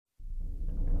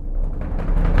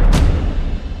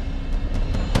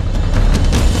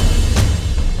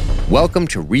Welcome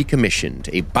to Recommissioned,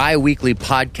 a bi-weekly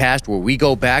podcast where we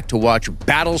go back to watch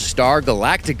Battlestar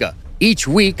Galactica. Each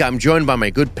week, I'm joined by my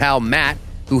good pal Matt,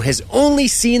 who has only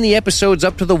seen the episodes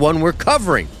up to the one we're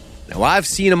covering. Now, I've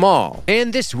seen them all.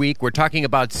 And this week, we're talking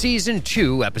about Season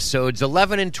 2, Episodes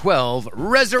 11 and 12,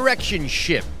 Resurrection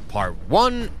Ship, Part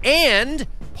 1 and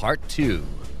Part 2.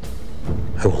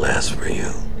 I will ask for you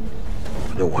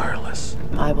for the wireless.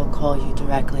 I will call you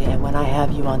directly, and when I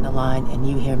have you on the line and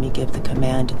you hear me give the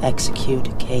command to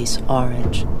execute Case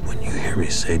Orange. When you hear me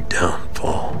say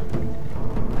downfall,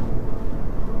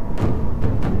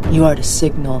 you are to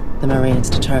signal the Marines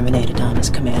to terminate Adama's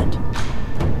command.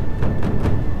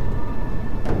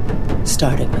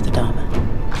 Starting with Adama.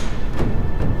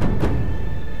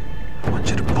 I want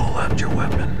you to pull out your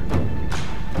weapon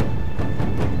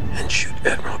and shoot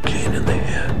Admiral Kane in the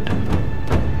head.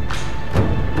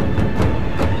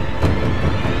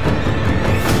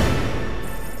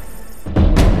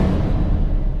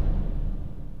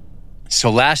 So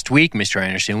last week, Mr.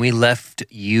 Anderson, we left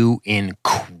you in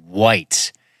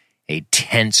quite a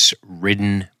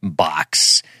tense-ridden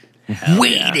box,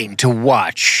 waiting to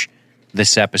watch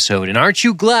this episode. And aren't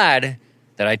you glad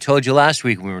that I told you last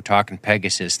week when we were talking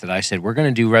Pegasus that I said, we're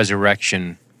going to do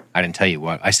Resurrection. I didn't tell you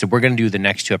what. I said, we're going to do the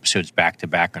next two episodes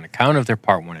back-to-back on account of their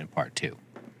Part 1 and Part 2.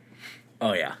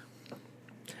 Oh, yeah.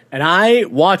 And I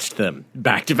watched them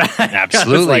back-to-back.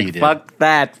 Absolutely, I was like, you did. Fuck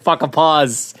that. Fuck a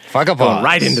pause. Fuck a Going pause.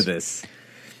 right into this.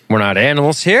 We're not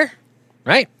animals here,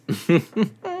 right?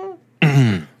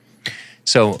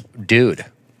 So, dude,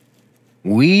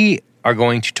 we are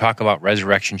going to talk about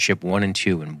Resurrection Ship 1 and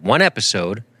 2 in one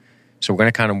episode. So we're going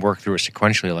to kind of work through it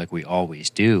sequentially like we always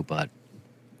do. But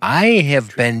I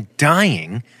have been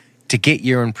dying to get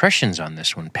your impressions on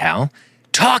this one, pal.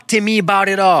 Talk to me about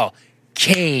it all.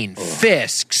 Kane,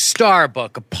 Fisk,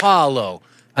 Starbuck, Apollo.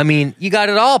 I mean, you got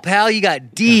it all, pal. You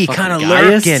got D kind of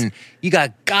lurking. You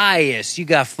got Gaius. You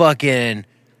got fucking,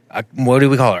 what do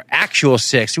we call her? Actual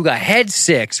Six. We got Head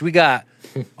Six. We got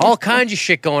all kinds of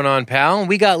shit going on, pal.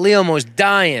 We got Leo almost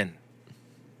dying.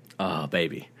 Oh,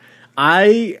 baby.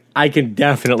 I can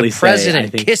definitely say...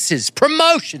 President, kisses,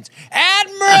 promotions,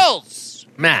 admirals!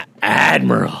 Matt.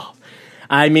 Admiral.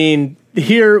 I mean,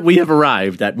 here we have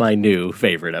arrived at my new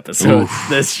favorite episode. Oof.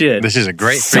 This is a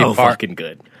great so three-part. fucking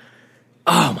good.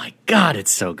 Oh, my God,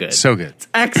 it's so good. So good. It's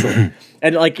excellent.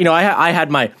 And, like, you know, I had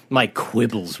my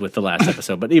quibbles with the last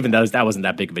episode, but even that wasn't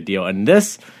that big of a deal. And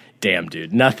this, damn,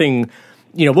 dude, nothing...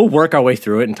 You know, we'll work our way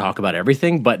through it and talk about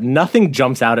everything, but nothing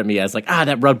jumps out at me as like,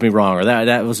 that rubbed me wrong, or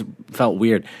that felt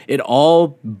weird. It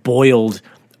all boiled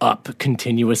up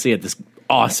continuously at this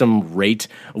awesome rate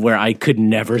where I could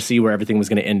never see where everything was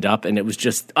going to end up, and it was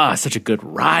just such a good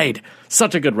ride.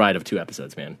 Such a good ride of 2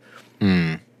 episodes, man.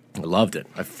 I loved it.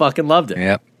 I fucking loved it.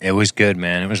 Yep, it was good,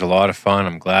 man. It was a lot of fun.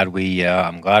 I'm glad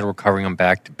we're covering them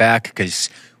back to back because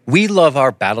we love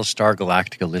our Battlestar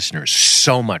Galactica listeners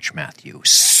so much, Matthew.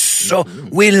 So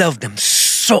we love them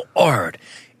so hard.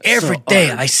 Every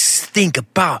day I think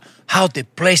about how they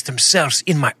place themselves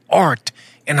in my art,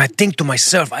 and I think to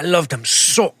myself, I love them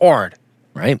so hard,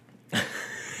 right?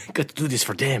 Got to do this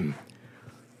for them.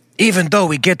 Even though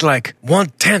we get like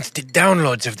 1/10 the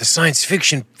downloads of the science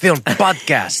fiction film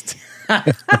podcast.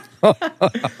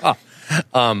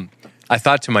 I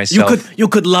thought to myself, you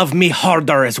could love me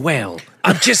harder as well.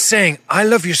 I'm just saying, I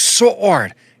love you so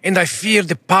hard. And I feel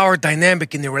the power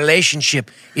dynamic in the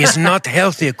relationship is not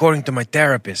healthy, according to my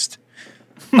therapist.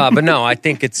 But no, I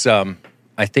think it's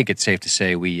safe to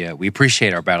say we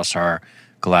appreciate our Battlestar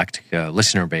Galactica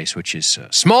listener base, which is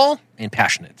small and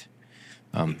passionate.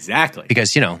 Exactly.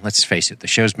 Because, you know, let's face it, the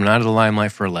show's been out of the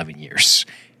limelight for 11 years.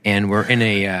 And we're in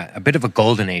a bit of a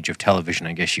golden age of television,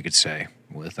 I guess you could say,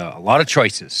 with a lot of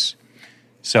choices.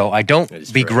 So I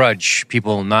don't begrudge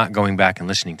people not going back and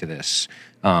listening to this.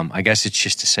 I guess it's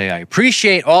just to say I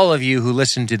appreciate all of you who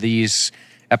listen to these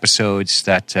episodes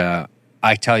that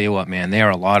I tell you what, man, they are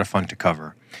a lot of fun to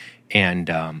cover. And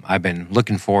I've been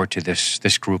looking forward to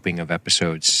this grouping of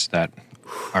episodes that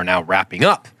are now wrapping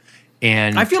up.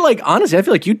 And I feel like, honestly,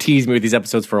 you teased me with these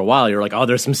episodes for a while. You're like,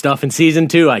 there's some stuff in season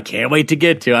 2 I can't wait to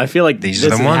get to. I feel like these are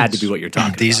the ones. Had to be what you're talking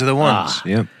about. These are the ones.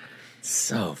 Yep.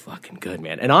 So fucking good,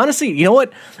 man. And honestly, you know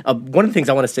what? One of the things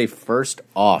I want to say first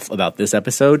off about this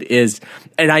episode is,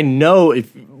 and I know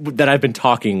that I've been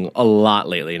talking a lot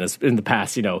lately, and in the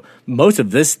past, you know, most of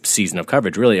this season of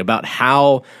coverage, really, about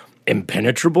how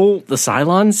impenetrable the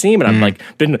Cylons seem, and I've like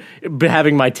been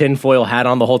having my tinfoil hat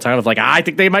on the whole time of like, I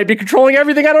think they might be controlling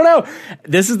everything. I don't know.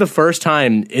 This is the first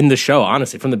time in the show,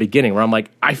 honestly, from the beginning, where I'm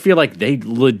like, I feel like they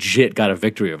legit got a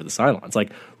victory over the Cylons,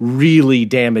 like really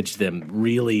damaged them,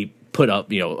 really put up,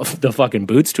 the fucking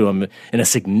boots to him in a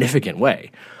significant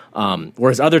way.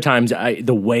 Whereas other times,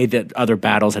 the way that other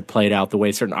battles had played out, the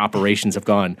way certain operations have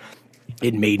gone,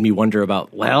 it made me wonder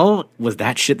about, well, was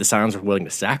that shit the Cylons were willing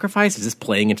to sacrifice? Is this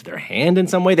playing into their hand in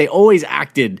some way? They always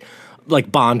acted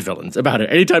like Bond villains about it.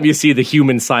 Anytime you see the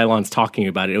human Cylons talking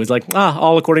about it, it was like,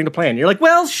 all according to plan. You're like,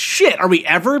 well, shit, are we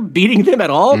ever beating them at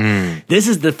all? This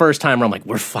is the first time where I'm like,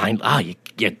 we're fine.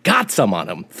 You got some on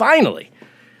them, finally.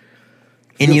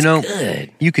 And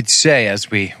good. You could say, as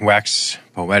we wax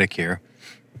poetic here,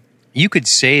 you could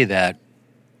say that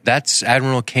that's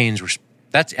Admiral Kane's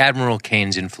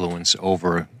influence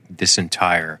over this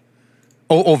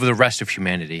over the rest of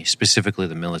humanity, specifically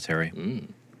the military.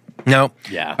 Now,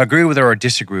 agree with or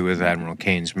disagree with Admiral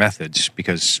Kane's methods,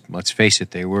 because let's face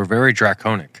it, they were very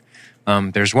draconic.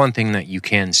 There's one thing that you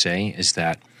can say is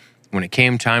that when it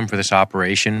came time for this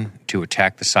operation to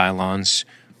attack the Cylons,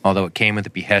 although it came at the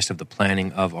behest of the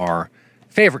planning of our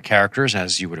favorite characters,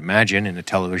 as you would imagine, in a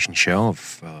television show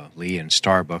of Lee and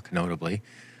Starbuck, notably,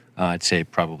 I'd say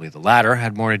probably the latter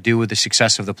had more to do with the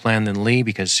success of the plan than Lee,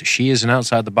 because she is an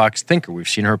outside-the-box thinker. We've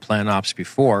seen her plan ops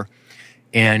before.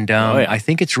 And I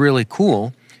think it's really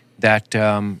cool that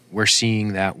we're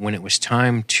seeing that when it was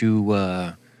time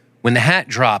to, when the hat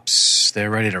drops, they're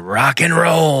ready to rock and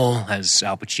roll, as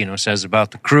Al Pacino says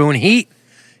about the crew in Heat.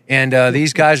 And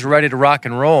these guys were ready to rock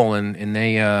and roll, and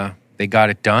they got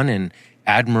it done. And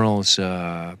Admiral's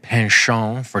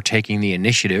penchant for taking the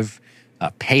initiative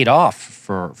paid off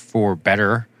for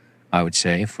better, I would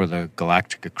say, for the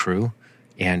Galactica crew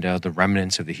and the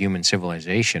remnants of the human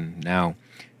civilization. Now,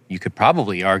 you could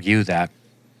probably argue that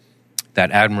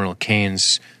Admiral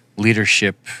Kane's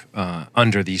leadership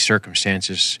under these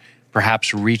circumstances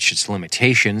perhaps reached its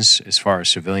limitations as far as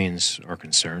civilians are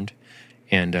concerned,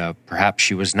 and perhaps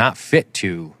she was not fit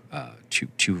to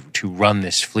run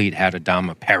this fleet had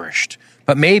Adama perished.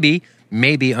 But maybe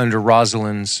under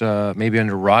Rosalind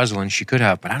she could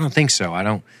have, but I don't think so. I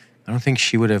don't think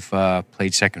she would have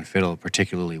played second fiddle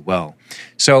particularly well.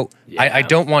 So I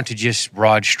don't want to just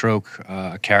broad stroke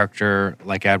a character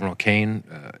like Admiral Kane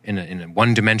in a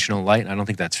one-dimensional light. I don't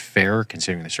think that's fair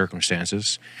considering the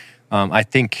circumstances. I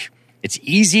think it's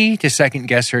easy to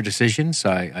second-guess her decisions.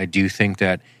 I do think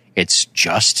that it's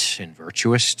just and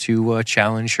virtuous to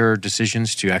challenge her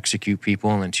decisions to execute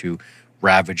people and to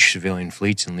ravage civilian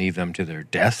fleets and leave them to their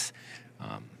death.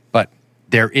 But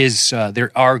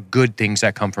there are good things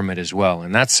that come from it as well.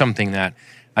 And that's something that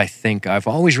I think I've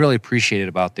always really appreciated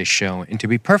about this show. And to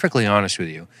be perfectly honest with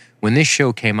you, when this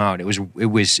show came out, it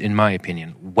was, in my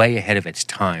opinion, way ahead of its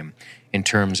time in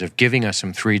terms of giving us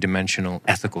some three-dimensional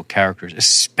ethical characters,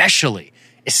 especially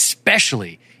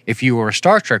if you were a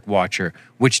Star Trek watcher,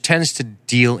 which tends to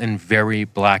deal in very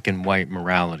black and white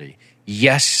morality.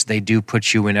 Yes, they do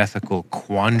put you in ethical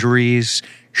quandaries.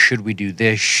 Should we do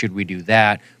this? Should we do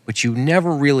that? But you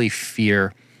never really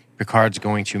fear Picard's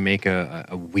going to make a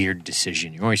weird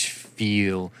decision. You always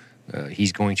feel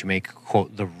he's going to make,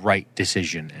 quote, the right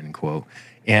decision, end quote.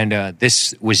 And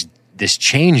this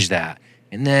changed that.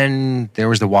 And then there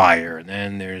was The Wire, and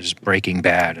then there's Breaking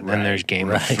Bad, and then there's Game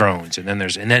of Thrones,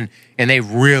 and they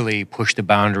really pushed the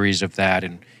boundaries of that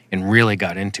and really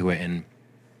got into it. And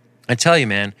I tell you,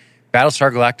 man,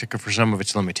 Battlestar Galactica, for some of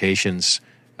its limitations,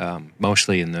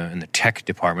 mostly in the tech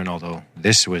department, although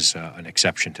this was an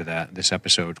exception to that. This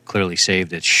episode clearly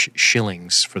saved its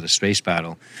shillings for the space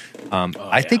battle.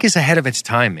 I think is ahead of its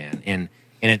time, man, and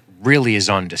it really is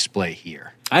on display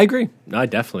here. I agree. No, I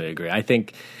definitely agree. I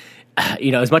think,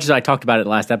 as much as I talked about it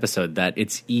last episode, that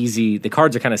it's easy. The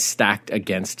cards are kind of stacked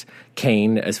against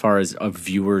Kane as far as a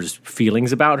viewer's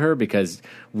feelings about her, because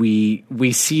we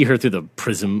see her through the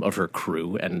prism of her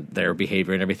crew and their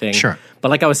behavior and everything. Sure. But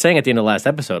like I was saying at the end of the last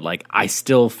episode, like I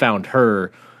still found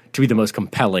her to be the most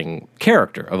compelling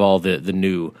character of all the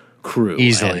new crew.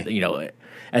 Easily. And,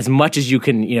 as much as you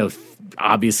can,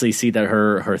 obviously see that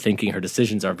her thinking, her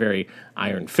decisions are very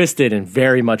iron-fisted and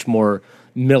very much more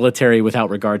military without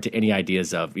regard to any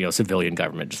ideas of, civilian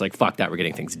government. Just like, fuck that, we're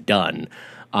getting things done.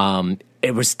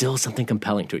 It was still something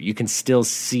compelling to it. You can still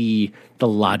see the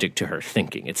logic to her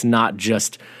thinking. It's not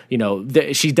just,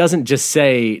 she doesn't just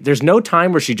say, there's no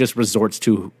time where she just resorts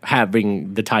to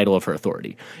having the title of her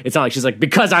authority. It's not like she's like,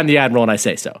 because I'm the admiral and I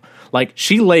say so. Like,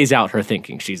 she lays out her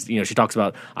thinking. She's, she talks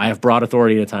about, I have brought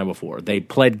authority in a time before. They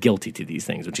pled guilty to these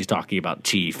things when she's talking about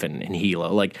Chief and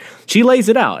Hilo. Like, she lays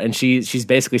it out, and she's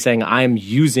basically saying, I'm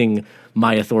using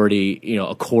my authority,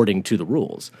 according to the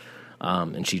rules.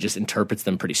 And she just interprets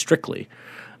them pretty strictly.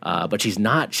 But she's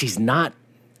not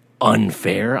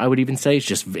unfair, I would even say. It's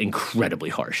just incredibly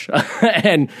harsh.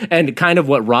 and kind of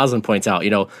what Rosalind points out,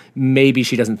 maybe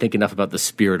she doesn't think enough about the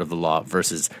spirit of the law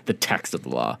versus the text of the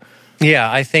law.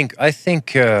 Yeah, I think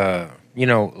law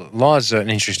is an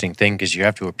interesting thing because you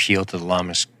have to appeal to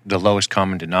the lowest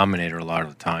common denominator a lot of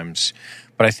the times.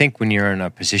 But I think when you're in a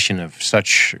position of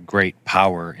such great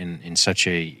power in such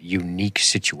a unique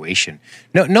situation,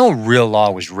 no real law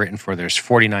was written for there's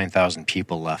 49,000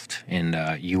 people left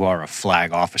and you are a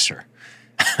flag officer.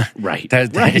 Right.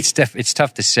 Right. It's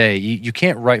tough to say. You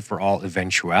can't write for all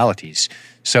eventualities.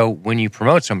 So when you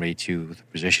promote somebody to the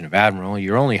position of admiral,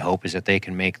 your only hope is that they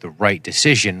can make the right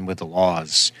decision with the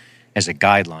laws as a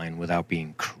guideline without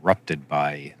being corrupted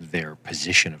by their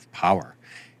position of power.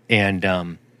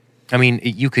 And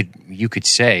you could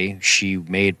say she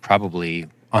made probably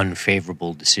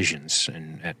unfavorable decisions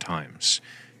at times,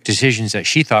 decisions that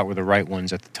she thought were the right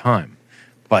ones at the time.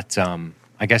 But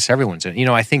I guess everyone's in.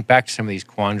 I think back to some of these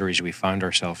quandaries we found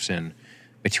ourselves in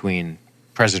between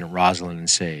President Rosalind and,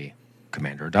 say,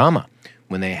 Commander Adama,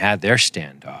 when they had their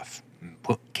standoff and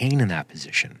put Kane in that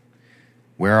position.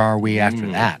 Where are we after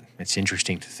that? It's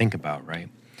interesting to think about, right?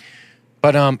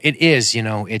 But it is,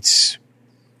 it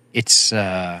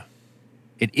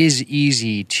is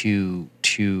easy to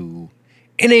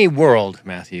in a world,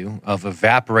 Matthew, of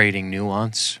evaporating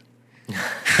nuance,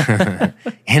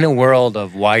 in a world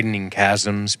of widening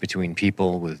chasms between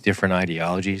people with different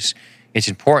ideologies, it's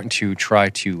important to try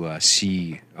to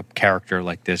see a character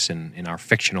like this in our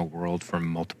fictional world from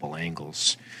multiple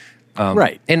angles.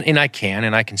 Right. And I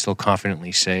can still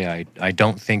confidently say I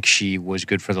don't think she was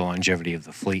good for the longevity of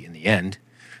the fleet in the end.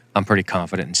 I'm pretty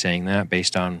confident in saying that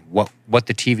based on what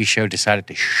the TV show decided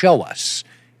to show us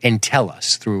and tell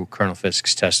us through Colonel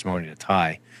Fisk's testimony to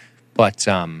Ty. But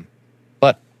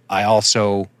I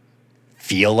also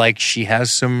feel like she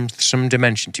has some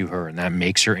dimension to her, and that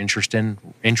makes her interesting,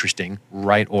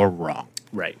 right or wrong.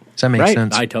 Right. Does that make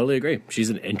sense? I totally agree. She's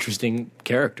an interesting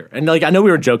character. And I know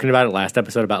we were joking about it last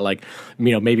episode about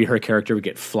maybe her character would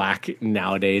get flack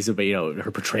nowadays about,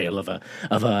 her portrayal of a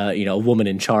woman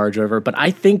in charge or whatever. But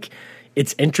I think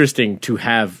it's interesting to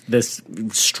have this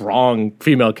strong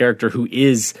female character who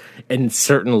is in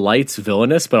certain lights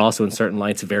villainous, but also in certain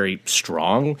lights very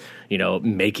strong,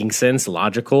 making sense,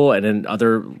 logical, and in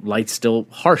other lights still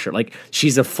harsher.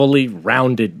 She's a fully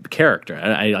rounded character.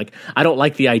 I don't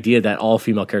like the idea that all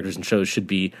female characters in shows should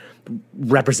be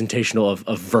representational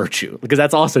of virtue, because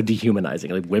that's also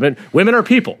dehumanizing. Women are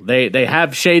people. They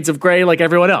have shades of gray like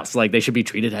everyone else. They should be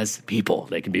treated as people.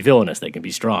 They can be villainous. They can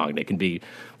be strong. They can be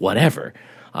whatever.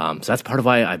 So that's part of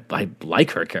why I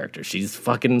like her character. She's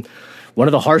fucking one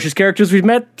of the harshest characters we've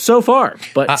met so far,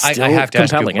 but still I have to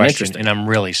ask you a compelling and question, interesting. and I'm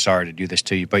really sorry to do this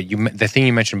to you, but the thing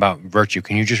you mentioned about virtue,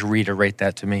 can you just reiterate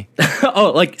that to me?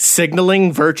 Oh,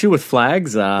 signaling virtue with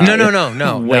flags?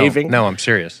 No. Waving? No, I'm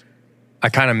serious. I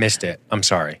kind of missed it. I'm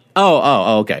sorry.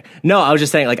 Oh, okay. No, I was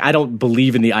just saying, I don't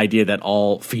believe in the idea that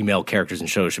all female characters in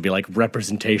shows should be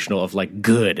representational of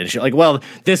good and shit.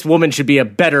 This woman should be a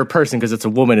better person because it's a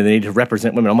woman and they need to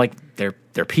represent women. I'm like,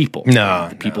 they're people.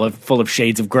 No, people are full of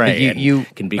shades of gray. You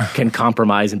can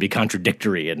compromise and be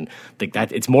contradictory, and think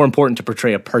that it's more important to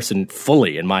portray a person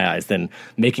fully, in my eyes, than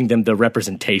making them the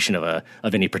representation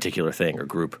of any particular thing or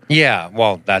group. Yeah,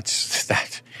 well, that's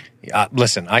that.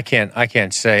 Listen, I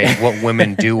can't say what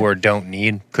women do or don't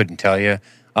need. Couldn't tell you.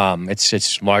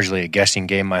 It's largely a guessing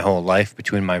game my whole life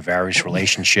between my various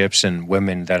relationships and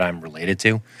women that I'm related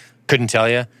to. Couldn't tell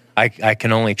you. I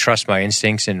can only trust my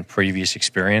instincts and previous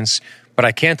experience. But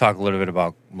I can talk a little bit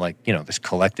about this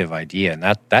collective idea, and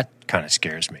that kind of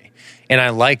scares me. And I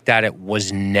like that it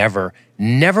was never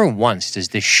once does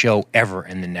this show ever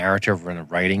in the narrative or in the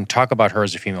writing talk about her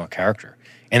as a female character.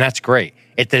 And that's great.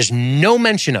 There's no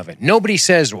mention of it. Nobody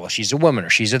says, well, she's a woman or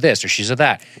she's a this or she's a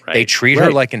that. Right. They treat her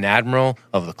like an admiral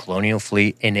of the colonial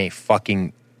fleet and a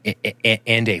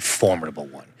formidable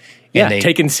one. Yeah,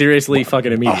 taken seriously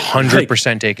fucking immediately.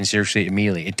 100% taken seriously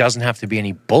immediately. It doesn't have to be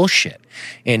any bullshit.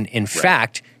 And in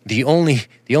fact, the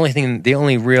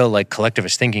only real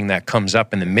collectivist thinking that comes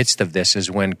up in the midst of this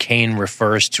is when Kane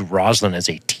refers to Rosalind as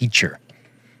a teacher.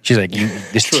 She's like,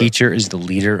 this teacher is the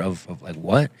leader of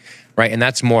what? Right, and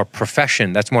that's more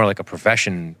profession. That's more like a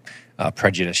profession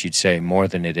prejudice, you'd say, more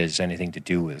than it is anything to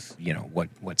do with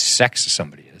what sex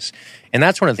somebody is. And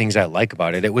that's one of the things I like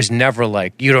about it. It was never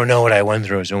you don't know what I went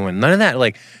through as a woman. None of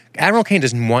that. Admiral Kane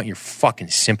doesn't want your fucking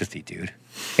sympathy, dude.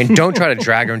 And don't try to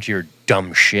drag her into your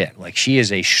dumb shit. She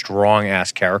is a strong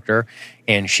ass character,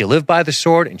 and she lived by the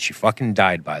sword, and she fucking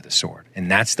died by the sword, and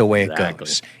that's the way it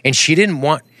goes. And she didn't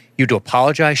want you to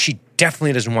apologize. She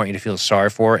definitely doesn't want you to feel sorry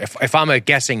for her. If I'm a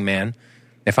guessing man,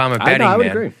 if I'm a betting man,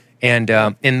 agree.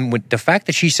 And with the fact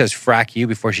that she says "frack you"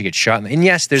 before she gets shot, and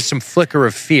yes, there's some flicker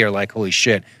of fear, like holy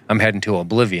shit, I'm heading to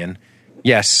oblivion.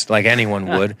 Yes, like anyone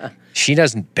would. She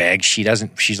doesn't beg.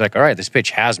 She's like, all right, this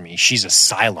bitch has me. She's a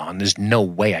Cylon. There's no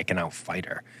way I can outfight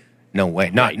her. No way.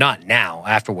 Not now.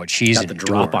 After what she's got the endured.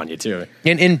 drop on you too.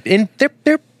 And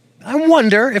there, I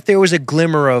wonder if there was a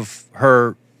glimmer of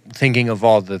her thinking of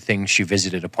all the things she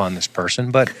visited upon this person,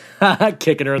 but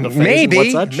kicking her in the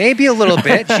face. Maybe a little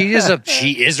bit.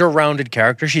 She is a rounded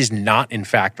character. She's not, in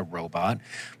fact, a robot.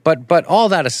 But all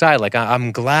that aside, like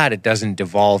I'm glad it doesn't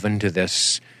devolve into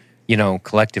this,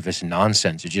 collectivist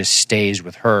nonsense. It just stays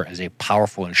with her as a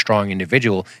powerful and strong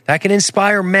individual that can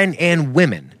inspire men and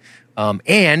women.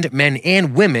 And men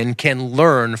and women can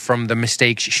learn from the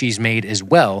mistakes she's made as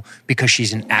well because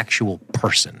she's an actual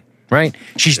person, right?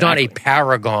 She's not a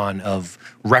paragon of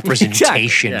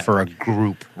representation for a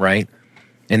group, right?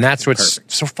 And that's what's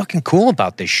so fucking cool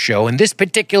about this show. And this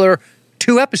particular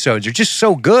 2 episodes are just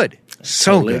so good.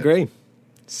 Totally agree.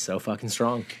 So fucking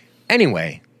strong.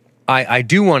 Anyway, I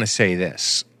do want to say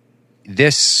this.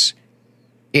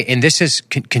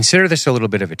 Consider this a little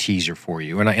bit of a teaser for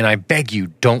you, and I beg you,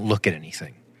 don't look at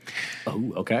anything.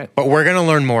 Oh, okay. But we're going to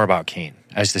learn more about Kane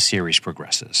as the series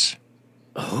progresses.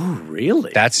 Oh,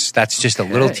 really? That's just a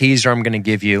little teaser I'm going to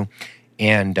give you,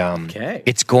 and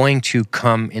it's going to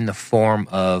come in the form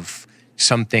of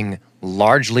something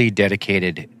largely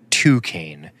dedicated to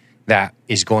Kane that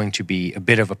is going to be a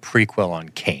bit of a prequel on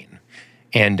Kane.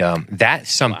 And that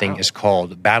something is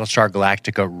called Battlestar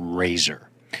Galactica Razor,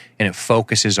 and it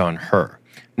focuses on her.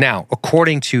 Now,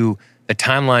 according to the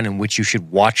timeline in which you should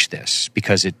watch this,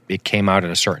 because it came out at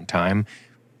a certain time,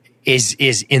 is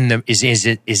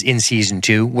in season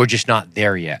 2. We're just not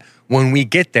there yet. When we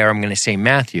get there, I'm going to say,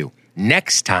 Matthew,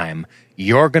 next time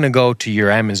you're going to go to your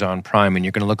Amazon Prime and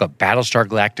you're going to look up Battlestar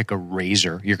Galactica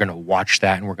Razor. You're going to watch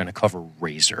that, and we're going to cover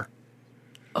Razor.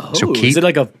 Oh, so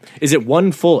is it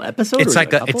one full episode? It's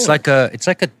like a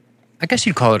I guess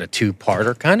you'd call it a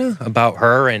 2-parter kind of about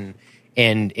her and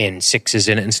Six is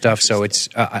in it and stuff. So it's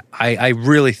I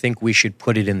really think we should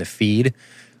put it in the feed.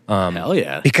 Hell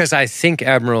yeah! Because I think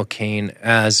Admiral Kane,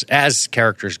 as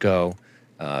characters go,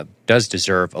 does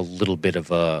deserve a little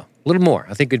more.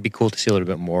 I think it'd be cool to see a little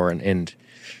bit more. And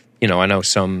I know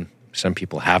some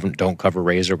people don't cover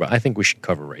Razor, but I think we should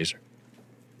cover Razor.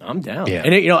 I'm down. Yeah.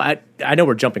 And I know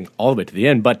we're jumping all the way to the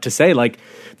end, but to say like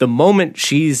the moment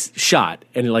she's shot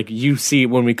and like you see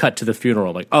when we cut to the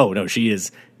funeral, like, oh no, she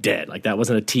is dead. Like that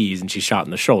wasn't a tease and she's shot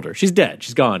in the shoulder. She's dead.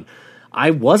 She's gone.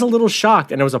 I was a little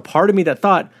shocked, and there was a part of me that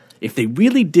thought if they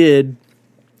really did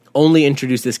only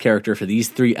introduce this character for these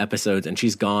 3 episodes and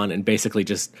she's gone and basically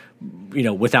just,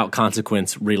 without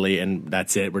consequence really, and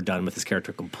that's it, we're done with this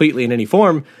character completely in any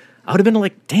form, I would have been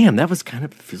like, damn, that was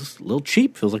feels a little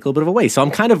cheap, feels like a little bit of a waste. So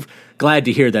I'm kind of glad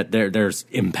to hear that there's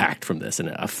impact from this and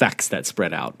effects that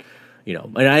spread out.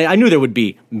 And I knew there would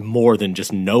be more than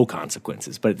just no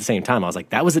consequences, but at the same time, I was like,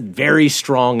 that was a very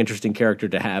strong, interesting character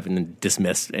to have and then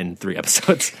dismiss in 3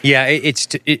 episodes. Yeah,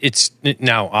 it's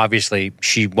now obviously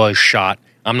she was shot.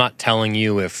 I'm not telling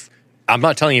you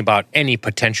about any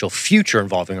potential future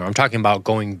involving her. I'm talking about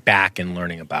going back and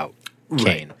learning about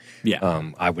Kane. Right.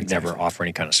 Yeah, I would never offer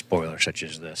any kind of spoiler such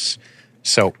as this.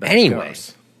 So anyway,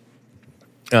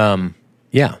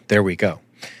 there we go.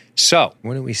 So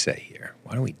what do we say here?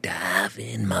 Why don't we dive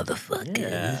in,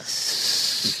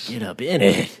 motherfuckers? Yeah. Get up in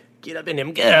it. Get up in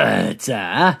them guts.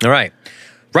 All right.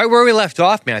 Right where we left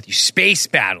off, Matthew. Space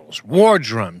battles, war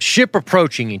drums, ship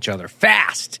approaching each other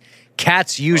fast.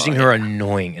 Cats using her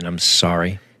annoying, and I'm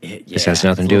sorry. This has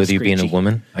nothing to do with you being a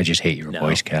woman. I just hate your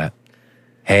voice, Cat.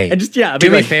 Hey, do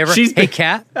me a favor. Hey,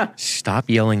 Cat, stop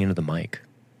yelling into the mic.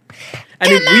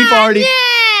 We've already...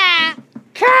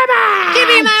 Come on! Give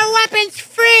me my weapons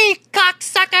free,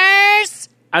 cocksuckers!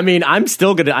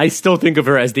 I still think of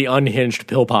her as the unhinged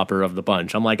pill popper of the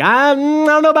bunch. I'm like, I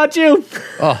don't know about you.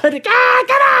 Oh. Come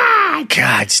on!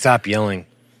 God, stop yelling.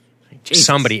 Jesus.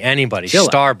 Somebody, anybody, Chill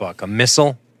Starbuck, a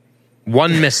missile,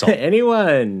 one missile.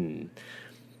 Anyone.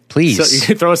 Please. So you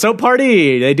can throw a soap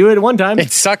party. They do it at one time.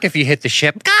 It'd suck if you hit the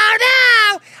ship. Oh,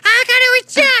 no! I gotta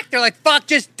eject! They're like, fuck,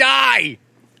 just die!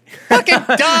 Fucking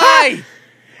die!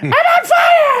 I'm on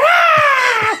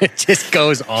fire! It just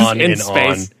goes on just in and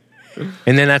space. on.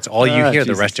 And then that's all you hear Jesus.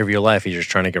 the rest of your life. You're just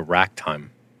trying to get rack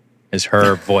time. Is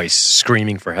her voice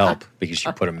screaming for help because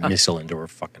you put a missile into her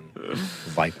fucking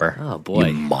Viper. Oh, boy.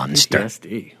 You monster.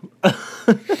 PTSD.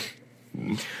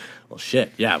 Well,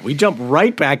 shit. Yeah, we jump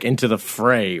right back into the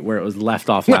fray where it was left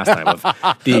off last time. Of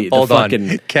the Hold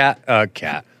fucking... on.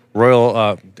 Cat.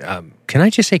 Royal, can I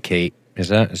just say Kate? Is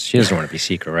that? She doesn't want to be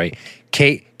secret, right?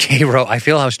 K wrote, I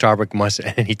feel how Starbuck must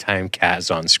anytime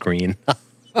Kat's on screen.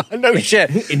 No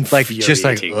shit. Like, just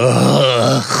like,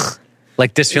 ugh.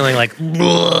 Like this feeling like,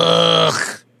 ugh,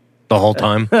 the whole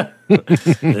time.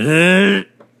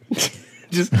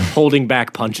 Just holding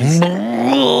back punches.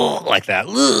 Like that.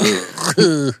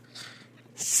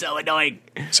 So annoying.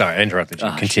 Sorry, I interrupted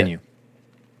you. Continue. Shit.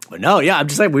 But no, yeah, I'm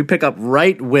just like, we pick up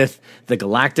right with the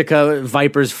Galactica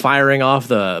Vipers firing off,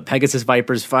 the Pegasus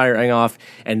Vipers firing off,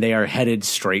 and they are headed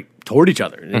straight toward each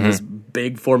other in this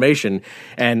big formation.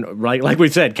 And like we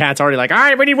said, Kat's already like, all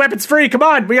right, we need weapons free. Come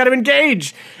on, we got to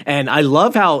engage. And I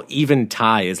love how even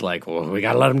Ty is like, well, we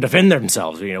got to let them defend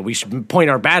themselves. You know, we should point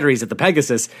our batteries at the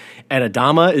Pegasus. And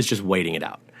Adama is just waiting it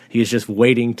out. He's just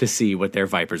waiting to see what their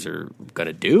Vipers are going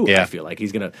to do. Yeah. I feel like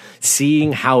he's going to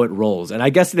seeing how it rolls. And I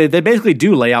guess they basically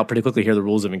do lay out pretty quickly here the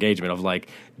rules of engagement of like,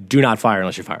 do not fire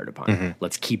unless you're fired upon.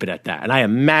 Let's keep it at that. And I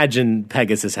imagine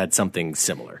Pegasus had something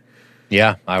similar.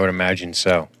 Yeah, I would imagine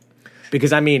so.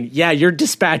 Because, I mean, yeah, you're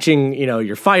dispatching, you know,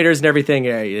 your fighters and everything.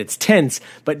 It's tense,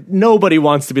 but nobody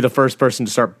wants to be the first person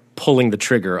to start pulling the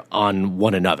trigger on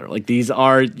one another. Like, these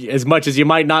are, as much as you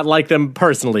might not like them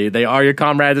personally, they are your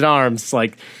comrades in arms.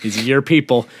 Like, these are your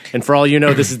people. And for all you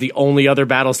know, this is the only other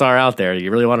Battlestar out there.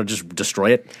 You really want to just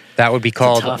destroy it? That would be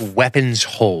called weapons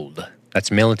hold.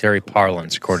 That's military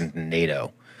parlance, according to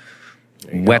NATO.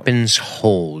 Weapons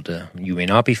hold. You may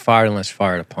not be fired unless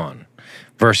fired upon.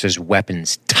 Versus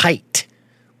weapons tight,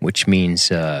 which means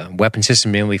weapon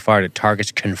system may only be fired at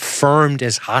targets confirmed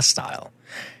as hostile.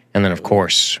 And then, of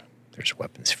course, there's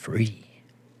weapons free,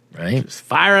 right? Just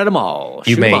fire at them all.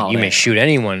 You may shoot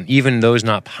anyone, even those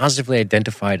not positively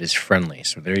identified as friendly.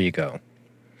 So there you go.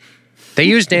 They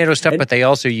use NATO stuff, but they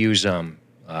also use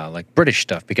like British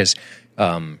stuff because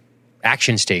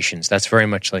action stations, that's very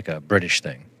much like a British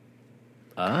thing.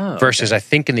 Oh, versus, I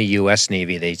think in the U.S.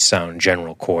 Navy, they sound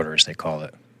general quarters, they call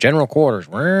it. General quarters.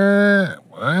 Right.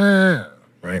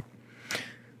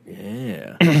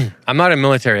 Yeah. I'm not a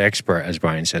military expert, as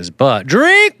Brian says, but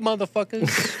drink,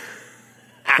 motherfuckers.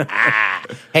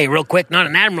 Hey, real quick, not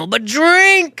an admiral, but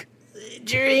drink.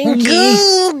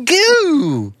 Drinky.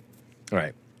 Goo. All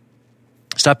right.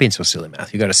 Stop being so silly,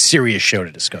 Matthew. You got a serious show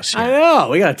to discuss here. I know.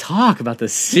 We got to talk about the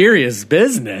serious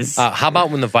business. How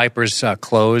about when the Vipers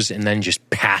close and then just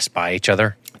pass by each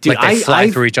other? Dude, like they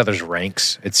fly through each other's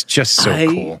ranks. It's just so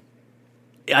cool.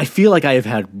 I feel like I have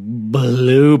had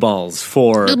blue balls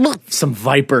for some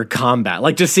Viper combat.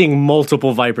 Like just seeing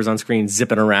multiple Vipers on screen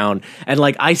zipping around. And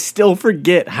like I still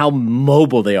forget how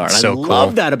mobile they are. And So I cool.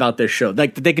 love that about this show.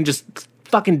 Like they can just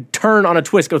fucking turn on a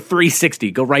twist, go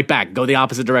 360, go right back, go the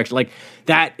opposite direction. Like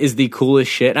that is the coolest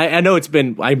shit. I know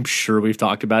I'm sure we've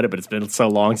talked about it, but it's been so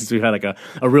long since we've had like a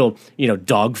real,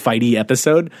 dogfighty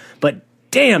episode. But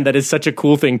damn, that is such a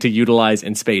cool thing to utilize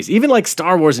in space. Even like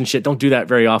Star Wars and shit don't do that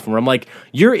very often where I'm like,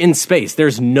 you're in space.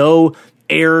 There's no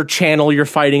air channel you're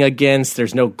fighting against.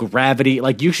 There's no gravity.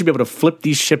 Like you should be able to flip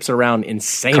these ships around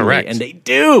insanely. Correct. And they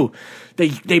do.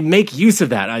 They make use of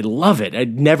that. I love it. It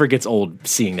never gets old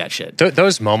seeing that shit.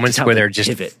 Those moments where they're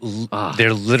just,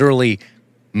 they're literally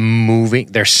moving,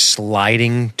 they're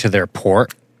sliding to their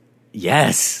port.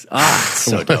 Yes.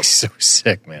 So It dope. looks so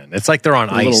sick, man. It's like they're on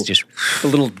ice. The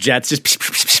little jets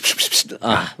just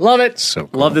love it. So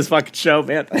cool. Love this fucking show,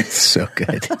 man. So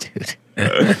good,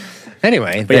 dude.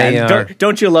 Anyway, But yeah,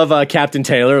 don't you love Captain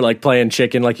Taylor like playing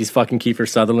chicken like he's fucking Kiefer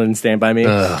Sutherland in Stand By Me?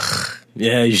 Ugh.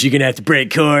 Yeah, you're gonna have to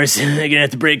break course. You're gonna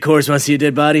have to break course once you see a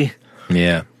dead body.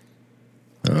 Yeah.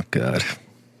 Oh, God.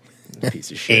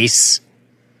 Piece of shit. Ace.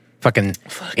 Fucking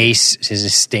Ace is a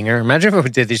stinger. Imagine if we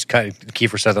did this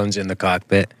Kiefer Sutherland's in the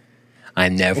cockpit. I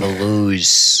never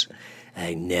lose.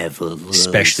 I never lose.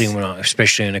 Especially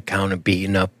on account of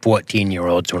beating up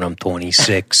 14-year-olds when I'm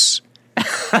 26.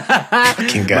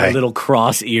 Fucking guy. My little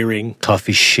cross earring. Tough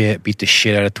as shit. Beat the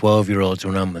shit out of 12-year-olds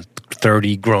when I'm a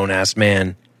 30 grown-ass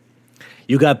man.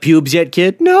 You got pubes yet,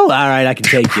 kid? No? All right, I can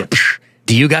take you.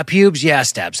 Do you got pubes? Yeah,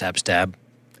 stab, stab, stab.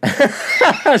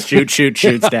 Shoot,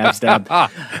 stab, stab.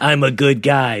 I'm a good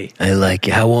guy. I like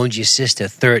it. How old's your sister?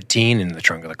 13 in the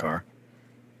trunk of the car.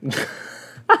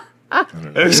 I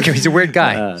don't know. He's a weird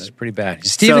guy. It's pretty bad.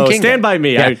 Stephen King. Stand By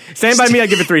Me. Yeah. Stand By Me, I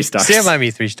give it 3 stars. Stand By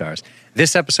Me, 3 stars.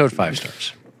 This episode, 5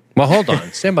 stars. Well, hold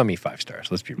on. Stand By Me, 5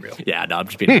 stars. Let's be real. Yeah, no, I'm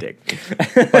just being a dick.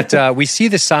 But we see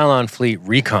the Cylon Fleet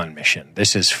recon mission.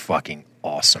 This is fucking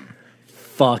awesome.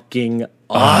 Fucking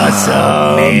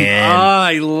awesome. Man.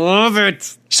 I love it.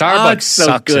 Starbucks it's so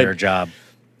sucks good. at her job.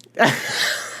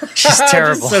 She's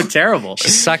terrible. Just so terrible. She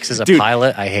sucks as a Dude.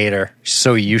 pilot. I hate her. She's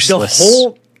so The useless.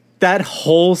 that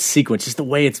whole sequence, just the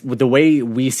way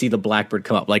we see the Blackbird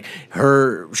come up, like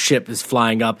her ship is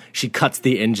flying up, she cuts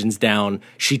the engines down,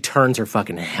 she turns her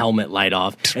fucking helmet light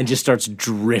off, and just starts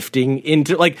drifting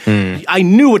into like. I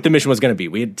knew what the mission was going to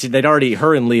be.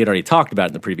 Her and Lee had already talked about it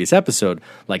in the previous episode.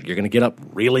 Like, you're going to get up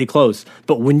really close,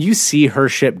 but when you see her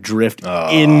ship drift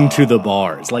into the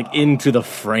bars, like into the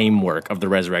framework of the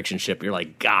Resurrection ship, you're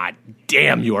like, God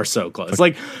damn, you are so close.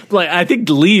 Like I think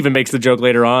Lee even makes the joke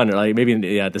later on, or like maybe in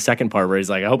the second part where he's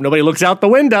like, I hope nobody looks out the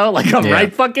window. Like, I'm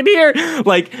right fucking here.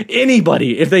 Like,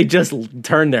 anybody, if they just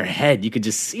turn their head, you could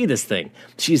just see this thing.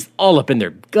 She's all up in their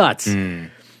guts.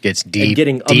 Gets deep,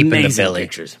 getting deep amazing in the belly.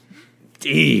 pictures.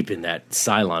 Deep in that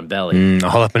Cylon belly.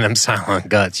 All up in them Cylon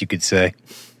guts, you could say.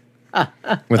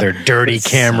 With her dirty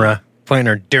camera, pointing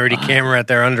her dirty camera at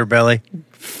their underbelly.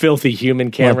 Filthy human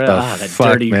camera. That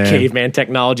fuck, dirty caveman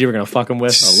technology we're going to fuck them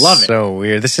with. I love it. So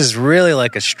weird. This is really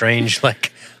like a strange,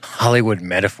 like, Hollywood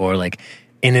metaphor, like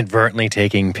inadvertently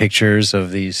taking pictures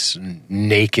of these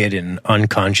naked and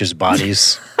unconscious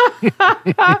bodies.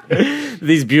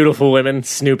 These beautiful women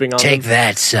snooping on Take them.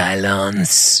 that,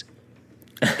 Cylons.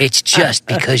 It's just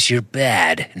because you're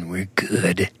bad and we're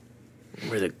good.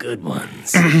 We're the good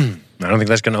ones. I don't think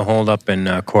that's going to hold up in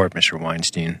court, Mr.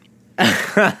 Weinstein.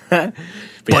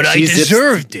 But I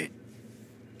deserved it.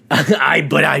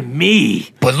 But I'm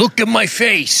me. But look at my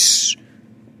face.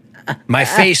 My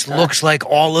face looks like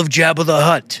all of Jabba the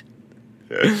Hutt.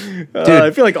 I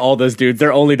feel like all those dudes,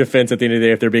 their only defense at the end of the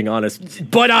day, if they're being honest,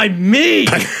 but I'm me.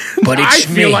 But I it's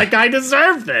feel me. like I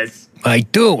deserve this. I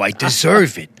do. I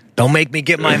deserve it. Don't make me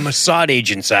get my Mossad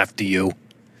agents after you.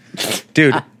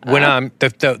 Dude, when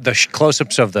the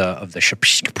close-ups of the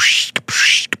ship,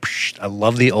 I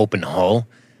love the open hull.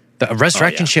 The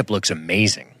Resurrection ship looks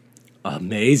amazing.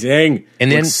 Amazing.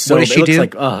 And then Looks what does she it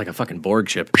looks do? like a fucking Borg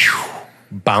ship.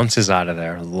 Bounces out of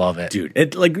there. Love it. Dude,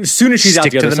 it like as soon as she's out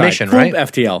Stick the to other the side, mission, boom, right?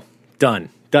 FTL, done.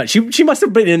 She must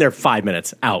have been in there 5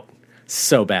 minutes out.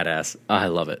 So badass. I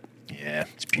love it. Yeah,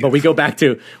 it's beautiful. But we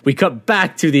cut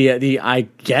back to the I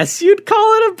guess you'd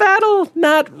call it a battle.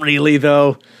 Not really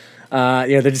though.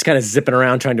 They're just kind of zipping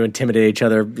around trying to intimidate each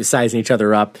other, sizing each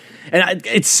other up. And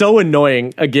it's so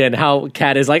annoying, again, how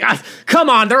Kat is like, come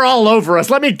on, they're all over us.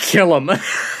 Let me kill them. And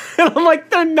I'm like,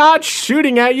 they're not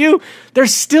shooting at you. They're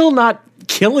still not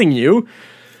killing you.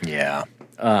 Yeah.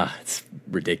 It's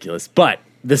ridiculous. But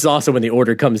this is also when the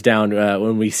order comes down,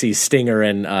 when we see Stinger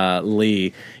and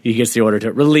Lee. He gets the order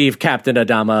to relieve Captain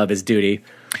Adama of his duty.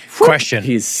 Question.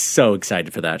 He's so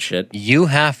excited for that shit. You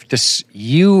have to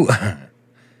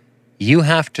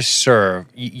serve.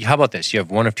 How about this? You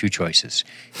have one of two choices.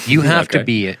 You have to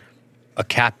be a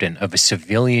captain of a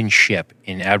civilian ship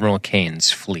in Admiral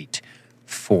Kane's fleet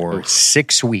for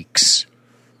 6 weeks.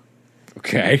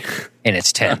 Okay. And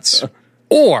it's tense.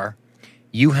 Or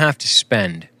you have to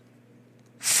spend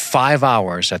 5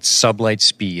 hours at sublight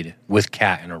speed with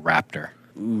Kat in a Raptor.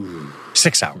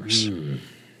 6 hours.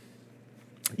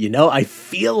 I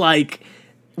feel like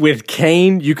with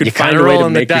Kane, you could find a way to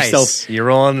make yourself. You're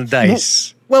rolling the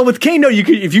dice. Well, with Kane, no, you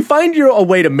could. If you find a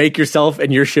way to make yourself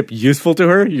and your ship useful to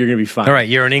her, you're gonna be fine. All right,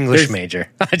 you're an English major.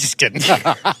 I'm just kidding.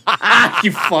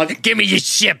 You fuck. Give me your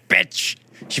ship, bitch.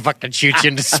 She fucking shoots you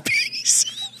into space.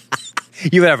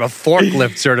 You have a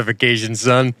forklift certification,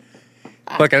 son.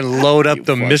 Fucking load up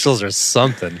the missiles or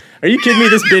something. Are you kidding me?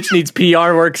 This bitch needs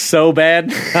PR work so bad.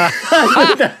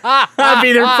 I'd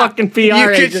be their fucking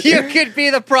PR agent. You could be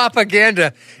the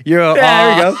propaganda. There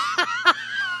you go.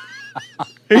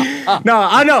 No,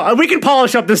 I know. We can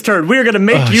polish up this turn. We're going to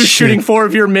make you shooting 4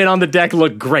 of your men on the deck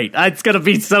look great. It's going to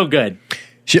be so good.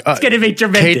 It's going to be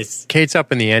tremendous. Kate's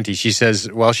up in the ante. She says,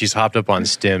 well, she's hopped up on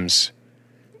stims.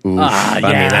 Oof. I'm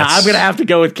going to have to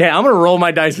go with Kane. I'm going to roll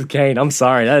my dice with Kane. I'm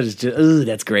sorry. That is just,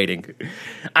 that's grating.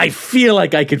 I feel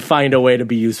like I could find a way to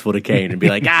be useful to Kane and be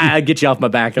like, I'll get you off my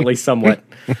back at least somewhat.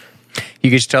 You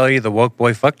could tell you the woke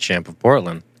boy fuck champ of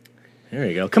Portland. There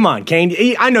you go. Come on, Kane.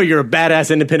 I know you're a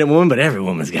badass independent woman, but every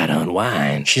woman's got to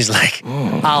unwind. She's like,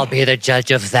 I'll be the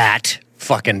judge of that.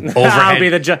 Fucking overhead. I'll be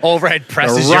the judge. Overhead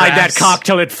presses Ride your that ass. cock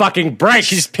till it fucking breaks.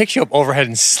 She just picks you up overhead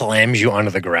and slams you onto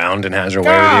the ground and has her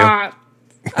way with you.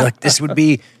 Like, this would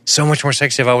be so much more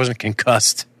sexy if I wasn't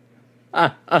concussed.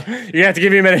 You have to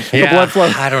give me a minute. Yeah, The blood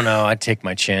flow. I don't know. I'd take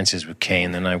my chances with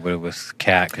Kane than I would with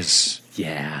Kat because,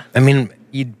 Yeah. I mean,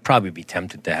 you'd probably be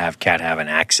tempted to have Kat have an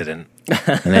accident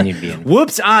and then you'd be in.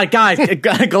 Whoops. Guys,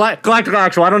 Galactic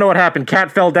Actual, I don't know what happened.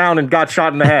 Cat fell down and got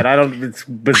shot in the head. It's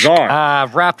bizarre.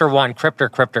 Raptor 1,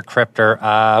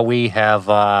 Cryptor. We have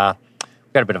got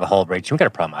a bit of a hull breach. We got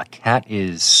a problem. Kat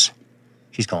she's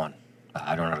gone.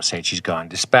 I don't know how to say it. She's gone.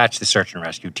 Dispatch the search and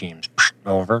rescue teams.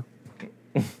 Over.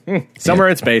 Somewhere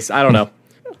in space. I don't know.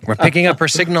 We're picking up her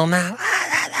signal now.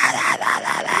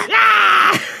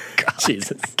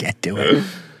 Jesus. I can't do it.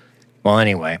 Well,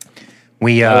 anyway,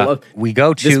 we go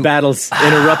to This battle's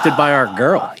interrupted by our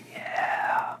girl.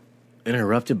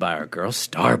 Interrupted by our girl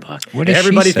Starbuck. What does she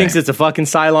Everybody say? thinks it's a fucking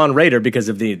Cylon Raider because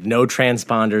of the no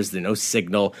transponders, the no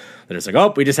signal. They're just like,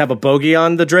 oh, we just have a bogey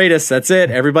on the Dratus. That's it.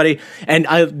 Everybody. And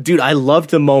I loved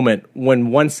the moment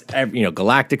when once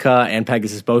Galactica and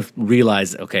Pegasus both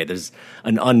realized, okay, there's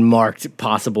an unmarked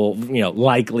possible,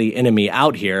 likely enemy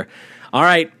out here. All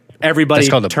right, everybody That's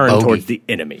called a turn bogey. towards the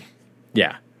enemy.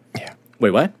 Yeah. Yeah.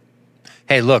 Wait, what?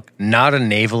 Hey, look, not a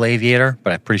naval aviator,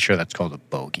 but I'm pretty sure that's called a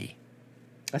bogey.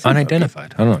 That's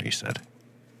Unidentified. I don't know what you said.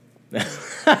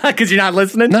 Because you're not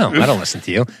listening? No, I don't listen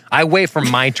to you. I wait for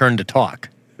my turn to talk.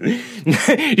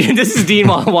 This is Dean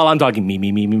while I'm talking. Me,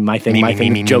 my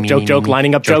thing. Joke,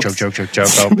 lining up jokes. Joke.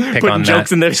 Oh, pick Putting on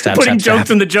jokes that. putting jokes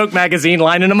in the joke magazine,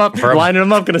 lining them up,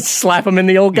 gonna slap them in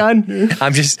the old gun.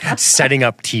 I'm just setting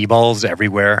up T-balls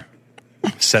everywhere.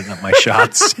 Setting up my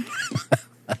shots.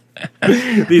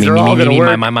 These are all gonna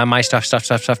work. My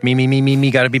stuff.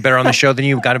 Me. Got to be better on the show than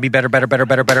you. Got to be better.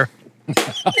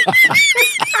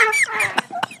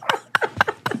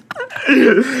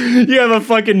 You have a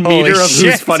fucking meter of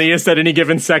shit. who's funniest at any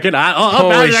given second.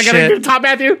 Holy I gotta shit. do top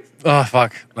Matthew. Oh,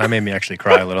 fuck. That made me actually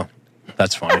cry a little.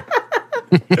 That's funny.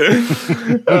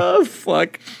 Oh,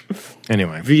 fuck.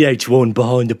 Anyway, VH1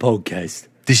 behind the podcast.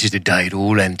 this is the day it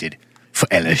all ended for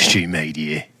LSG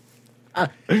Media.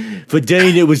 For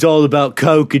Dean, it was all about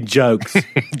coke and jokes.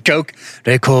 Joke.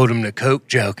 They called him the Coke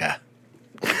Joker.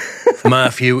 For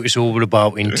Matthew, it's all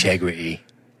about integrity.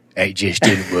 It just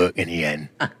didn't work in the end.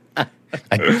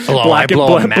 I blow a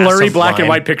blurry massive black and line.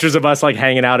 white pictures of us like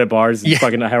hanging out at bars and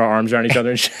fucking have our arms around each other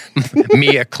and shit.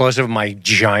 Me, a close up of my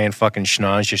giant fucking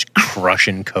schnoz just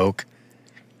crushing Coke.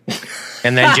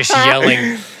 And then just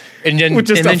yelling. And then, With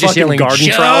just and a then just fucking yelling garden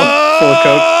trowel full of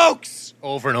Coke. jokes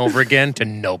over and over again to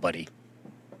nobody.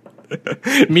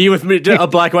 A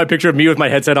black and white picture of me with my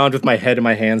headset on, with my head in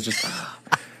my hands, just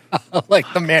Like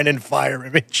the Man in Fire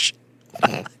image.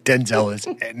 Denzel is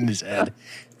in his head.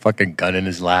 Fucking gun in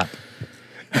his lap.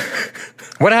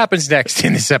 What happens next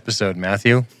in this episode,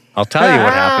 Matthew? I'll tell you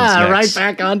what happens next. right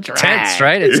back on track. Tense,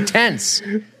 right? It's tense.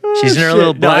 She's in her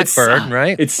little blackbird,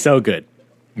 right? It's so good.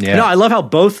 Yeah. No, I love how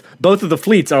both of the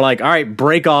fleets are like, all right,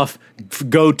 break off,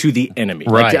 go to the enemy.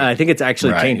 Right. Like, I think it's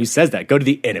actually Right. Kane who says that. Go to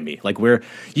the enemy. Like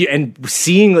and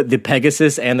seeing the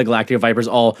Pegasus and the Galactica Vipers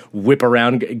all whip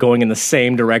around, going in the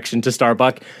same direction to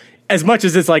Starbuck. As much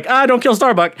as it's like, don't kill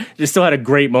Starbuck, you still had a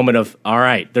great moment of, all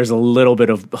right, there's a little bit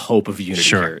of hope of unity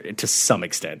Sure. here to some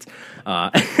extent.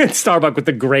 Starbuck with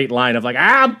the great line of like,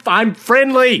 I'm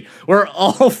friendly. We're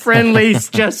all friendly.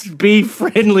 Just be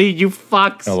friendly, you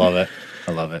fucks. I love it.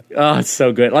 I love it. Oh, it's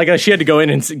so good. Like, she had to go in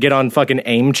and get on fucking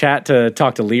AIM chat to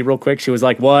talk to Lee real quick. She was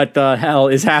like, what the hell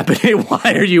is happening?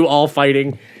 Why are you all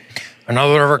fighting?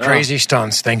 Another of her crazy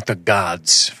stunts. Thank the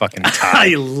gods. Fucking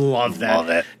Ty. I love that. Love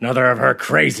it. Another of her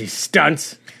crazy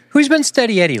stunts. Who's been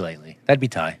Steady Eddie lately? That'd be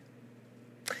Ty.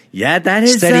 Yeah, that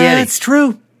is Steady Eddie. That's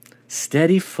true.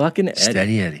 Steady fucking Eddie.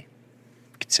 Steady Eddie.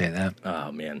 You could say that.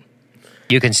 Oh, man.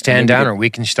 You can stand down or we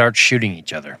can start shooting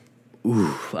each other.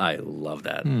 Ooh, I love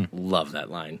that. Love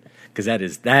that line. Because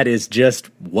that is just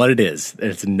what it is.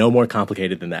 It's no more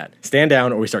complicated than that. Stand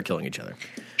down or we start killing each other.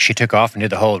 She took off and did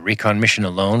the whole recon mission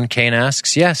alone, Kane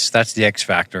asks. Yes, that's the X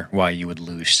factor, why you would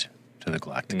lose to the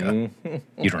Galactica.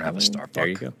 You don't have a Starbuck. There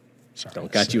you go. Sorry.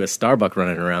 Don't got you a Starbuck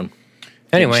running around.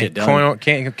 Anyway, Getting shit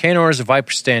done. Kane orders the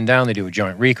Viper stand down. They do a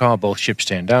joint recall. Both ships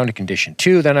stand down to condition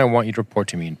 2. Then I want you to report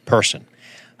to me in person.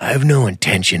 I have no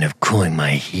intention of cooling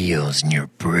my heels in your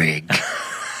brig.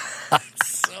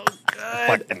 So good.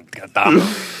 Fucking goddamn.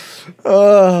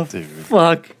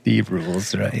 Fuck. The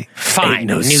rules, right? Fine.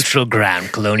 no Neutral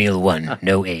ground. Colonial 1.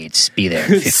 No aids. Be there.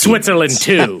 15 Switzerland minutes.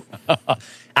 2.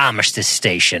 Armistice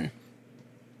station.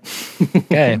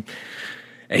 Okay.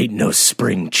 Ain't no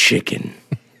spring chicken.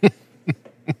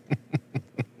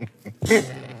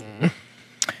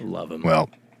 Love him. Well,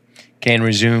 Kane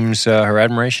resumes her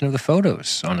admiration of the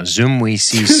photos. On a zoom, we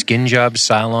see skin job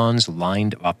Cylons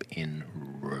lined up in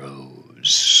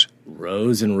rows.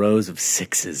 Rows and rows of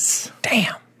 6s.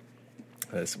 Damn.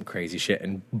 That's some crazy shit.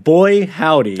 And boy,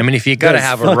 howdy. I mean, if you got to does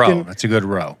have a row, fucking- that's a good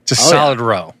row. It's a solid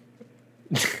row.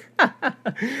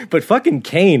 But fucking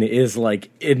Kane is like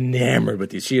enamored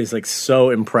with these. She is like so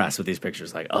impressed with these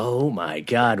pictures. Like, oh my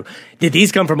God. Did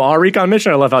these come from our recon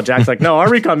mission? I love how Jack's like, no, our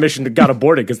recon mission got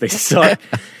aborted because they suck.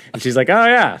 And she's like, oh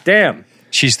yeah, damn.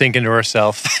 She's thinking to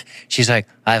herself, she's like,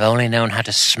 I've only known how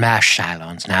to smash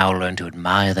Cylons. Now I'll learn to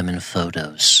admire them in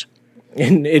photos.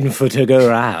 in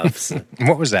photographs.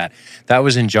 What was that? That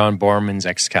was in John Borman's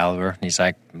Excalibur. He's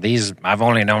like, I've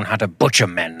only known how to butcher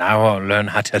men. Now I'll learn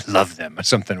how to love them, or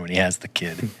something when he has the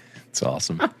kid. It's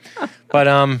awesome. But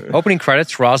opening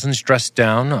credits, Rosalind's dressing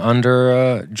down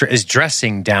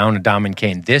Adama and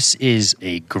Kane. This is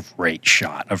a great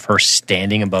shot of her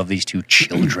standing above these two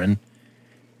children.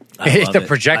 The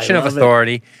projection of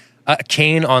authority.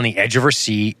 Kane on the edge of her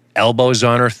seat, elbows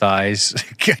on her thighs.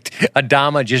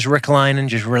 Adama just reclining,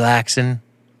 just relaxing.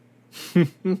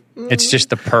 It's just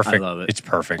the perfect. I love it. It's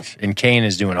perfect. And Kane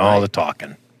is doing all the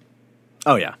talking.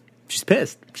 Oh, yeah. She's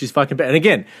pissed. She's fucking pissed. And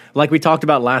again, like we talked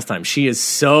about last time, she is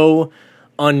so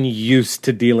unused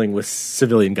to dealing with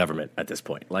civilian government at this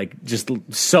point. Like, just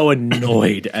so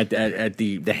annoyed at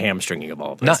the hamstringing of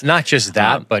all of this. Not just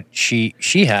that, but she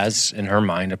has, in her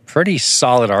mind, a pretty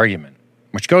solid argument,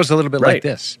 which goes a little bit like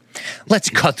this. Let's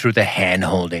cut through the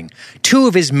hand-holding. 2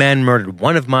 of his men murdered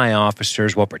one of my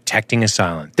officers while protecting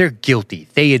asylum. They're guilty.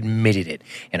 They admitted it.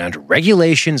 And under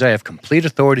regulations, I have complete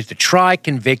authority to try,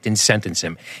 convict, and sentence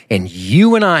him. And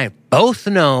you and I both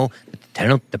know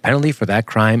that the penalty for that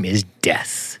crime is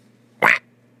death.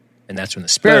 And that's when the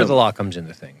spirit of the law comes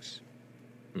into things.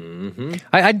 Mm-hmm.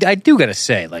 I do got to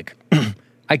say, like...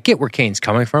 I get where Kane's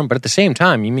coming from, but at the same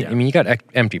time, you got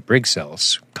empty brig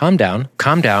cells. Calm down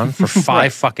for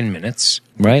 5 fucking minutes,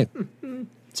 right?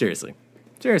 Seriously.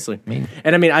 And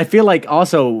I mean, I feel like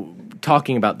also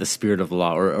talking about the spirit of the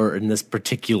law, or in this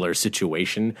particular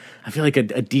situation, I feel like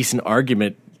a decent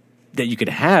argument that you could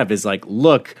have is like,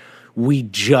 look, we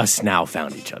just now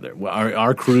found each other.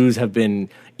 Our crews have been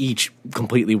each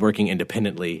completely working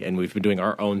independently, and we've been doing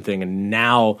our own thing, and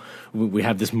now we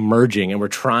have this merging, and we're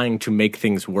trying to make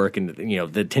things work, and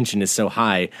the tension is so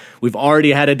high. We've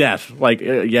already had a death. Like,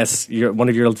 yes, one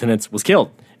of your lieutenants was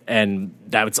killed, and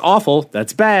that's awful.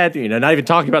 That's bad. Not even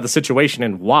talking about the situation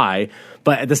and why,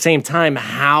 but at the same time,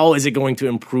 how is it going to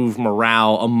improve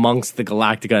morale amongst the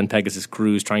Galactica and Pegasus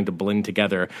crews trying to blend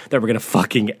together that we're going to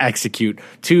fucking execute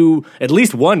to at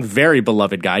least one very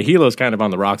beloved guy? Hilo's kind of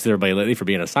on the rocks to everybody lately for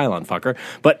being a Cylon fucker,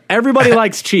 but everybody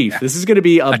likes Chief. This is going to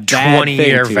be a bad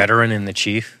 20-year thing veteran in the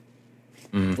Chief.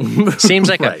 Seems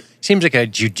like a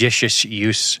judicious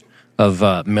use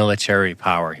of military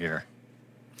power here.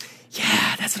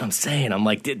 Yeah, that's what I'm saying. I'm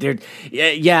like, you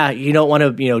don't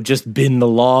want to, just bend the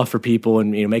law for people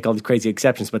and make all these crazy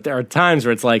exceptions. But there are times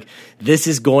where it's like, this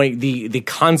is the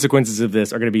consequences of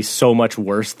this are going to be so much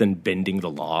worse than bending the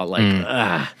law. Like,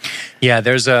 Yeah,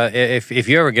 there's if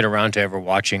you ever get around to ever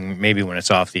watching, maybe when it's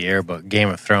off the air, but Game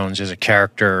of Thrones, there's a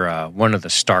character, one of the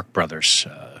Stark brothers,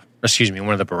 one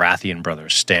of the Baratheon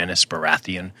brothers, Stannis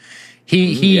Baratheon.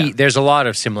 There's a lot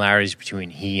of similarities between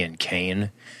he and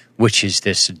Kane, which is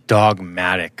this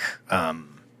dogmatic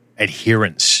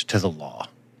adherence to the law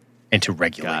and to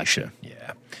regulation. Gotcha.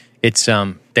 Yeah, it's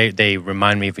they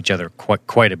remind me of each other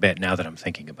quite a bit now that I'm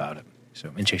thinking about it.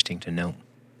 So interesting to know,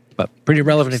 but pretty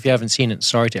relevant if you haven't seen it.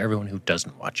 Sorry to everyone who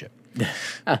doesn't watch it.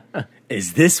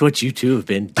 Is this what you two have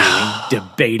been doing?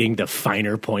 Debating the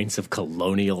finer points of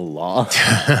colonial law?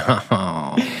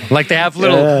 Like they have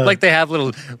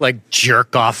little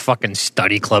jerk off fucking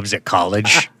study clubs at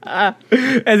college. And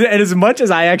as much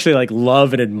as I actually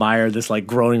love and admire this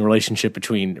growing relationship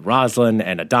between Rosalind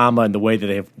and Adama and the way that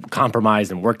they have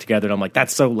compromised and worked together, and I'm like,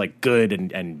 that's so good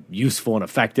and useful and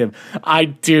effective. I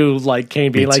do like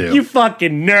Kane being like, you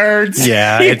fucking nerds.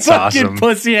 Yeah, you it's fucking awesome.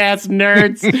 Pussy ass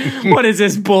nerds. What is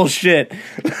this bullshit?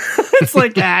 It's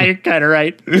like, you're kind of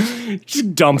right.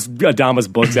 Just dumps Adama's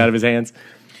books out of his hands.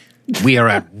 We are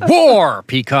at war,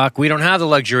 Peacock. We don't have the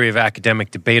luxury of academic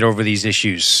debate over these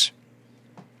issues.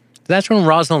 That's when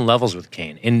Rosalind levels with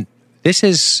Kane. And this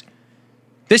is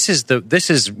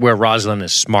where Rosalind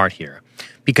is smart here.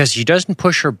 Because she doesn't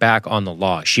push her back on the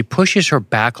law. She pushes her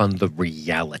back on the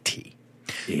reality.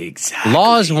 Exactly.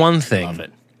 Law is one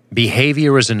thing.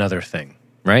 Behavior is another thing,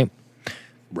 right?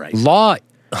 Right. Law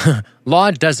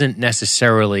doesn't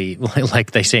necessarily,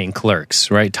 like they say in Clerks,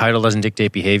 right? Title doesn't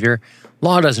dictate behavior.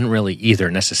 Law doesn't really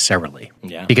either necessarily.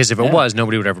 Yeah. Because if it was,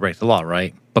 nobody would ever break the law,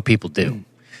 right? But people do.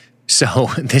 So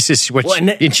this is what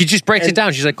and she just breaks it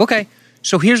down. She's like, okay,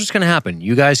 so here's what's going to happen.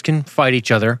 You guys can fight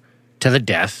each other to the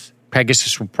death.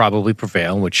 Pegasus will probably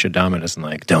prevail, which Adama doesn't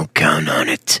like. Don't count on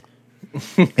it.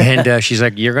 And she's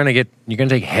like, you're gonna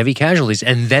take heavy casualties,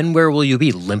 and then where will you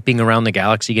be? Limping around the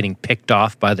galaxy, getting picked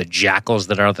off by the jackals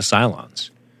that are the Cylons.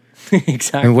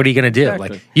 Exactly. And what are you gonna do?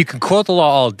 Exactly. You can quote the law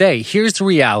all day. Here's the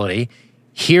reality.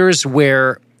 Here's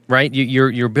where right?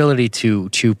 Your ability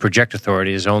to project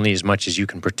authority is only as much as you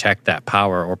can protect that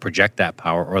power or project that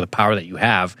power or the power that you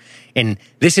have. And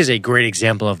this is a great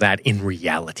example of that in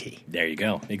reality. There you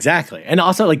go. Exactly. And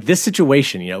also, like, this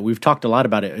situation, we've talked a lot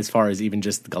about it as far as even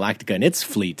just Galactica and its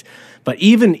fleet. But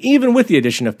even with the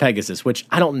addition of Pegasus, which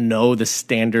I don't know the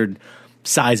standard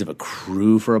size of a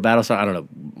crew for a Battlestar. I don't know.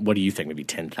 What do you think? Maybe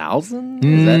 10,000?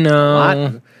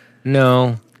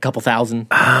 No. A couple thousand?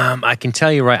 I can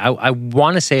tell you right. I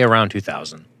want to say around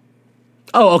 2,000.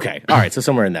 Oh, okay. All right. So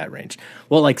somewhere in that range.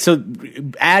 Well, like, so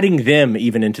adding them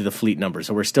even into the fleet number.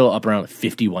 So we're still up around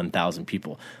 51,000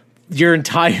 people. Your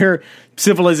entire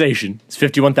civilization is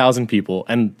 51,000 people.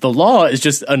 And the law is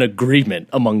just an agreement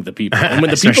among the people. And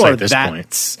when the people are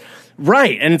that...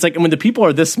 Right. And it's like, when the people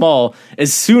are this small,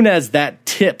 as soon as that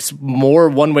tips more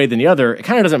one way than the other, it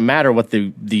kind of doesn't matter what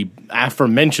the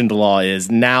aforementioned law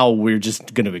is. Now we're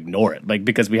just going to ignore it, like,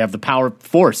 because we have the power,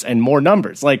 force, and more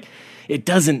numbers. Like, it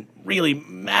doesn't really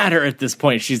matter at this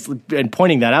point. She's been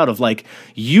pointing that out of, like,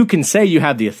 you can say you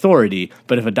have the authority,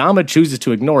 but if Adama chooses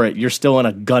to ignore it, you're still in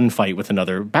a gunfight with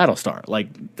another Battlestar. Like,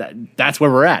 that's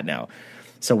where we're at now.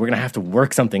 So we're going to have to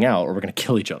work something out, or we're going to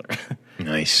kill each other.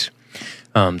 Nice.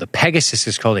 The Pegasus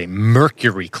is called a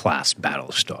Mercury-class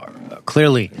Battlestar.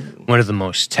 Clearly one of the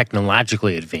most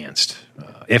technologically advanced,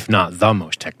 if not the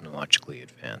most technologically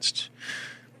advanced.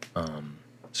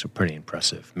 So pretty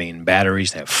impressive. Main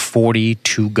batteries have 40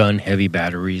 two-gun heavy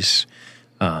batteries,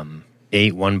 8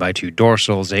 1x2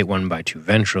 dorsals, 8 1x2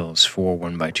 ventrals, 4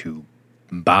 1x2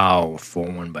 bow, 4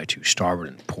 1x2 starboard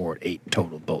and port, 8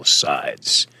 total both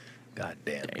sides. God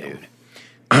damn, dude.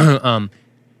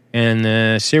 And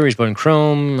the series blood and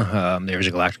chrome, there's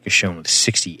a Galactica shown with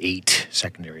 68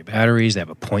 secondary batteries. They have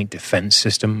a point defense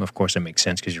system. Of course, that makes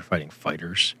sense because you're fighting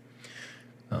fighters.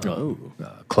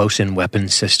 Close-in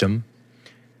weapons system.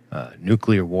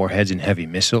 Nuclear warheads and heavy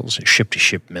missiles,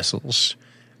 ship-to-ship missiles.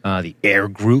 The air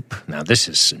group. Now, this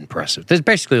is impressive. They're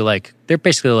basically like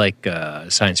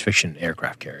science fiction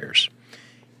aircraft carriers.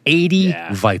 80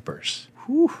 Vipers.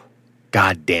 Whew.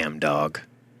 Goddamn, dog.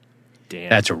 Damn.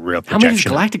 That's a real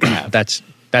projection. How many does Galactica have?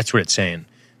 That's what it's saying.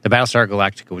 The Battlestar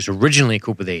Galactica was originally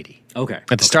equipped with 80. Okay.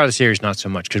 At the start of the series, not so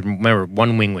much, because remember,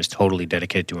 one wing was totally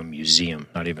dedicated to a museum.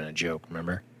 Not even a joke,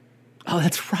 remember? Oh,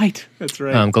 that's right. That's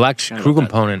right. Galactic crew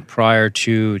component prior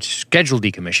to its scheduled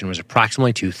decommission was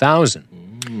approximately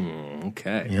 2,000.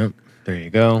 Okay. Yep. There you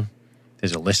go.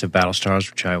 There's a list of Battlestars,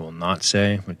 which I will not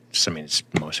say.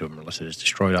 Most of them are listed as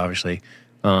destroyed, obviously.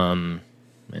 And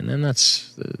then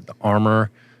that's the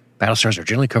armor. Battlestars are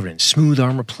generally covered in smooth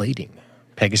armor plating.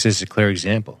 Pegasus is a clear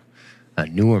example. A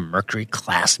newer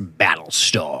Mercury-class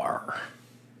Battlestar.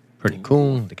 Pretty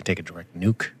cool. They can take a direct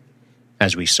nuke,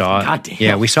 as we saw. God damn.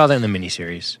 Yeah, we saw that in the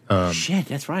miniseries. Shit,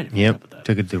 that's right. Yep,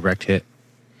 took a direct hit.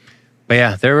 But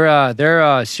yeah,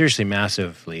 they're seriously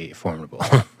massively formidable.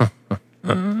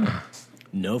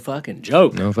 No fucking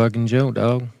joke. No fucking joke,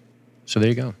 dog. So there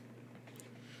you go.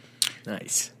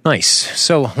 Nice.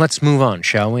 So let's move on,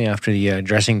 shall we? After the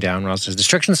dressing down, Ross says,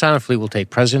 Destruction Silent Fleet will take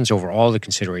precedence over all the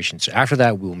considerations. After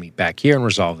that, we will meet back here and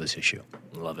resolve this issue.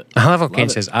 Love it. I love how Kane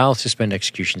says, I'll suspend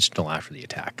executions until after the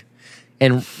attack.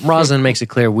 And Roslin makes it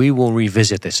clear we will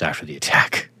revisit this after the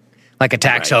attack. Like,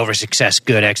 attack's over, success,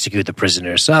 good, execute the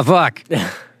prisoners. Oh, fuck.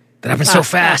 That happened so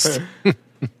fast.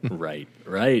 Right.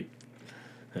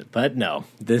 But no,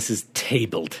 this is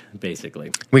tabled,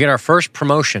 basically. We get our first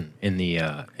promotion in the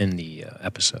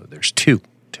episode. There's 2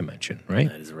 to mention, right?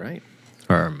 That is right.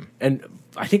 And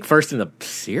I think first in the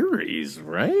series,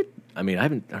 right? I mean, I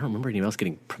don't remember anyone else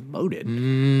getting promoted.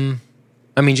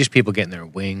 I mean, just people getting their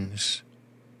wings.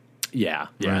 Yeah,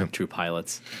 Right. True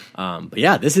pilots. But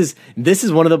yeah, this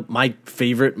is one of my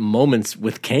favorite moments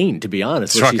with Kane, to be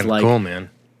honest. It's fucking cool, man.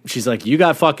 She's like, you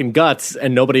got fucking guts,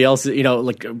 and nobody else,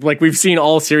 like we've seen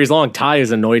all series long, Ty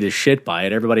is annoyed as shit by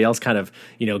it. Everybody else kind of,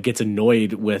 gets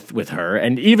annoyed with her.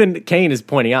 And even Kane is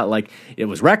pointing out, like, it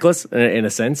was reckless in a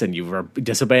sense, and you were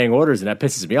disobeying orders, and that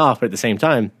pisses me off. But at the same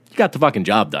time, you got the fucking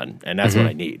job done, and that's what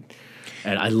I need.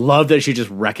 And I love that she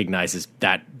just recognizes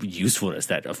that usefulness,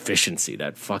 that efficiency,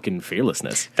 that fucking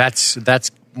fearlessness. That's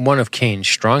one of Kane's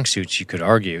strong suits, you could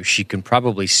argue. She can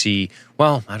probably see,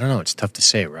 well, I don't know, it's tough to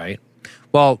say, right?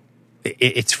 Well,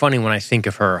 it's funny when I think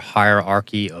of her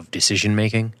hierarchy of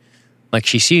decision-making. Like,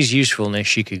 she sees usefulness,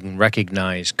 she can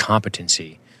recognize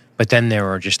competency, but then there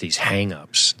are just these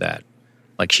hang-ups that,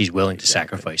 like, she's willing to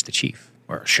sacrifice the chief,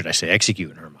 or should I say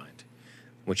execute in her mind,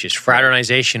 which is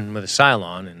fraternization with a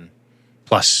Cylon and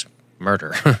plus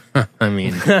murder. I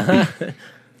mean,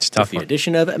 it's tough. The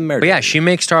addition of murder. But yeah, she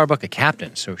makes Starbuck a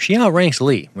captain, so she outranks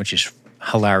Lee, which is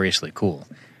hilariously cool.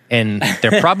 And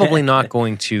they're probably not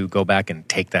going to go back and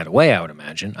take that away, I would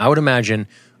imagine. I would imagine,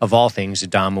 of all things,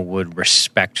 Adama would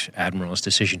respect Admiral's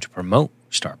decision to promote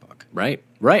Starbuck. Right.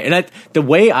 And the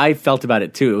way I felt about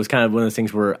it, too, it was kind of one of those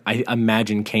things where I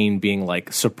imagine Kane being,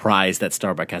 like, surprised that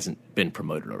Starbuck hasn't been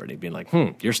promoted already. Being like,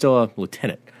 you're still a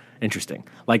lieutenant. Interesting.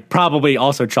 Like, probably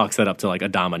also chalks that up to, like,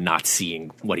 Adama not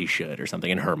seeing what he should or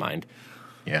something in her mind.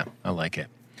 Yeah, I like it.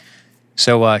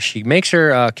 So she makes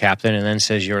her captain and then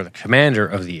says, you're the commander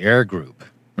of the air group,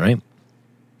 right?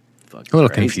 Fucking A little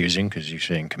crazy. confusing because you're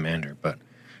saying commander, but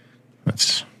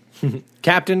that's...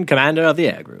 Captain, commander of the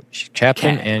air group. She's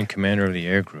captain CAG. and commander of the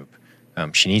air group.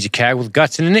 She needs a CAG with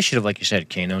guts and initiative, like you said.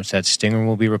 Kane notes that Stinger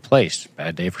will be replaced.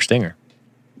 Bad day for Stinger.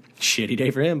 Shitty day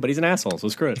for him, but he's an asshole, so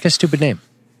screw it. Like a stupid name.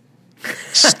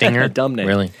 Stinger? Dumb name.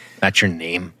 Really? That's your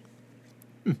name?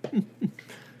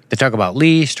 They talk about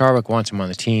Lee. Starbuck wants him on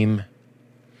the team.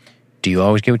 Do you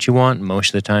always get what you want? Most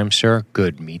of the time, sir.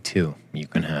 Good, me too. You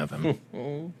can have him.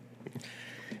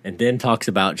 And then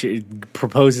she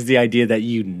proposes the idea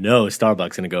that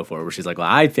Starbuck's going to go for it, where she's like, well,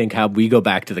 I think how we go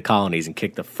back to the colonies and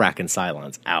kick the frackin'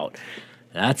 Cylons out.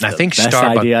 That's I the think best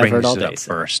Starbuck idea I've heard brings all it day. up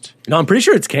first. No, I'm pretty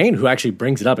sure it's Kane who actually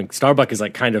brings it up, and Starbuck is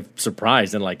like kind of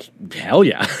surprised and like, hell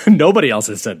yeah, nobody else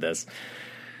has said this.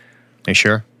 You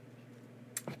sure?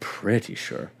 I'm pretty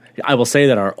sure. I will say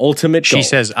that our ultimate goal, She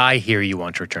says, I hear you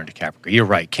want to return to Caprica. You're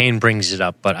right. Kane brings it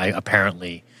up, but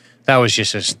apparently that was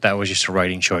just a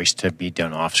writing choice to be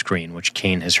done off screen, which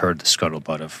Kane has heard the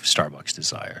scuttlebutt of Starbuck's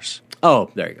desires. Oh,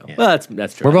 there you go. Yeah. Well,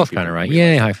 that's true. We're both kind of right.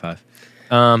 Yay, high five.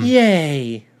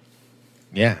 Yay.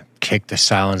 Yeah, kick the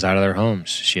Cylons out of their homes.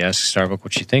 She asks Starbuck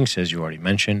what she thinks, as you already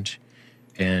mentioned.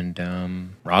 And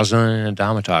Rosalind and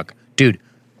Adama talk. Dude,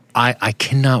 I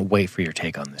cannot wait for your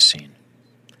take on this scene.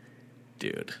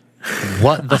 Dude.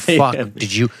 What the fuck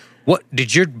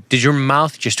did your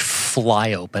mouth just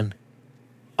fly open?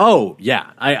 Oh,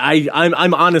 yeah.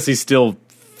 I'm honestly still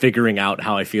figuring out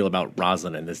how I feel about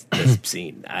Rosalind in this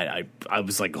scene. I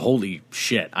was like, holy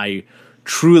shit. I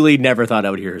truly never thought I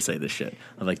would hear her say this shit.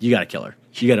 I'm like, you gotta kill her.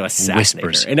 You gotta assassinate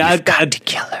Whispers, her. And I've got to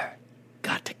kill her.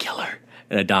 Got to kill her.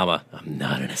 And Adama, I'm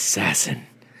not an assassin.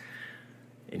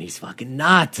 And he's fucking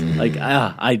not. Like,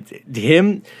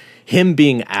 him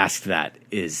being asked that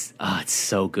is, it's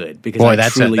so good. Because Boy,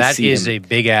 that is a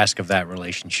big ask of that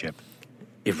relationship.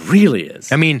 It really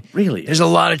is. I mean, really there's a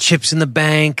lot of chips in the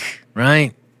bank,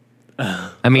 right?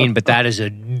 I mean, but that is a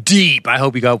deep, I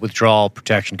hope you got withdrawal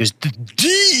protection, because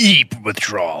deep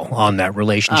withdrawal on that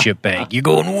relationship bank. You're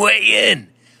going way in,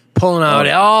 pulling out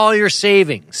all your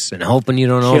savings and hoping you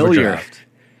don't overdraft.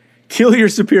 Kill your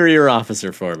superior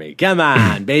officer for me. Come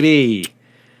on, baby.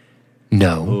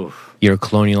 No, your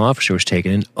colonial officer was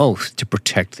taking an oath to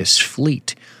protect this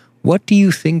fleet. What do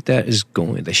you think that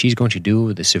she's going to do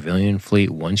with the civilian fleet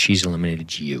once she's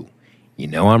eliminated you? You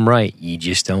know I'm right. You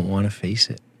just don't want to face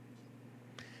it.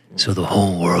 So the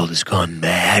whole world has gone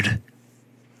mad.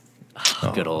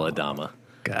 Good old Adama.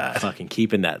 God. Fucking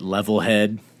keeping that level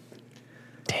head.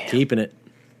 Damn. Keeping it.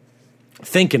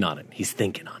 Thinking on it. He's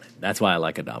thinking on it. That's why I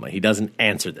like Adama. He doesn't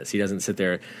answer this. He doesn't sit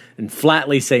there and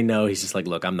flatly say no. He's just like,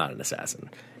 look, I'm not an assassin.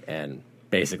 And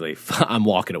basically, I'm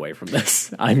walking away from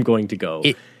this. I'm going to go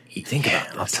think about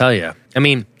this. I'll tell you. I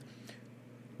mean,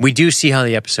 we do see how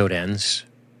the episode ends.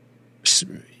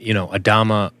 You know,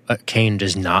 Kane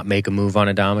does not make a move on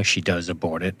Adama. She does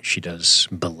abort it. She does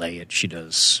belay it. She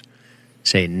does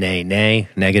say nay,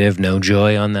 negative, no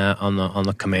joy on that, on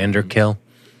the commander kill.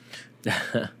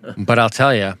 But I'll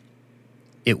tell you,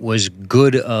 it was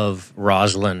good of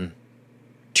Rosalind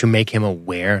to make him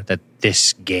aware that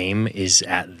this game is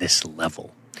at this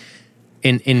level.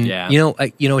 You know,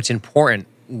 it's important.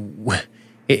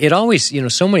 It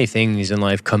always, so many things in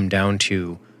life come down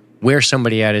to where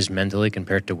somebody is mentally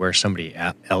compared to where somebody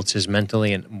else is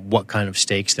mentally, and what kind of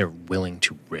stakes they're willing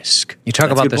to risk. You talk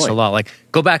about this a lot. Like,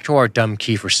 go back to our dumb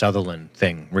Kiefer Sutherland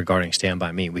thing regarding Stand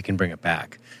By Me. We can bring it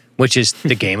back, which is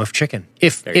the game of chicken.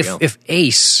 If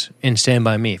Ace in Stand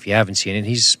By Me, if you haven't seen it,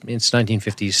 it's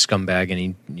 1950s scumbag,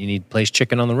 and he plays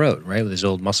chicken on the road, right, with his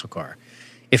old muscle car.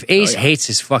 If Ace hates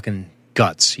his fucking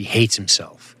guts, he hates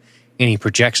himself, and he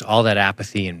projects all that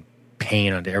apathy and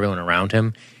pain onto everyone around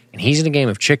him, and he's in a game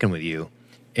of chicken with you,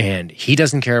 and he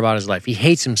doesn't care about his life. He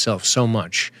hates himself so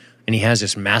much, and he has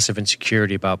this massive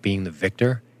insecurity about being the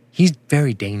victor. He's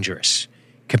very dangerous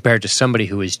compared to somebody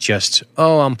who is just,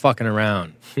 I'm fucking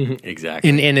around. Exactly.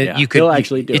 And you could He'll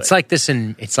actually do it. It's like this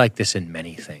in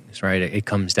many things, right? It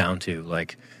comes down to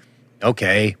like,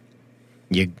 okay,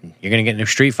 you're gonna get in a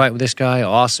street fight with this guy,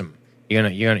 awesome. You're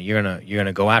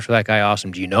gonna go after that guy,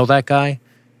 awesome. Do you know that guy?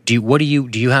 Do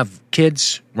you have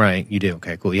kids? Right, you do.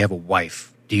 Okay, cool. You have a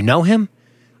wife. Do you know him?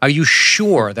 Are you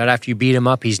sure that after you beat him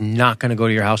up, he's not going to go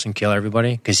to your house and kill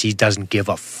everybody because he doesn't give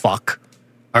a fuck?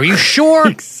 Are you sure?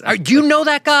 Exactly. Do you know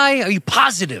that guy? Are you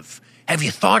positive? Have you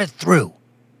thought it through?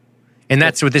 And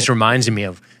that's what this reminds me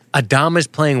of. Adama's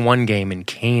playing one game and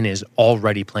Kane is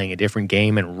already playing a different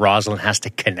game, and Rosalind has to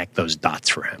connect those dots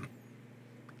for him.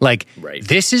 Like,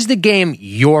 This is the game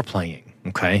you're playing,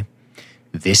 okay?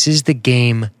 This is the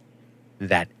game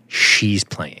that she's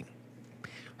playing.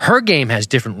 Her game has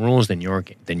different rules than your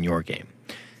game.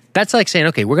 That's like saying,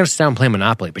 okay, we're going to sit down and play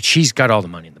Monopoly, but she's got all the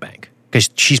money in the bank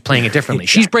because she's playing it differently.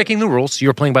 Exactly. She's breaking the rules. So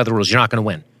you're playing by the rules. You're not going to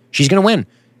win. She's going to win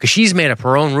because she's made up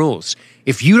her own rules.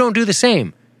 If you don't do the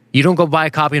same, you don't go buy a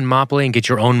copy of Monopoly and get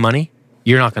your own money,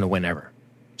 you're not going to win ever.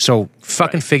 So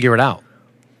fucking figure it out.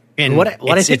 And what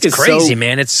I think it's crazy,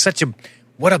 man. It's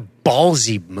what a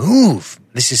ballsy move.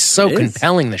 This is so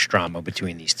compelling, this drama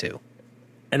between these two.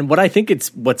 And what I think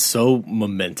what's so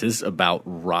momentous about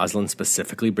Rosalind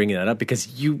specifically bringing that up,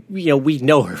 because you know we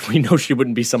know her, we know she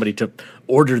wouldn't be somebody to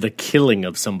order the killing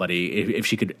of somebody if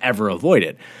she could ever avoid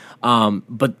it.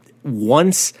 But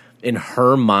once in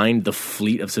her mind, the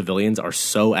fleet of civilians are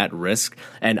so at risk,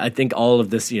 and I think all of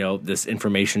this, this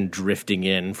information drifting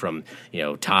in from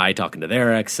Ty talking to their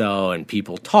XO and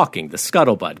people talking, the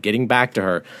scuttlebutt getting back to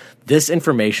her, this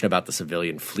information about the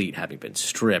civilian fleet having been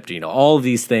stripped, all of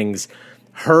these things.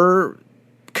 Her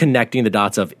connecting the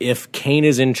dots of if Kane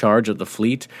is in charge of the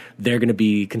fleet, they're going to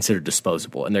be considered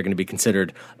disposable and they're going to be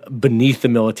considered beneath the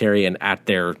military and at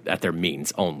their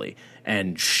means only.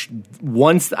 And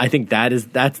once I think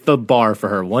that's the bar for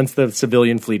her. Once the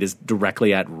civilian fleet is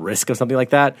directly at risk of something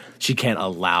like that, she can't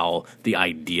allow the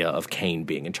idea of Kane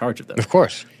being in charge of them. Of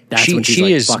course. That's when she's she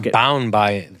like, is fuck it. bound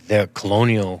by the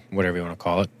colonial, whatever you want to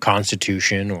call it,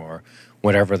 constitution or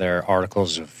whatever their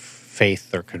articles of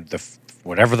faith or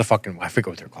whatever the fucking, I forget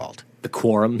what they're called. The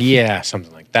quorum? Yeah,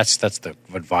 something like that's the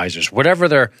advisors. Whatever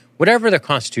their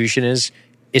constitution is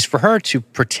for her to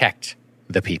protect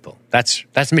the people.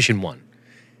 That's mission one.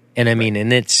 And I mean,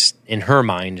 and it's in her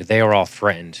mind, they are all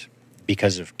threatened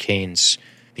because of Kane's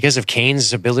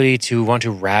ability to want to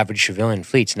ravage civilian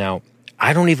fleets. Now,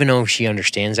 I don't even know if she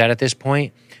understands that at this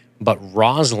point, but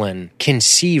Rosalind can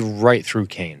see right through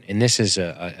Kane. And this is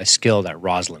a skill that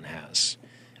Rosalind has.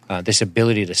 This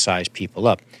ability to size people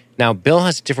up. Now, Bill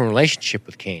has a different relationship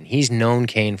with Kane. He's known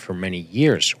Kane for many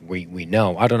years. We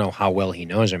know. I don't know how well he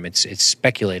knows him. It's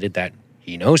speculated that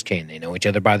he knows Kane. They know each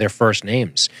other by their first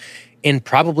names, and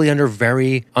probably under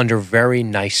very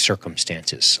nice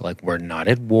circumstances. Like, we're not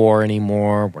at war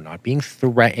anymore. We're not being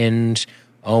threatened.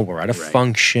 Oh, we're at a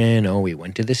function. Oh, we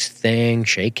went to this thing.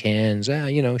 Shake hands.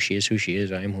 She is who she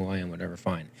is. I am who I am. Whatever.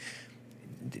 Fine.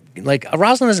 Like,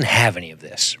 Rosalind doesn't have any of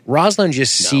this. Rosalind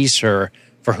just sees her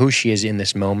for who she is in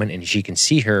this moment, and she can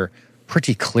see her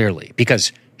pretty clearly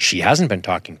because she hasn't been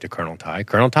talking to Colonel Ty.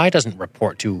 Colonel Ty doesn't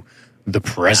report to the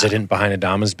president behind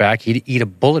Adama's back. He'd eat a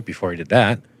bullet before he did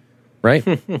that, right?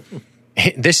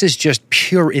 This is just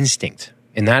pure instinct,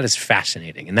 and that is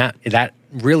fascinating, and that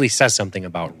really says something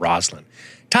about Rosalind.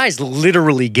 Ty's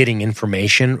literally getting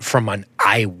information from an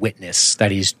eyewitness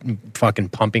that he's fucking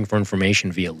pumping for information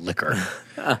via liquor.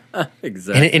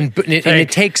 Exactly. And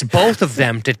it takes both of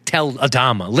them to tell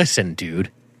Adama, listen,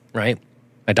 dude, right?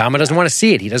 Adama doesn't want to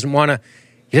see it. He doesn't want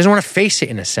to face it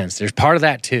in a sense. There's part of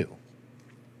that too.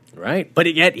 Right.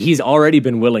 But yet he's already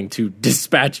been willing to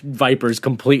dispatch Vipers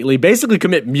completely, basically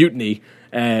commit mutiny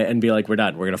and be like, we're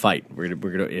done. We're going to fight. We're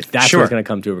going to, if that's what it's going to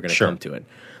come to, we're going to come to it.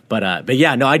 But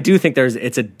yeah, no, I do think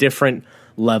it's a different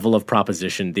level of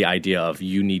proposition, the idea of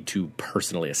you need to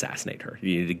personally assassinate her.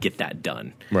 You need to get that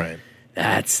done. Right.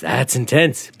 That's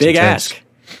intense. Big ask.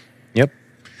 Yep.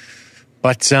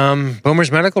 But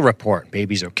Boomer's medical report.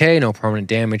 Baby's okay. No permanent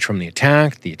damage from the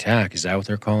attack. The attack, is that what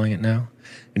they're calling it now?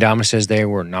 Adama says they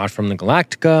were not from the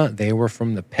Galactica. They were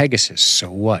from the Pegasus. So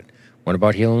what? What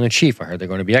about healing the chief? I heard they're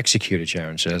going to be executed,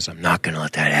 Sharon says. I'm not going to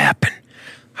let that happen.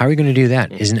 How are we going to do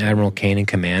that? Isn't Admiral Kane in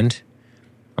command?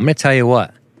 I'm going to tell you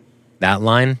what. That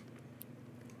line,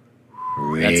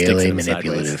 really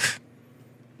manipulative.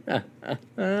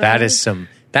 That is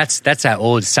that's that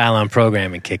old Cylon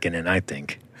programming kicking in, I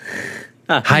think.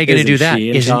 How are you going to do that?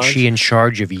 Isn't she in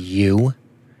charge of you?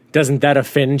 Doesn't that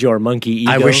offend your monkey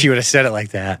ego? I wish you would have said it like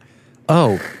that.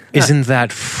 Oh, isn't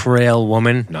that frail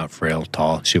woman, not frail,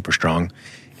 tall, super strong,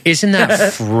 isn't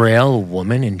that frail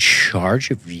woman in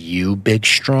charge of you, big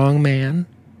strong man?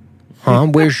 Huh?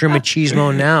 Where's your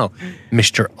machismo now,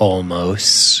 Mr.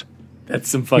 Olmos? That's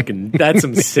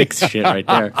some sick shit right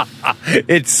there.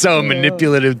 It's so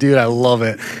manipulative, dude. I love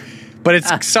it. But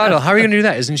it's subtle. How are you going to do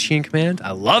that? Isn't she in command?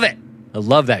 I love it. I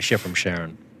love that shit from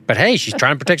Sharon. But hey, she's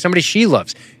trying to protect somebody she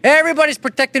loves. Everybody's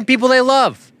protecting people they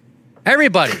love.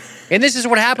 Everybody. And this is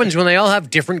what happens when they all have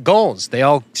different goals. They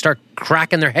all start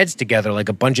cracking their heads together like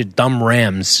a bunch of dumb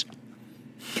rams.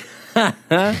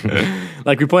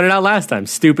 Like we pointed out last time,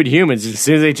 stupid humans, as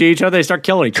soon as they see each other, they start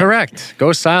killing each other. Correct. Go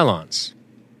Cylons.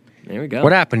 There we go.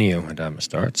 What happened to you, Adama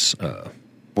starts,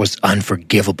 was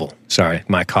unforgivable. Sorry,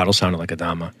 my coddle sounded like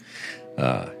Adama.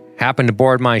 Happened to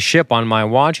board my ship on my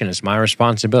watch, and it's my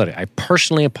responsibility. I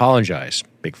personally apologize.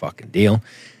 Big fucking deal.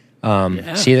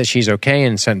 See that she's okay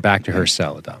and sent back to her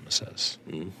cell, Adama says.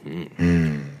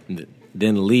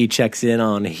 Then Lee checks in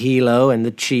on Hilo and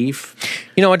the chief.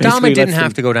 You know, Adama Basically didn't lets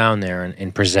have them- to go down there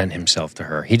and present himself to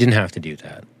her. He didn't have to do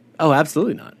that. Oh,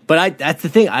 absolutely not. But that's the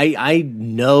thing. I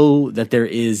know that there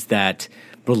is that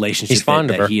relationship He's fond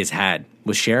of her. that he has had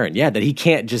with Sharon. Yeah, that he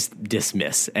can't just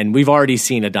dismiss. And we've already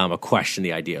seen Adama question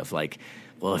the idea of like,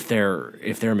 well, if they're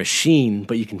a machine,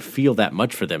 but you can feel that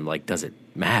much for them, like, does it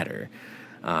matter?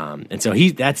 And so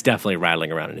that's definitely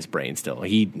rattling around in his brain still.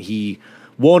 He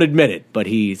won't admit it, but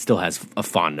he still has a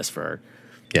fondness for her.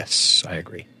 Yes, I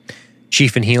agree.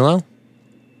 Chief and Hilo?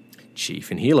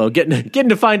 Chief and Hilo getting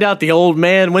to find out the old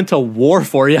man went to war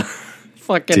for you.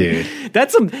 Fucking Dude.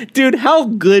 That's dude. How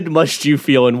good must you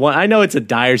feel in one? I know it's a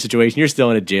dire situation. You're still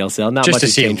in a jail cell. Not Just much to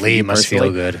has see changed for Lee you must personally.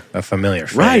 feel good. A familiar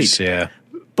face, Right. yeah.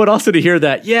 But also to hear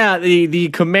that, yeah, the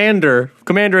Commander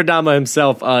Adama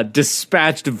himself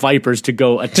dispatched Vipers to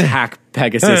go attack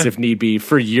Pegasus if need be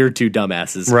for year 2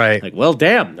 dumbasses. Right. Like, well,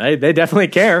 damn, they definitely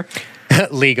care.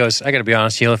 Lee goes, I gotta be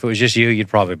honest, Hilo, if it was just you, you'd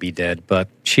probably be dead. But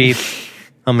Chief,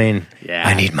 I mean, Yeah.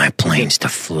 I need my planes to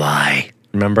fly.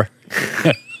 Remember?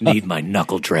 Need my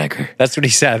knuckle dragger. That's what he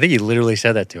said. I think he literally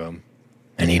said that to him.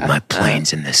 I need my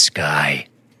planes in the sky.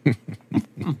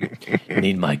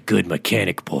 Need my good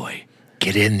mechanic boy.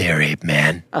 Get in there, ape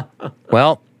man.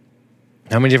 Well,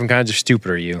 how many different kinds of stupid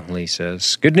are you? Lee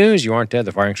says. Good news, you aren't dead.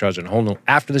 The firing squad's on hold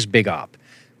after this big op.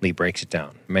 Lee breaks it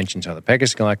down. Mentions how the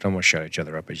Pegasus Galactic almost shut each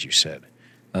other up, as you said.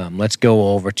 Let's go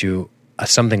over to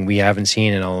something we haven't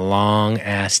seen in a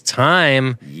long-ass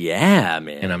time. Yeah,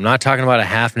 man. And I'm not talking about a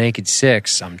half-naked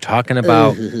six. I'm talking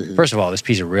about, first of all, this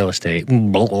piece of real estate.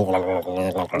 All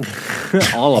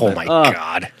of Oh, it. my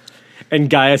God. And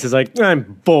Gaius is like,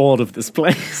 I'm bored of this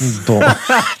place.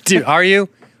 Dude, are you?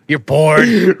 You're bored.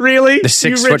 Really? The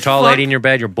 6 You foot rich tall fuck? lady in your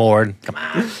bed, you're bored. Come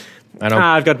on. I don't.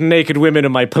 I've got naked women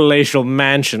in my palatial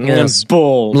mansion. Yes. I'm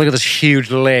bored. Look at this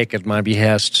huge lake at my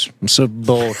behest. I'm so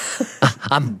bored.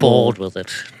 I'm bored with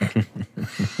it.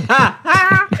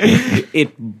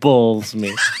 It bulls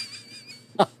me.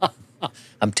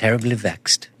 I'm terribly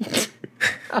vexed.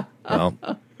 Well,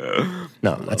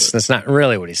 no, that's not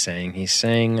really what he's saying. He's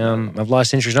saying, I've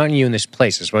lost interest not in you in this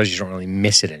place. I suppose you don't really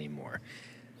miss it anymore.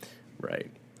 Right.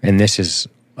 And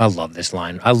I love this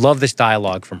line. I love this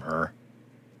dialogue from her.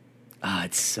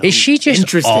 It's so Is she just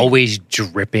interesting. always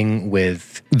dripping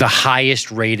with the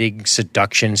highest rating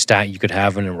seduction stat you could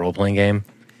have in a role-playing game?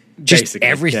 Just Basically,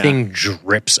 everything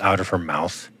drips out of her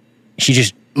mouth. She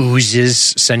just oozes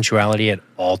sensuality at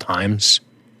all times.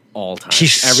 all time?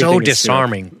 She's so Everything is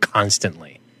disarming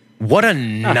constantly. What a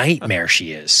nightmare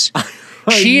she is. I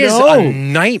She is know. a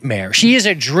nightmare. She is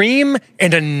a dream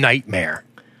and a nightmare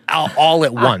all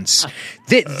at once.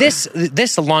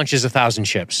 This launches 1,000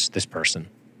 ships, this person.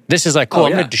 This is like, cool, Oh,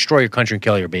 I'm yeah. going to destroy your country and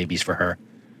kill your babies for her.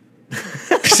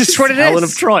 This is what it is. Helen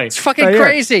of Troy. It's fucking Right here.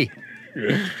 crazy.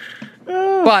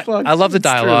 But fuck. I love the It's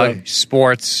true, dialogue. though.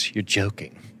 Sports, you're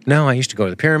joking. No, I used to go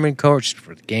to the Pyramid Coach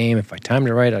for the game. If I timed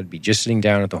it right, I'd be just sitting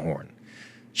down at the horn.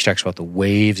 She talks about the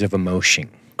waves of emotion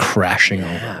crashing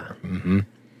over her.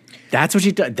 That's what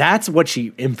she does. That's what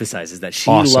she emphasizes. That she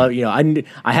Awesome. loved. You know,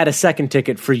 I had a second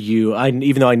ticket for you.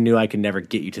 Even though I knew I could never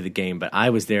get you to the game, but I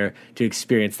was there to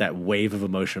experience that wave of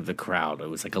emotion of the crowd. It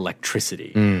was like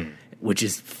electricity, which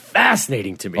is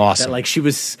fascinating to me. Awesome. That like she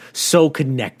was so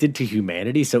connected to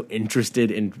humanity, so interested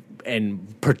in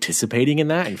participating in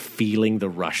that and feeling the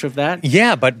rush of that.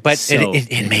 Yeah, but So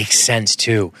it makes sense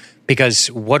too, because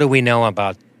what do we know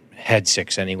about Head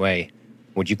Six anyway?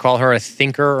 Would you call her a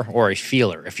thinker or a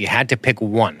feeler? If you had to pick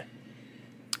one,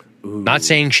 not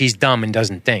saying she's dumb and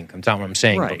doesn't think. That's not what I'm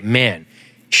saying. Right. But man,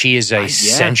 she is a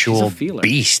she's sensual a feeler.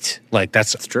 beast. Like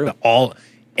that's true.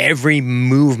 Every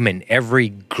movement, every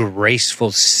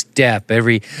graceful step,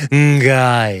 every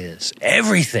guys,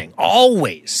 everything,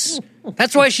 always.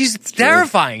 That's why she's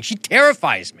terrifying. She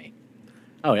terrifies me.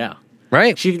 Oh yeah.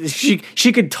 Right? She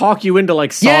could talk you into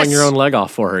like sawing Yes. your own leg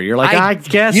off for her. You're like, I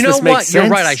guess you know this what? makes sense.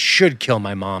 You're right. I should kill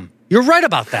my mom. You're right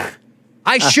about that.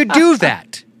 I should do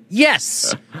that.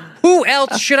 Yes. Who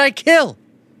else should I kill?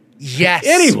 Yes.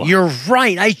 Anyone. You're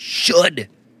right. I should.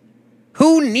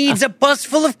 Who needs a bus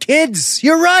full of kids?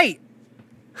 You're right.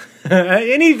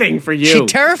 Anything for you. She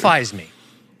terrifies me.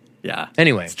 Yeah.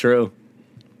 Anyway. It's true.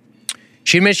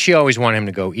 She admits she always wanted him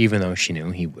to go, even though she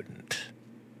knew he wouldn't.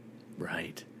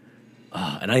 Right.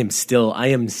 And I am still,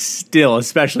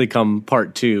 especially come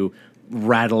part 2,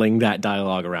 rattling that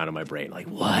dialogue around in my brain. Like,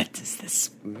 what does this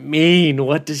mean?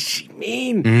 What does she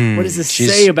mean? What does this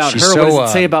say about her? So, what does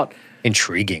it say about...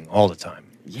 Intriguing all the time.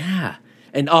 Yeah.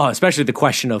 And, especially the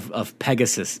question of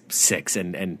Pegasus 6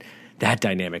 and that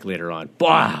dynamic later on.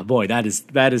 Boy, that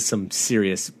is some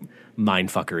serious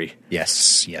mindfuckery.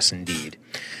 Yes, indeed.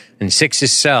 And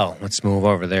 6's cell. Let's move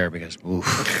over there because,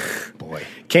 oof, boy.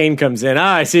 Kane comes in.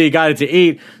 I see you got it to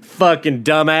eat. Fucking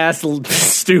dumbass,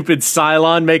 stupid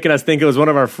Cylon making us think it was one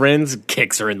of our friends.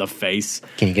 Kicks her in the face.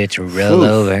 Can you get to roll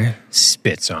over?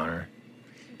 Spits on her.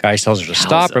 Guy tells her to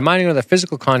stop, reminding her that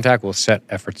physical contact will set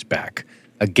efforts back.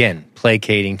 Again,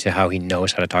 placating to how he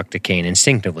knows how to talk to Kane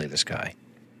instinctively, this guy.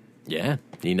 Yeah,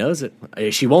 he knows it.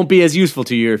 She won't be as useful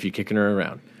to you if you're kicking her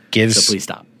around. So please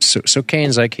stop. So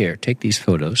Kane's like, here, take these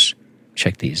photos.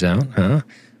 Check these out, huh?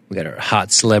 We got our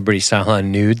hot celebrity Cylon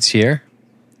nudes here.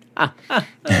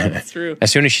 That's true.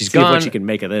 As soon as she's See gone, what you can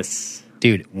make of this.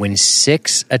 Dude, when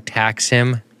 6 attacks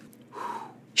him,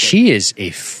 she is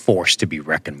a force to be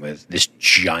reckoned with, this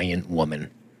giant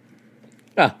woman.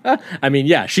 I mean,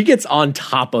 yeah, she gets on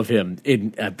top of him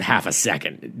in half a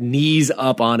second. Knees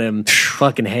up on him,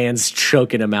 fucking hands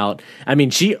choking him out. I mean,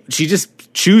 she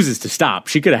just chooses to stop.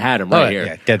 She could have had him right here.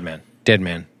 Yeah, dead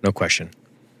man, no question.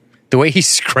 The way he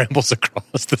scrambles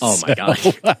across the Oh my cell.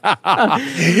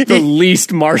 gosh. The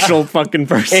least martial fucking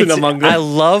person among them. I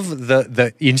love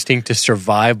the instinct to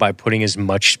survive by putting as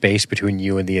much space between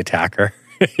you and the attacker.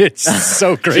 It's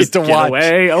so great to watch.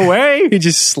 Away. He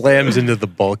just slams into the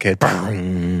bulkhead.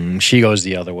 She goes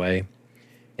the other way.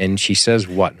 And she says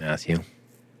what, Matthew?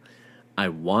 I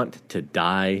want to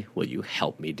die. Will you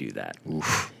help me do that?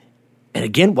 Oof. And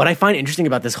again, what I find interesting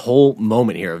about this whole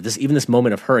moment here, this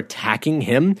moment of her attacking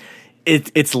him,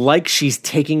 it's like she's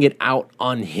taking it out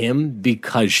on him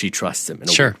because she trusts him in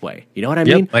a weird way. You know what I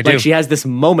mean? I do. Like she has this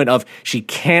moment of she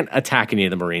can't attack any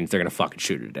of the Marines. They're going to fucking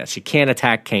shoot her to death. She can't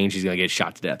attack Kane. She's going to get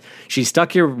shot to death. She's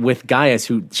stuck here with Gaius,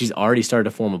 who she's already started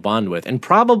to form a bond with and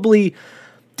probably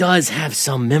does have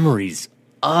some memories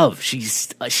of. She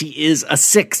is a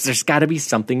 6. There's got to be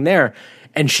something there.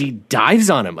 And she dives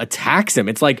on him, attacks him.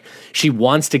 It's like she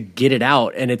wants to get it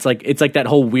out, and it's like that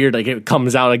whole weird, like it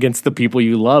comes out against the people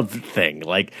you love thing.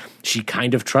 Like she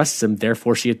kind of trusts him,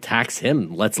 therefore she attacks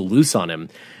him, lets loose on him,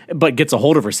 but gets a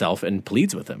hold of herself and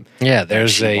pleads with him. Yeah,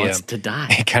 there's wants to die.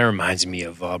 It kind of reminds me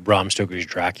of Bram Stoker's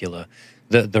Dracula,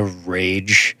 the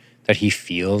rage that he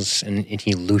feels, and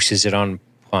he looses it on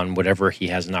whatever he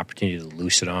has an opportunity to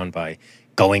loose it on by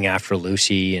going after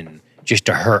Lucy and just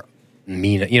to hurt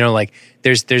Mina. You know, like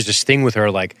there's this thing with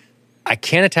her, like I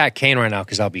can't attack Kane right now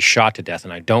because I'll be shot to death,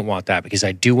 and I don't want that because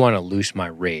I do want to loose my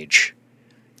rage.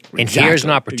 And here's an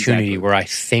opportunity where I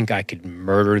think I could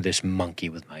murder this monkey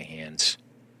with my hands.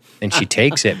 And she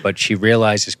takes it, but she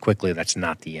realizes quickly that's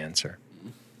not the answer.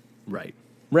 Right.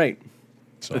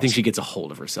 So I think she gets a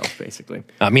hold of herself, basically.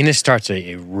 I mean, this starts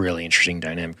a really interesting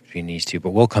dynamic between these two,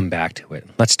 but we'll come back to it.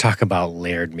 Let's talk about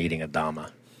Laird meeting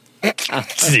Adama.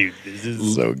 Dude, this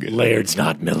is so good. Laird's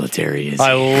not military, is he?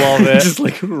 I love it. Just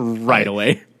like right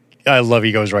away. I love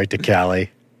he goes right to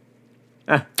Callie.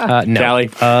 No. Callie.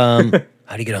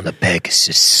 How do you get on the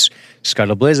Pegasus?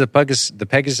 Scuttle Blaze, the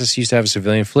Pegasus used to have a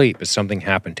civilian fleet, but something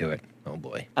happened to it. Oh,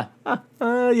 boy. Yeah,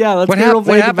 let's What get real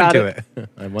vague happened about to it?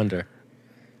 I wonder.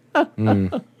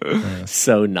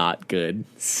 So not good.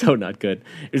 So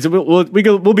we'll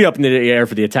be up in the air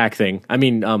for the attack thing. I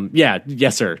mean,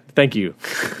 yes, sir. Thank you.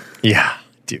 Yeah,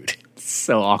 dude.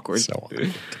 So awkward. So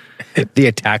awkward. The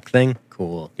attack thing?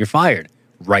 Cool. You're fired.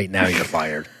 Right now you're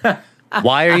fired.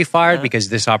 Why are you fired? Because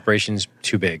this operation's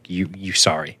too big. You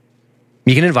sorry.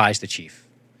 You can advise the chief.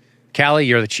 Callie,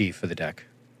 you're the chief of the deck.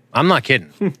 I'm not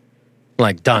kidding.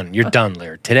 Like, done. You're done,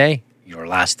 Laird. Today, your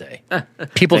last day.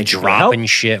 People dropping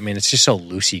shit. I mean, it's just so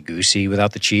loosey-goosey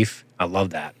without the chief. I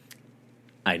love that.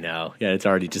 I know. Yeah, it's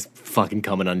already just fucking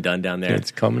coming undone down there.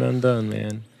 It's coming undone,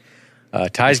 man.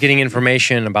 Ty's getting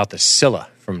information about the Scylla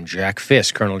from Jack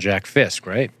Fisk, Colonel Jack Fisk,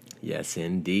 right? Yes,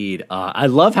 indeed. I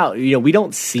love how we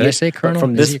don't see. Did it I say colonel?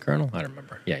 from Is this. he a colonel? I don't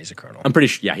remember. Yeah, he's a colonel. I'm pretty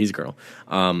sure. Yeah, he's a colonel.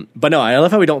 But no, I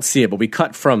love how we don't see it. But we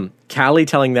cut from Callie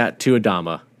telling that to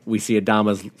Adama. We see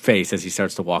Adama's face as he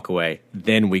starts to walk away.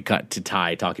 Then we cut to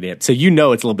Ty talking to him. So it's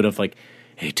a little bit of like,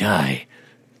 hey Ty,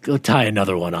 go tie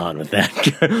another one on with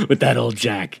that with that old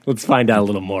Jack. Let's find out a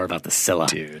little more about the Scylla,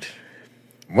 dude.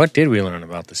 What did we learn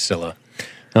about the Scylla?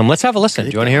 Let's have a listen.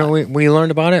 Do you want to hear what we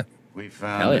learned about it? We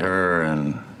found her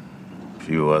and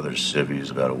few other civvies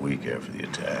about a week after the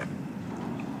attack.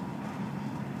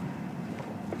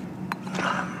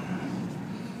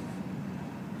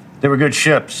 They were good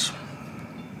ships.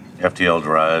 FTL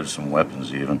drives, some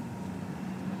weapons even.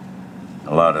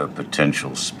 A lot of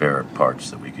potential spare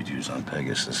parts that we could use on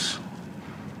Pegasus.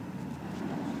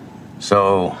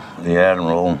 So, the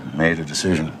Admiral made a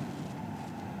decision.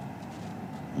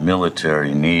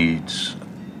 Military needs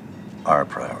are a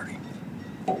priority.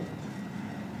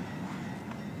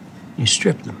 You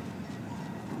stripped them.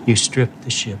 You stripped the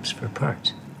ships for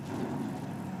parts.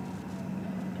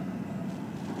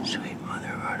 Sweet mother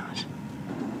of Artemis.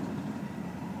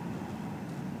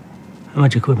 How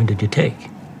much equipment did you take?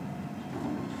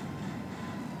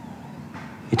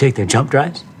 You take their jump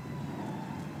drives?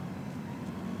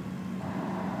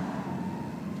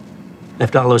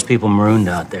 Left all those people marooned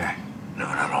out there. No,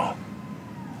 not all.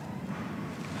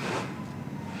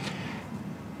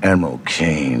 Admiral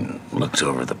Kane looked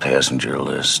over the passenger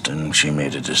list, and she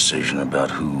made a decision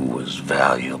about who was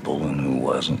valuable and who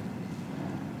wasn't.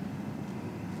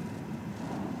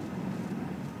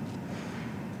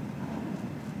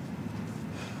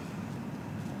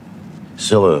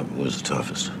 Scylla was the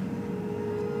toughest.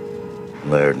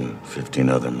 Laird and 15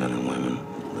 other men and women,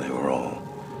 they were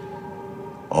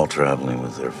all traveling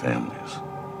with their families.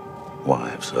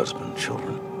 Wives, husbands,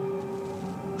 children.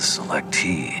 The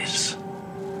selectees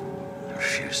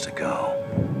refused to go.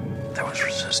 There was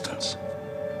resistance.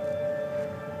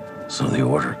 So the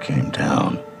order came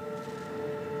down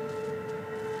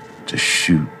to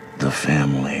shoot the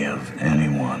family of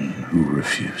anyone who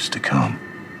refused to come.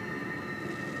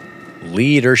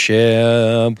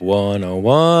 Leadership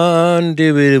 101.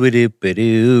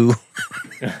 Doo-ba-doo-ba-doo-ba-doo.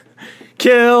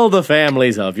 Kill the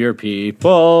families of your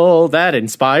people. That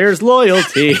inspires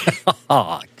loyalty.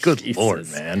 Oh, good Jesus.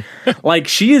 Lord, man. Like,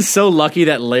 she is so lucky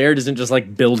that Laird isn't just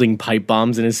like building pipe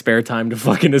bombs in his spare time to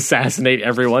fucking assassinate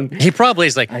everyone. He probably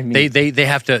is like, I mean- they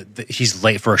have to, he's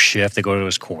late for a shift. They go to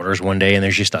his quarters one day and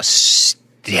there's just a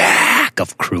stack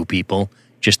of crew people,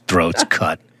 just throats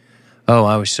cut. Oh,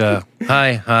 I was,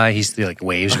 hi. He's like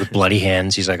waves with bloody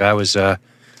hands. He's like, I was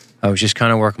just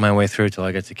kind of working my way through till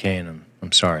I get to Kane.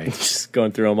 I'm sorry. Just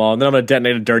going through them all. And then I'm going to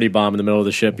detonate a dirty bomb in the middle of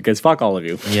the ship because fuck all of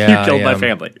you. Yeah, You killed my yeah.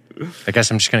 family. I guess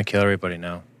I'm just going to kill everybody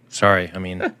now. Sorry. I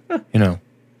mean, he's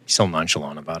so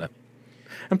nonchalant about it.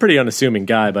 I'm a pretty unassuming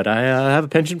guy, but I have a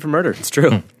penchant for murder. It's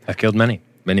true. I've killed many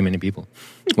people.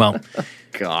 Well,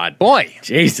 God. boy.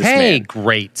 Jesus, Hey, man.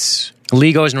 great.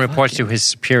 Lee goes and reports to his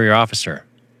superior officer,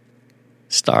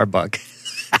 Starbuck.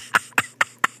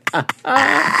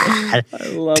 I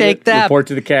love Take it. that. Report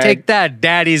to the CAG. Take that,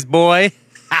 daddy's boy.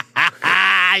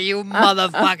 You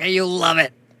motherfucker, you love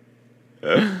it.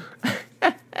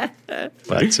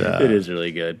 But It is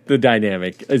really good. The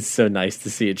dynamic is so nice to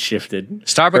see it shifted.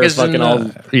 Starbuck Her is fucking in,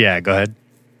 all yeah, go ahead.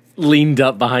 leaned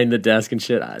up behind the desk and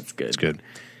shit. It's good. It's good.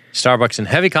 Starbuck's in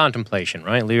heavy contemplation,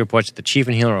 right? Lee reports that the chief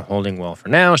and healer are holding well for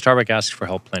now. Starbuck asks for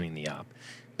help planning the op.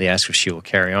 Lee asks if she will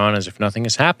carry on as if nothing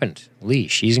has happened. Lee,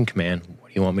 she's in command. What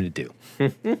do you want me to do?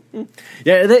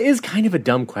 Yeah, that is kind of a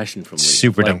dumb question from Lee.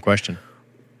 Super Like, dumb question.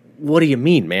 What do you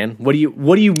mean, man? What do you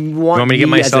want? You want me to get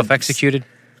me as myself a- executed?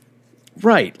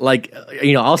 Right. Like,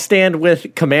 I'll stand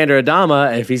with Commander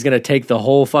Adama if he's going to take the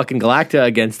whole fucking Galacta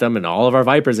against him and all of our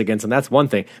Vipers against him. That's one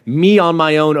thing. Me on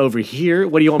my own over here,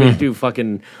 what do you want me to do?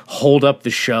 Fucking hold up the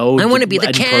show? I want to be the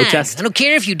and CAG. protest? I don't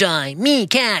care if you die. Me,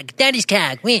 CAG. Daddy's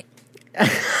CAG. Me.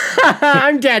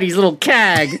 I'm Daddy's little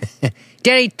CAG.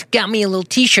 Daddy got me a little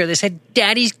T-shirt that said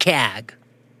 "Daddy's CAG."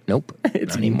 Nope. It's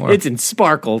not anymore. It's in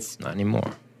sparkles. Not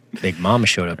anymore. Big Mama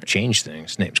showed up to change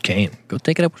things. His name's Kane. Go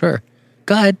take it up with her.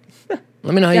 Go ahead.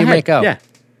 Let me know how you make out. Yeah.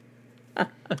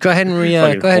 Go ahead and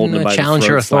Fucking go ahead holding him and by the challenge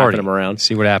your throat, slapping authority. him around.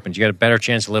 See what happens. You got a better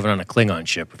chance of living on a Klingon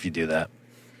ship if you do that.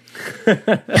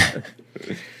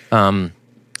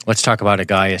 Let's talk about a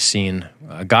Gaius scene.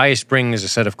 Gaius brings a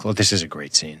set of clothes. This is a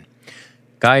great scene.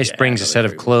 Gaius brings a set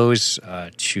of clothes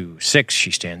to Six.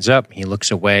 She stands up. He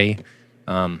looks away,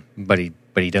 but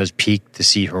he does peek to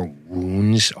see her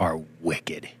wounds are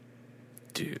wicked.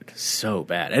 Dude, so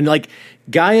bad. And like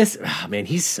Gaius, man,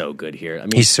 he's so good here. I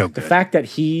mean, He's so The good. fact that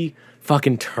he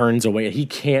fucking turns away, he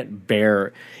can't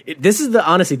bear it. This is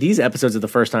honestly, these episodes are the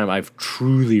first time I've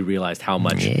truly realized how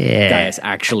much Gaius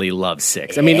actually loves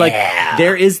Six. I mean, like,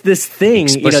 there is this thing,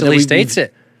 Explicitly states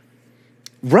it.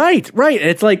 Right.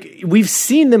 It's like we've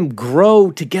seen them grow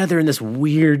together in this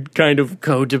weird kind of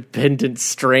codependent,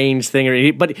 strange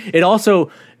thing. But it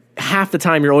also, half the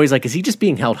time, you're always like, is he just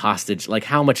being held hostage? Like,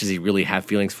 how much does he really have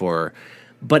feelings for her?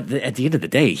 But at the end of the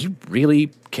day, he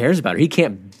really cares about her. He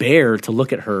can't bear to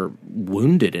look at her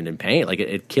wounded and in pain. Like,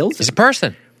 it kills him. He's a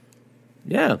person.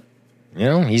 Yeah. You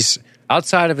know, he's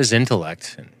outside of his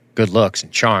intellect and good looks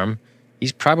and charm.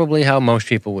 He's probably how most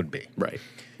people would be. Right.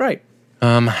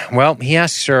 Well, he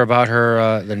asks her about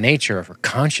her the nature of her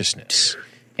consciousness.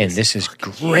 And this is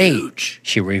great. Huge.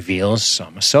 She reveals,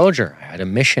 I'm a soldier. I had a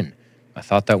mission. I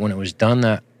thought that when it was done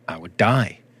that I would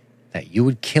die, that you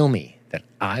would kill me, that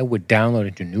I would download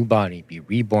into a new body, be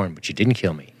reborn, but you didn't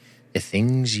kill me. The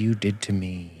things you did to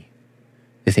me,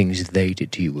 the things they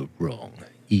did to you were wrong,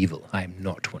 evil. I am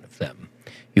not one of them.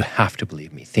 You have to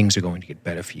believe me. Things are going to get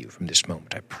better for you from this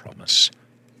moment, I promise.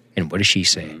 And what does she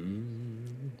say?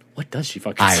 What does she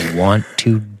fucking say? I want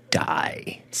to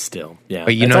die. Still, yeah.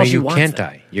 But you That's know all she you wants can't then.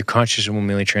 die. Your consciousness will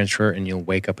merely transfer and you'll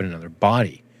wake up in another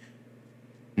body.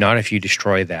 Not if you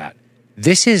destroy that.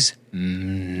 This is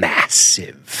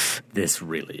massive. This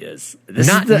really is.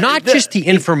 Not just the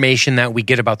information that we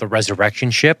get about the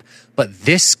resurrection ship, but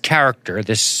this character,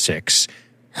 this 6,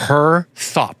 her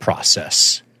thought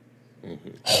process.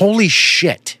 Holy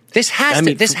shit. This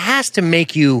has to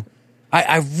make you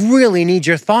I really need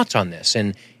your thoughts on this.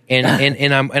 And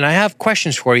I have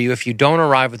questions for you if you don't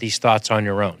arrive with these thoughts on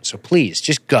your own. So please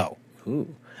just go.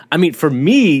 Ooh. I mean, for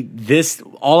me,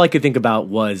 all I could think about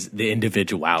was the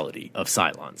individuality of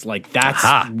Cylons. Like,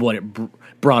 that's what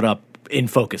it brought up in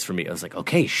focus for me. I was like,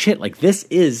 okay, shit, like, this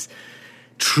is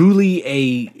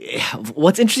truly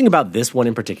what's interesting about this one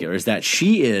in particular is that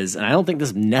she is, and I don't think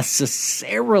this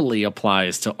necessarily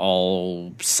applies to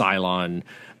all Cylon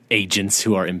agents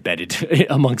who are embedded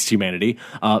amongst humanity,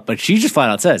 but she just flat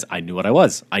out says, I knew what I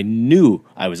was. I knew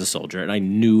I was a soldier, and I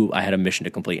knew I had a mission to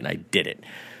complete, and I did it.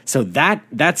 So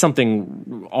that's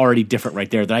something already different right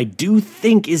there that I do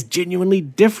think is genuinely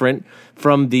different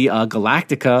from the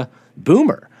Galactica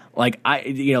boomer. Like,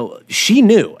 she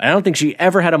knew. I don't think she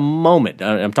ever had a moment,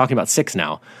 I'm talking about 6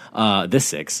 now, this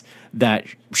 6, that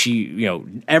she,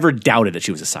 ever doubted that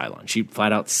she was a Cylon. She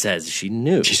flat out says she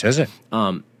knew. She says it.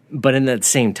 But in that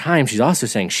same time, she's also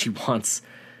saying she wants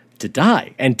to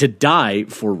die, and to die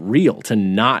for real, to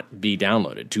not be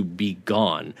downloaded, to be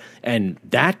gone. And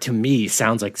that to me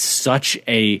sounds like such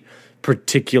a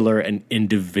particular and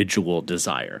individual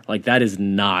desire. Like, that is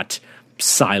not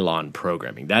Cylon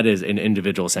programming. That is an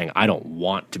individual saying, I don't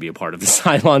want to be a part of the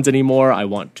Cylons anymore. I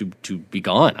want to be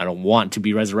gone. I don't want to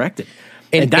be resurrected.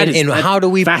 And how do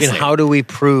we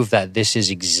prove that this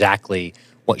is exactly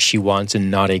what she wants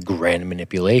and not a grand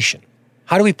manipulation?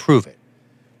 How do we prove it?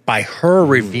 By her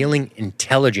revealing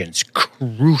intelligence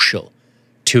crucial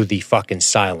to the fucking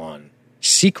Cylon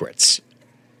secrets.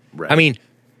 Right. I mean,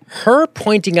 her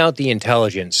pointing out the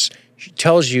intelligence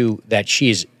tells you that she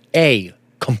is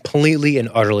completely and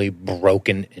utterly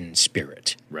broken in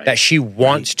spirit. Right. That she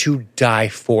wants to die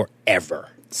forever.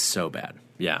 So bad.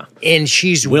 Yeah. And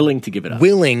she's willing to give it up.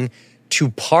 Willing to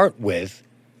part with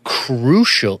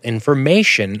crucial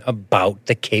information about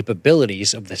the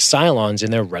capabilities of the Cylons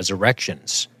and their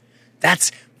resurrections.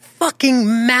 That's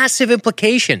fucking massive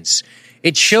implications.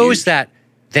 It shows that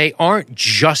they aren't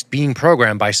just being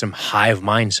programmed by some hive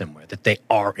mind somewhere, that they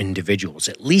are individuals.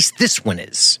 At least this one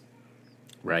is.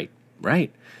 Right.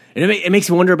 And it makes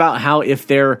me wonder about how, if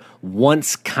they're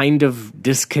once kind of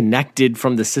disconnected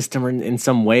from the system in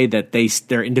some way, that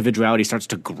their individuality starts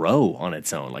to grow on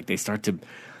its own. Like, they start to,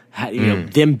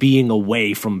 them being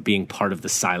away from being part of the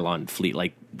Cylon fleet,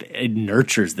 like, it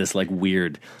nurtures this like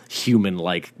weird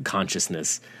human-like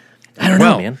consciousness. I don't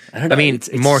know, man. I don't know. I mean,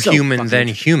 it's more so human fucking than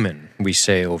human, we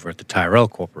say over at the Tyrell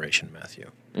Corporation, Matthew.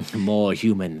 More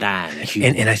human than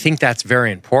human. And I think that's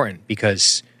very important,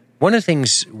 because one of the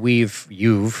things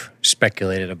you've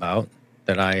speculated about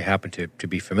that I happen to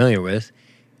be familiar with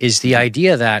is the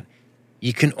idea that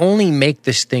you can only make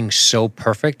this thing so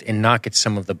perfect and not get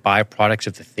some of the byproducts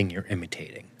of the thing you're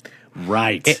imitating.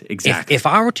 Right, exactly. If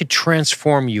I were to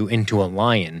transform you into a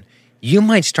lion, you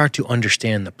might start to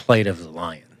understand the plight of the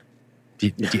lion.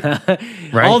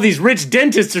 Right? All these rich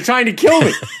dentists are trying to kill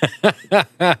me.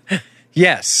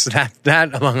 Yes,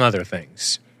 that among other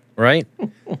things, right?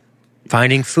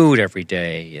 Finding food every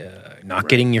day, not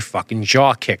getting your fucking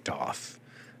jaw kicked off,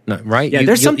 right? Yeah,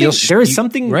 there is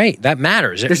something right that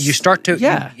matters. You start to,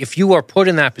 if you are put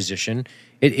in that position,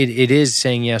 it is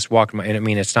saying yes, walk my. And I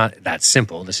mean, it's not that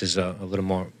simple. This is a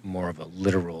little more of a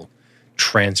literal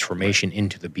transformation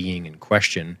into the being in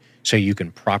question, so you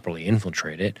can properly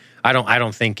infiltrate it. I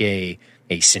don't think a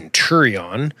a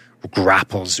centurion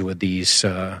grapples with these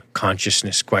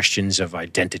consciousness questions of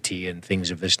identity and things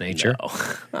of this nature.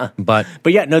 No. But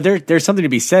yeah, no, there's something to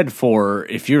be said for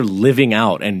if you're living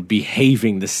out and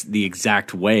behaving the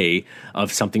exact way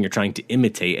of something you're trying to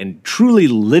imitate and truly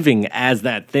living as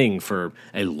that thing for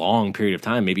a long period of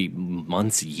time, maybe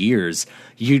months, years,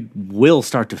 you will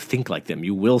start to think like them.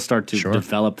 You will start to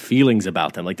develop feelings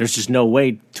about them. Like there's just no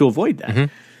way to avoid that.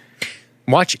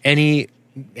 Mm-hmm. Watch any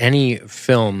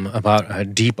film about a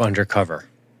deep undercover.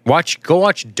 Go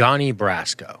watch Donnie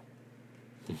Brasco.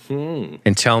 Mm-hmm.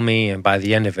 And tell me, and by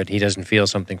the end of it, he doesn't feel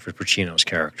something for Pacino's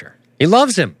character. He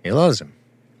loves him.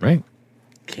 Right?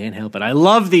 Can't help it. I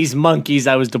love these monkeys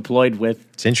I was deployed with.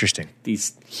 It's interesting.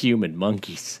 These human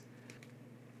monkeys.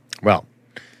 Well,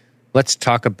 let's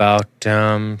talk about,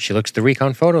 she looks at the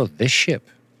recon photo, this ship.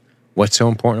 What's so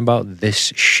important about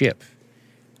this ship?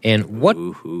 And what?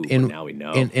 Now we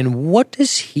know. And what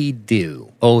does he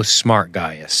do? Oh, smart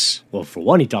Gaius. Well, for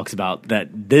one, he talks about that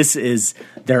this is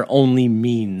their only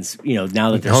means. Now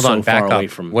that they're far away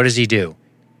from. What does he do?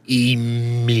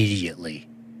 Immediately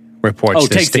reports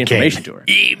this takes to the information to her.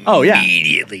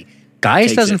 Immediately.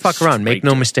 Gaius doesn't fuck around. Make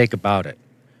no mistake about it.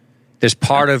 There's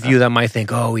part of you that might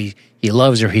think, oh, he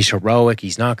loves her. He's heroic.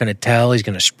 He's not going to tell. He's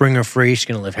going to spring her free. She's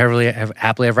going to live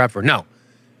happily ever after. No,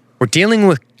 we're dealing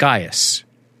with Gaius.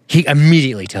 He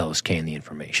immediately tells Kane the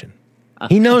information.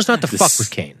 He knows not to fuck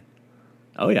with Kane.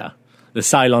 Oh, yeah. The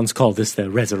Cylons call this the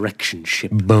resurrection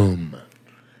ship. Boom.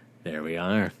 There we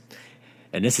are.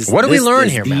 And this is... What did we learn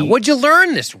here, man? What'd you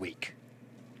learn this week?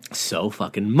 So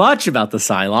fucking much about the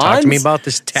Cylons. Talk to me about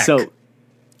this tech.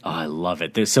 I love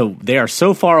it. They are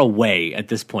so far away at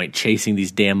this point, chasing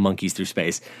these damn monkeys through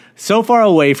space. So far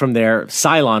away from their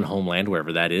Cylon homeland,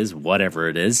 wherever that is, whatever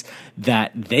it is,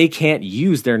 that they can't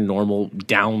use their normal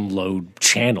download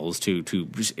channels to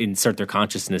insert their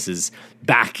consciousnesses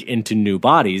back into new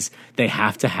bodies. They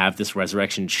have to have this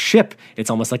resurrection ship. It's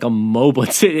almost like a mobile.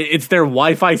 It's their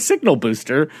Wi-Fi signal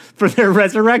booster for their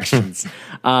resurrections,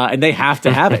 and they have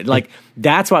to have it. Like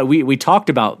that's why we talked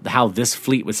about how this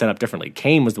fleet was set up differently.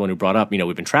 Kane was the one who brought up.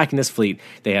 We've been tracking this fleet.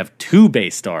 They have 2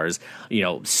 base stars.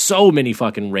 So many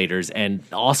fucking raiders, and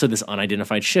also this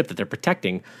unidentified ship that they're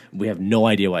protecting. We have no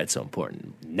idea why it's so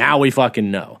important. Now we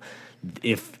fucking know.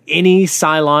 If any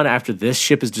Cylon after this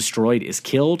ship is destroyed is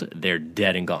killed, they're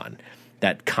dead and gone.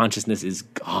 That consciousness is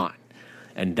gone.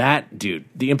 And that, dude,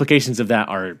 the implications of that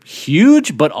are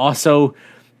huge, but also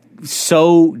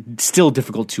so still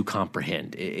difficult to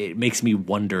comprehend. It makes me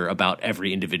wonder about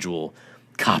every individual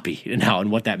copy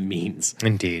and what that means.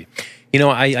 Indeed.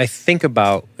 I think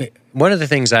about one of the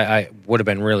things I would have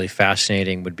been really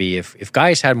fascinating would be if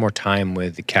Gaius had more time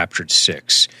with the captured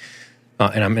 6.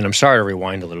 And I'm sorry to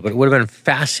rewind a little bit. It would have been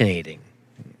fascinating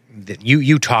that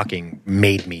you talking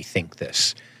made me think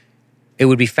this. It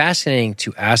would be fascinating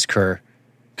to ask her,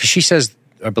 because she says,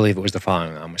 I believe it was the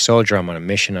following: I'm a soldier, I'm on a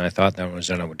mission, and I thought that was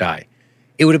done, I would die.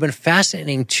 It would have been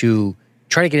fascinating to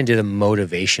try to get into the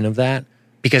motivation of that,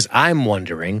 because I'm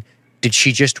wondering, did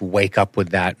she just wake up with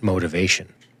that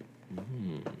motivation?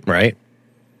 Right?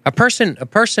 A person.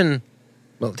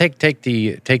 Well, take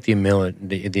the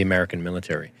American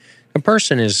military. A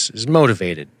person is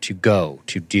motivated to go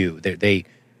to do. They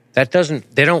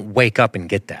don't wake up and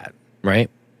get that,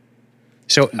 right?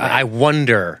 So I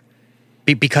wonder,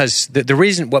 because the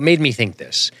reason, what made me think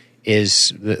this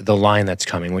is the line that's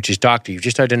coming, which is, Doctor, you've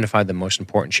just identified the most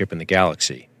important ship in the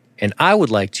galaxy. And I would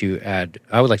like to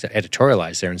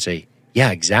editorialize there and say,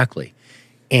 yeah, exactly.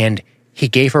 And he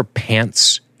gave her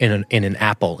pants in an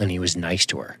apple, and he was nice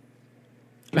to her.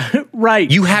 Right.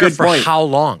 You had her for how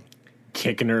long?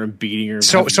 Kicking her and beating her.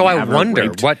 So I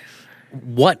wonder,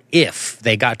 what if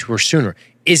they got to her sooner?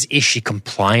 Is she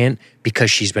compliant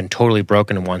because she's been totally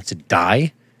broken and wants to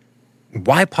die?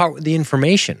 Why part with the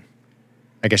information?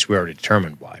 I guess we already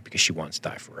determined why, because she wants to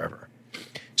die forever.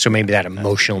 So maybe that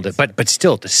emotional, but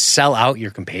still, to sell out your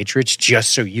compatriots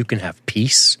just so you can have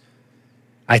peace.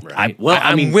 I'm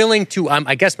willing to.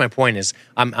 I guess my point is,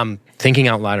 I'm thinking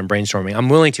out loud and brainstorming. I'm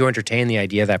willing to entertain the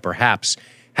idea that perhaps,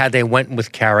 had they went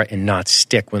with Kara and not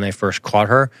Stick when they first caught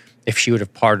her, if she would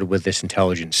have parted with this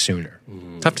intelligence sooner.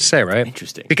 Tough to say, right?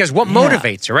 Interesting. Because what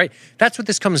motivates her, right? That's what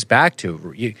this comes back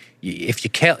to.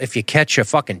 If you catch a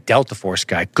fucking Delta Force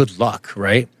guy, good luck,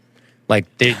 right? Like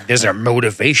there's a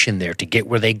motivation there to get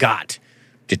where they got.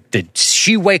 Did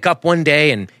she wake up one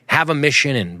day and have a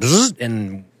mission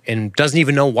and doesn't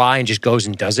even know why and just goes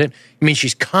and does it? I mean,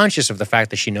 she's conscious of the fact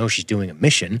that she knows she's doing a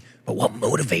mission, but what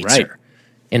motivates her?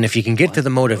 And if you can get to the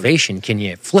motivation, can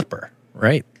you flip her,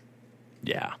 right?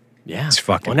 Yeah. It's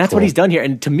fucking and that's cool. what he's done here.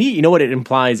 And to me, you know what it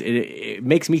implies? It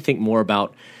makes me think more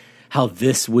about how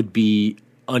this would be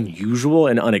unusual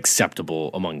and unacceptable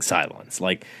among Cylons.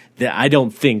 Like, I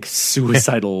don't think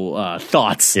suicidal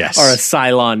thoughts Yes. are a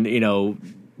Cylon, you know,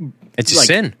 It's a like,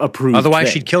 sin. approved Otherwise,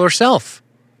 thing. she'd kill herself.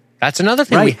 That's another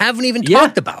thing we Right. haven't even Yeah.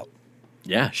 talked about.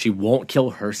 Yeah, she won't kill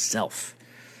herself.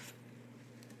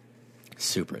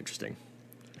 Super interesting.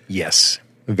 Yes,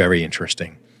 very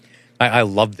interesting. I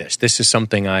love this. This is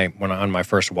something when on my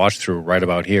first watch through right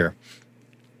about here,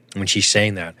 when she's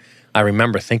saying that, I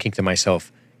remember thinking to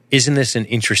myself, isn't this an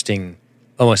interesting,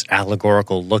 almost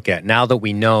allegorical look at, now that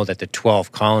we know that the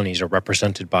 12 colonies are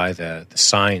represented by the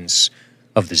signs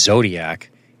of the zodiac,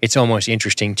 it's almost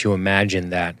interesting to imagine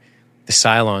that the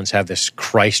Cylons have this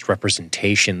Christ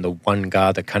representation, the one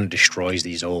God that kind of destroys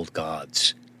these old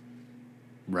gods.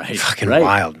 Right. Fucking right.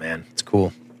 wild, man. It's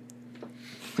cool.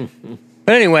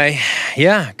 But anyway,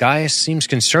 yeah, Gaius seems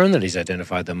concerned that he's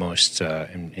identified the most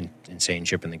insane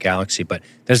ship in the galaxy. But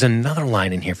there's another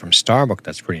line in here from Starbuck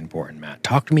that's pretty important, Matt.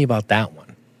 Talk to me about that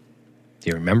one. Do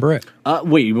you remember it?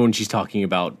 Wait, when she's talking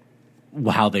about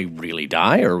how they really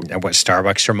die, or And what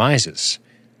Starbuck surmises.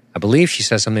 I believe she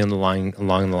says something along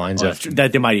the lines of,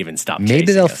 that they might even stop. maybe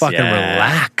chasing they'll us. fucking Yeah.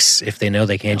 relax if they know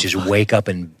they can't just wake up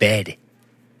in bed.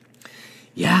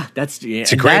 Yeah, it's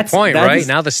It's a great point, right?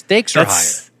 Now the stakes are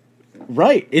higher.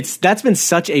 Right. That's been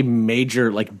such a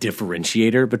major like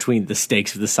differentiator between the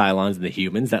stakes of the Cylons and the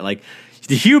humans, that like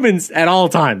the humans at all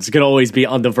times could always be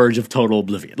on the verge of total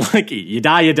oblivion. Like you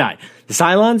die, you die. The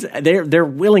Cylons, they're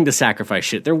willing to sacrifice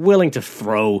shit. They're willing to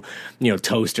throw, you know,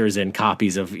 toasters and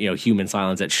copies of, you know, human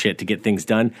Cylons at shit to get things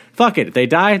done. Fuck it. If they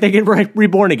die, they get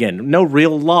reborn again. No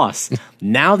real loss.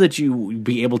 Now that you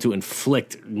be able to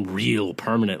inflict real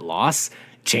permanent loss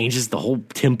changes the whole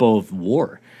tempo of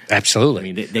war.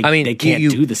 Absolutely. They can't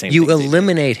do the same You things they do.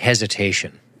 eliminate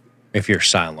hesitation if you're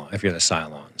Cylon, if you're the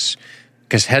Cylons.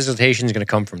 Because hesitation is going to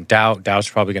come from doubt. Doubt's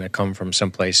probably going to come from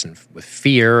someplace with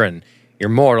fear, and you're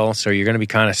mortal, so you're going to be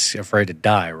kind of afraid to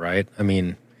die, right? I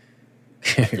mean,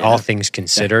 all things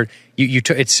considered,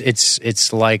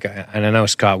 it's like, and I know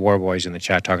Scott Warboy's in the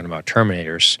chat talking about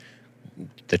Terminators,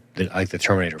 like the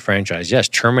Terminator franchise. Yes,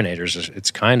 Terminators.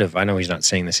 It's kind of. I know he's not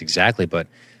saying this exactly, but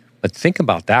think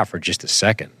about that for just a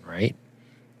second, right?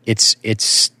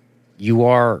 There's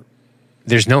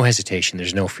no hesitation.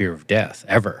 There's no fear of death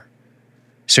ever.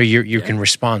 So you can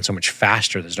respond so much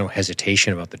faster. There's no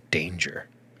hesitation about the danger.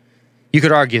 You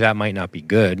could argue that might not be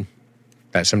good,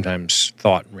 that sometimes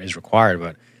thought is required,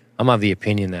 but I'm of the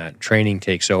opinion that training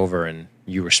takes over and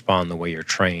you respond the way you're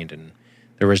trained, and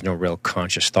there is no real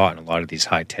conscious thought in a lot of these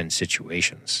high tense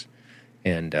situations.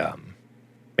 And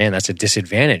man, that's a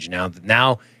disadvantage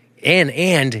now,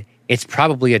 and it's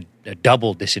probably a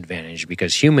double disadvantage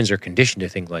because humans are conditioned to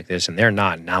think like this, and they're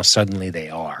not. Now suddenly they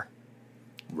are.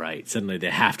 Right. Suddenly they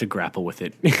have to grapple with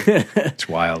it. It's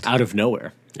wild. Out of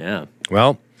nowhere. Yeah.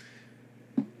 Well,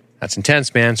 that's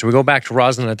intense, man. So we go back to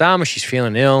Rosalind Adama. She's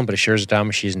feeling ill, but assures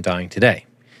Adama she isn't dying today.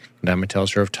 Adama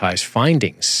tells her of Ty's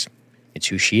findings. It's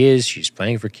who she is. She's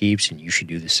playing for keeps, and you should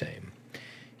do the same.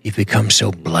 You've become so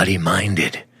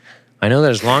bloody-minded. I know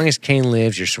that as long as Kane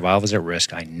lives, your survival is at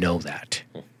risk. I know that.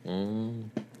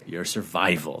 Your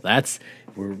survival.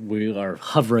 We are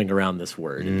hovering around this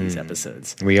word in these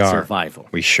episodes. We are. Survival.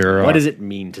 We sure are. What does it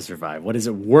mean to survive? What is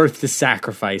it worth to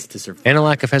sacrifice to survive? And a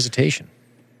lack of hesitation.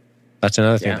 That's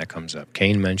another thing Yeah. that comes up.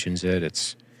 Kane mentions it.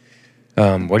 It's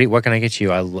what can I get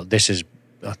you? This is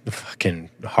fucking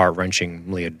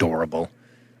heart-wrenchingly adorable.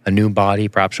 A new body,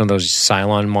 perhaps one of those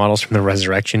Cylon models from the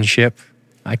Resurrection ship.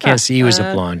 I can't see you as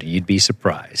a blonde. You'd be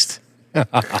surprised.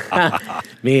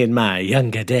 Me in my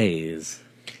younger days.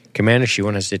 Commander, she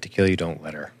won't hesitate to kill you. Don't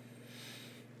let her.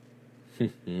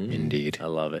 Indeed. I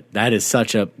love it. That is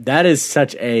such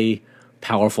a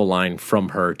powerful line from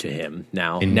her to him.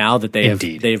 Now that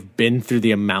they've been through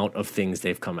the amount of things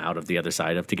they've come out of the other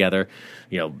side of together,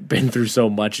 you know, been through so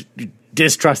much,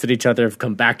 distrusted each other, have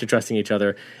come back to trusting each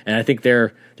other, and I think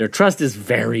their trust is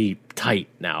very tight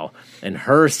now. And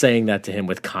her saying that to him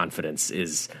with confidence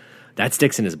that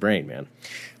sticks in his brain, man.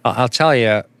 I'll tell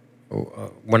you,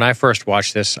 when I first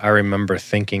watched this, I remember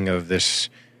thinking of this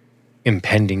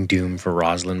impending doom for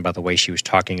Rosalind by the way she was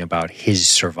talking about his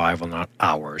survival, not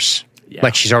ours. Yeah.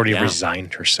 Like she's already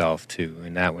resigned herself to,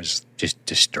 and that was just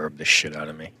disturbed the shit out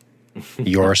of me.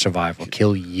 Your survival,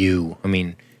 kill you. I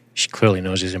mean, she clearly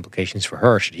knows his implications for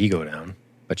her should he go down,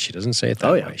 but she doesn't say it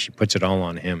that way. She puts it all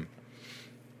on him.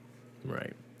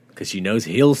 Right. Because she knows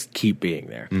he'll keep being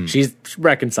there. She's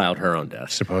reconciled her own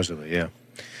death. Supposedly, yeah.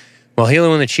 Well,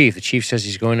 Helo and the Chief says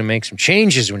he's going to make some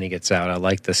changes when he gets out. I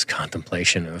like this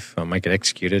contemplation of I might get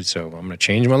executed, so I'm going to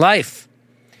change my life.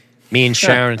 Me and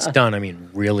Sharon, it's done. I mean,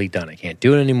 really done. I can't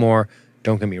do it anymore.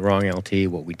 Don't get me wrong, LT.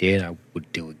 What we did, I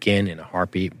would do again in a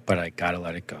heartbeat, but I got to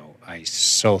let it go. I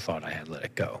so thought I had let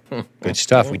it go. Good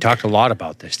stuff. We talked a lot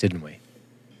about this, didn't we?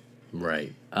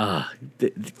 Right.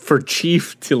 For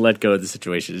Chief to let go of the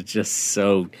situation is just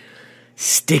so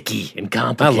sticky and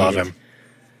complicated. I love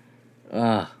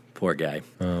him. Poor guy.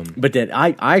 But then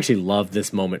I actually love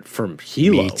this moment from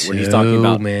Hilo Me when he's talking too,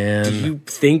 about, man. do you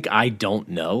think I don't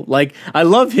know? Like, I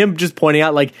love him just pointing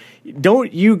out, like,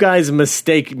 don't you guys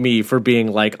mistake me for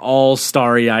being, like, all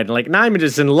starry-eyed and, like, nah, I'm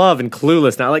just in love and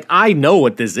clueless now. Like, I know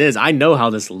what this is. I know how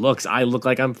this looks. I look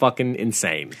like I'm fucking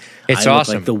insane. It's I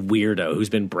awesome. look like the weirdo who's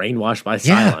been brainwashed by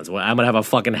Cylons. Well, I'm going to have a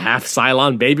fucking half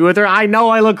Cylon baby with her? I know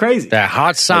I look crazy. That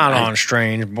hot Cylon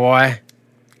strange, boy.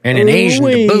 And an Asian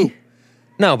to boot.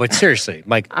 No, but seriously,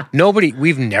 like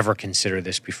we've never considered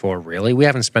this before, really. We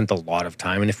haven't spent a lot of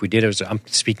time. And if we did, I'm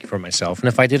speaking for myself. And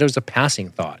if I did, it was a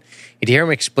passing thought. You'd hear him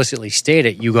explicitly state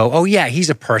it. You go, oh, yeah, he's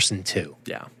a person too.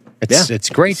 Yeah. It's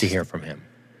great to hear from him.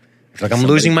 It's like I'm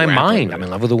losing my mind. I'm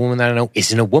in love with a woman that I know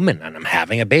isn't a woman and I'm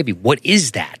having a baby. What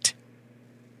is that?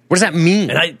 What does that mean?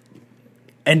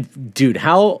 And dude,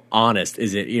 how honest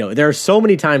is it? You know, there are so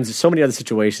many times, so many other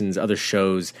situations, other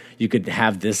shows, you could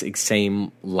have this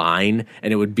same line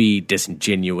and it would be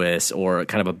disingenuous or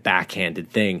kind of a backhanded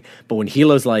thing. But when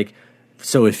Hilo's like,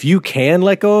 so if you can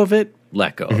let go of it,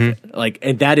 let go of it. Like,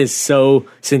 and that is so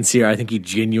sincere. I think he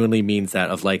genuinely means that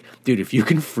of like, dude, if you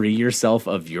can free yourself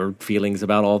of your feelings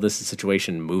about all this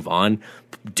situation and move on,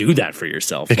 do that for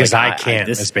yourself. Because like, I can't.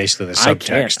 That's basically the I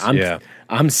can't. subtext.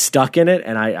 I'm stuck in it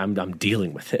and I'm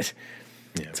dealing with it.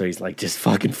 Yeah. So he's like, just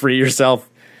fucking free yourself.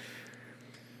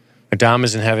 Adam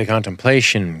is in heavy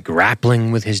contemplation,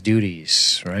 grappling with his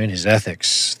duties, right? His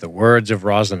ethics, the words of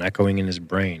Roslin echoing in his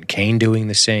brain, Kane doing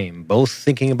the same, both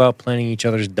thinking about planning each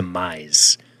other's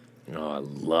demise. Oh, I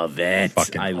love it.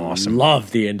 Fucking awesome.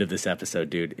 Love the end of this episode,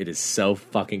 dude. It is so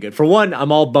fucking good. For one,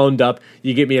 I'm all boned up.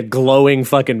 You get me a glowing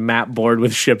fucking map board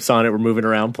with ships on it. We're moving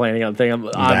around, planning on thing. I'm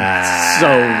so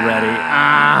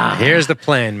ready. Here's the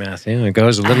plan, Matthew. It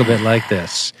goes a little bit like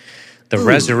this. The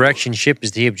resurrection ship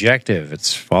is the objective.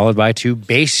 It's followed by 2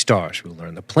 base stars. We'll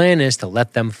learn the plan is to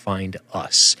let them find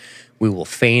us. We will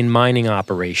feign mining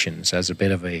operations as a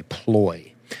bit of a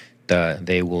ploy.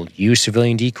 They will use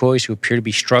civilian decoys who appear to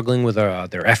be struggling with their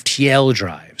FTL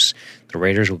drives. The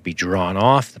raiders will be drawn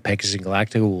off. The Pegasus and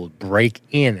Galactica will break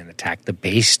in and attack the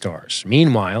base stars.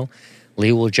 Meanwhile,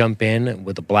 Lee will jump in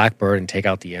with the Blackbird and take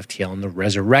out the FTL and the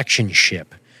resurrection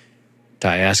ship.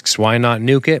 Ty asks, why not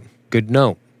nuke it? Good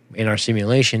note. In our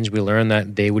simulations, we learned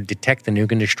that they would detect the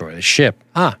nuke and destroy the ship.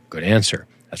 Good answer.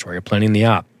 That's why you're planning the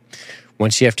op.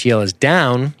 Once the FTL is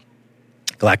down,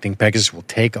 Galactic Pegasus will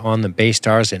take on the base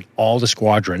stars and all the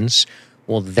squadrons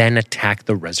will then attack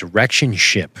the resurrection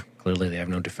ship. Clearly, they have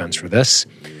no defense for this.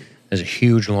 There's a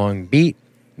huge long beat.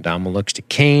 Dama looks to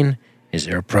Kane. Is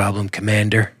there a problem,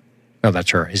 Commander? Oh,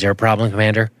 that's her. Is there a problem,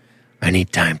 Commander? I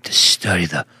need time to study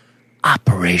the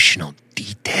operational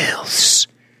details.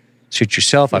 Suit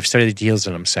yourself. I've studied the details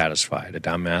and I'm satisfied.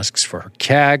 Adam asks for her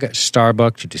CAG,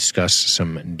 Starbuck, to discuss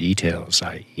some details,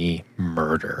 i.e.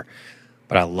 murder.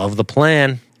 But I love the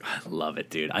plan. I love it,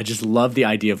 dude. I just love the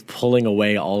idea of pulling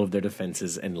away all of their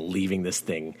defenses and leaving this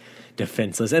thing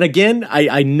defenseless. And again,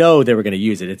 I know they were going to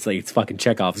use it. It's like it's fucking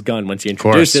Chekhov's gun once you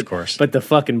introduce it. Of course. But the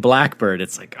fucking Blackbird,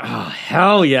 it's like, oh,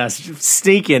 hell yes.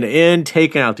 Sneaking in,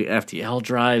 taking out the FTL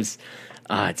drives.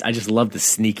 I just love the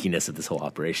sneakiness of this whole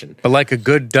operation. But like a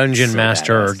good dungeon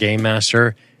master or game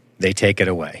master, they take it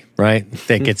away, right?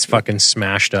 It gets fucking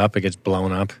smashed up. It gets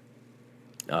blown up.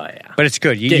 Oh, yeah. But it's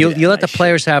good. You let the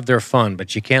players have their fun,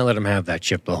 but you can't let them have that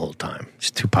chip the whole time.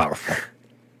 It's too powerful.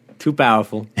 Too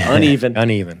powerful. Uneven.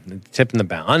 Uneven. Tipping the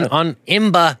balance. On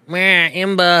Imba.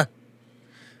 Imba.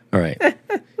 All right.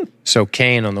 So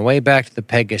Kane, on the way back to the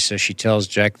Pegasus, she tells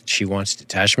Jack that she wants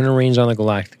detachment of Marines on the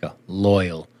Galactica.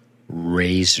 Loyal.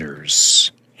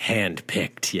 Razors.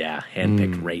 Hand-picked, yeah.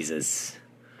 Hand-picked razors.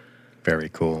 Very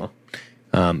cool.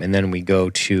 And then we go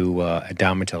to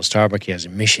Adama tells Starbuck he has a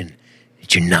mission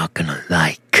that you're not going to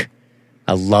like.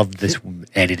 I love this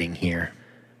editing here.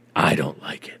 I don't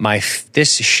like it. My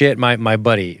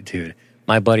buddy, dude,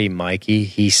 my buddy Mikey,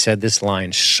 he said this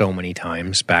line so many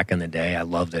times back in the day. I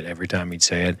loved it every time he'd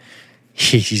say it.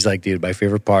 He's like, dude, my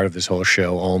favorite part of this whole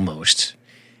show, almost.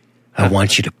 I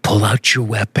want you to pull out your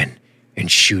weapon and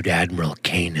shoot Admiral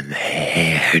Kane in the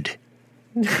head.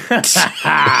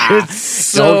 It's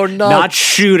so not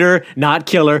shooter, not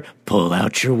killer. Pull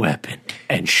out your weapon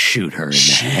and shoot her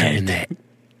in the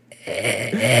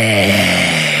head.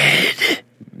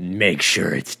 Make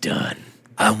sure it's done.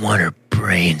 I want her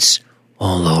brains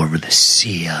all over the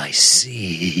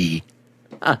CIC.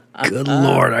 Good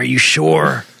Lord, are you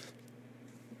sure?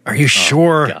 Are you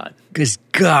sure? God. Because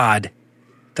God,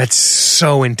 that's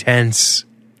so intense.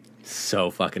 So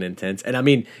fucking intense. And I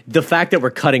mean, the fact that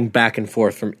we're cutting back and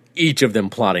forth from each of them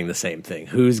plotting the same thing.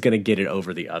 Who's going to get it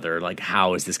over the other? Like,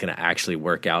 how is this going to actually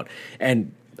work out?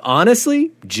 And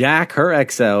honestly, Jack, her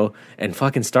XO, and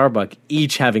fucking Starbuck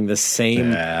each having the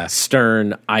same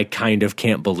stern, I kind of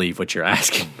can't believe what you're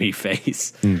asking me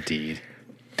face. Indeed.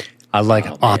 I like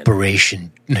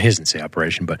Operation. He doesn't say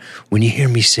Operation, but when you hear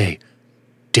me say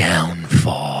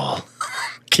downfall.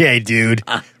 Okay, dude.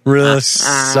 Real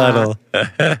subtle.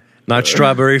 Not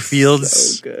Strawberry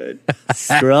Fields. So good.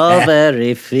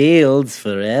 Strawberry Fields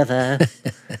forever.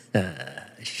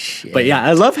 But yeah,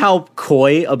 I love how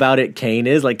coy about it Kane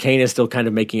is. Like, Kane is still kind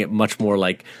of making it much more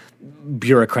like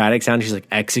bureaucratic sound. She's like,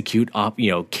 execute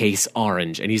case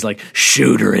orange. And he's like,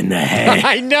 shoot her in the head.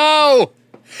 I know.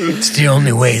 It's the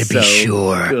only way to be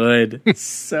sure. Good.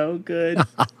 So good.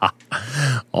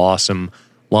 Awesome.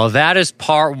 Well, that is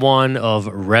part 1 of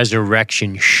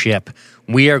Resurrection Ship.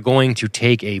 We are going to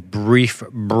take a brief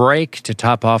break to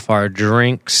top off our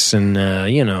drinks and,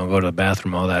 go to the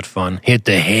bathroom, all that fun. Hit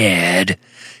the head.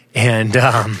 And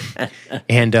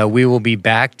we will be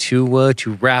back to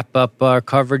wrap up our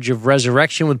coverage of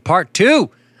Resurrection with part 2.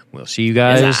 We'll see you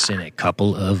guys in a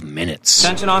couple of minutes.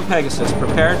 Attention on Pegasus.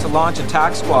 Prepare to launch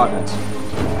attack squadrons.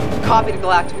 Copy to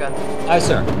Galactica. Aye,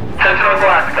 sir. Sentinel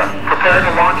Galactica. Prepare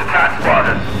to launch attack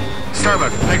squadrons.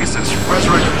 Starbuck, Pegasus,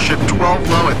 Resurrection Ship 12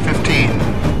 low at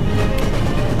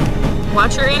 15.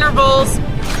 Watch your intervals.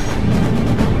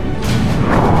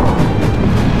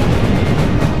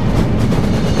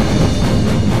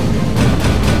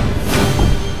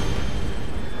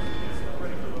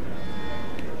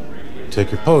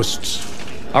 Take your posts.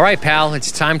 All right, pal,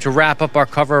 it's time to wrap up our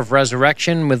cover of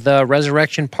Resurrection with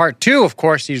Resurrection Part 2. Of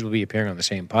course, these will be appearing on the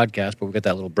same podcast, but we've got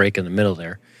that little break in the middle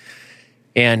there.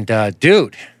 And,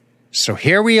 dude, so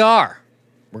here we are.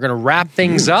 We're going to wrap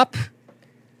things up.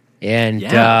 And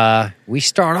we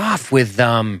start off with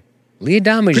Lee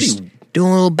Adama just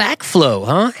doing a little backflow,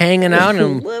 huh? Hanging out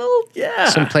in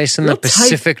someplace in the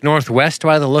Pacific Northwest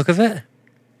by the look of it.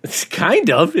 It's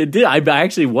kind of. It did. I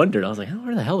actually wondered. I was like,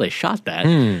 where the hell they shot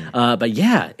that? But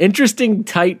yeah, interesting,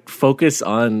 tight focus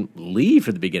on Lee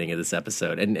for the beginning of this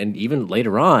episode. And even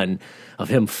later on of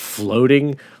him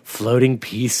floating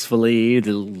peacefully,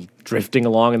 drifting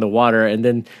along in the water, and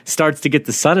then starts to get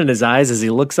the sun in his eyes as he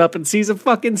looks up and sees a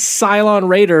fucking Cylon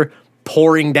Raider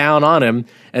pouring down on him.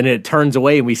 And then it turns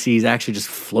away and we see he's actually just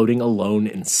floating alone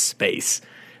in space.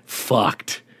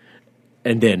 Fucked.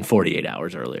 And then 48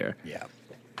 hours earlier. Yeah.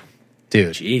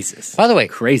 Dude. Jesus. By the way,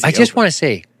 crazy. I just want to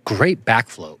say, great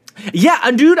backfloat. Yeah,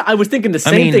 and dude, I was thinking the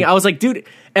same thing. I was like, dude,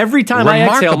 every time I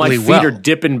exhale, my feet are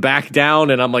dipping back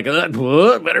down, and I'm like,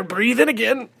 better breathe in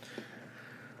again.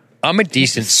 I'm a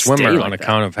decent swimmer on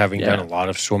account of having done a lot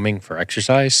of swimming for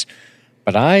exercise,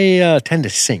 but I tend to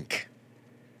sink.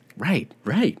 Right.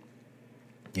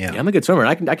 Yeah, I'm a good swimmer.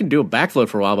 I can do a backflip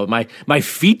for a while, but my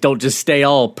feet don't just stay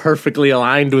all perfectly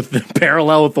aligned with the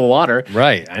parallel with the water.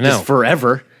 Right, I know. Just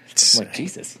forever. I'm like,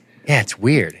 Jesus. Yeah, it's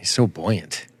weird. He's so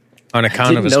buiant on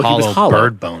account of his hollow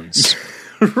bird bones.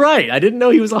 Right. I didn't know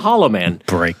he was a hollow man.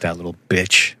 Break that little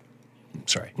bitch. I'm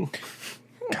sorry.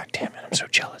 God damn it. I'm so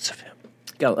jealous of him.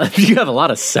 You have a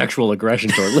lot of sexual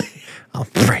aggression toward Lee. I'll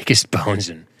break his bones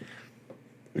and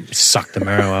suck the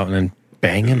marrow out and then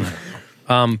bang him.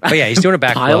 But yeah, he's doing a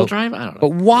backflow. Pile drive? I don't know.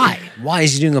 But why? Why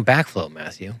is he doing a backflow,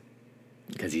 Matthew?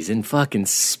 Because he's in fucking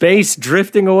space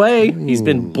drifting away. Ooh. He's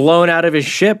been blown out of his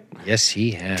ship. Yes,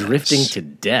 he has. Drifting to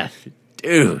death.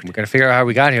 Dude. We're going to figure out how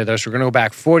we got here, though, so we're going to go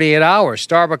back 48 hours.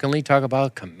 Starbuck and Lee talk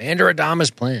about Commander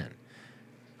Adama's plan.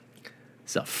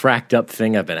 It's a fracked up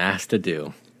thing I've been asked to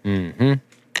do. Mm-hmm. And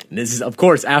this is, of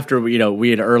course, after we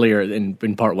had earlier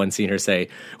in part 1 seen her say,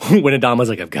 when Adama's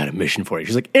like, I've got a mission for you.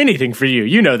 She's like, anything for you.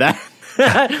 You know that.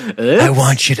 I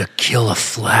want you to kill a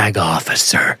flag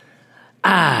officer.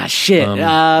 Ah, shit.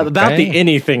 About the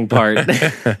anything part.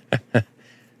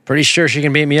 Pretty sure she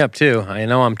can beat me up, too. I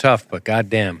know I'm tough, but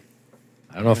goddamn.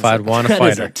 I don't know if I'd want to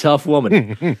fight her. That is a tough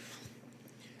woman.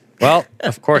 Well,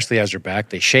 of course Lee has her back.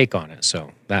 They shake on it,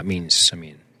 so that means,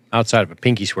 outside of a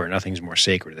pinky swear, nothing's more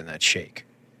sacred than that shake.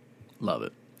 Love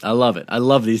it. I love it. I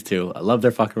love these two. I love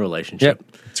their fucking relationship.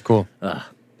 Yep, it's cool.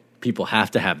 People have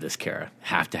to have this, Kara.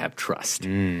 Have to have trust.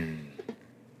 Yeah,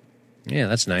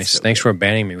 that's nice. Thanks for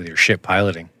abandoning me with your shit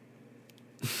piloting.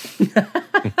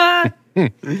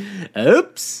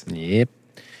 Oops. Yep.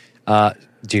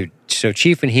 Dude, so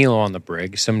Chief and Hilo on the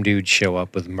brig. Some dudes show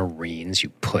up with Marines, you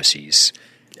pussies.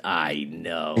 I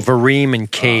know. Vareem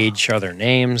and Cage are their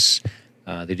names.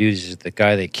 The dude is the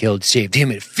guy they killed, saved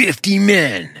him at 50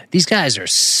 men. These guys are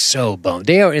so boned.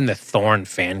 They are in the Thorne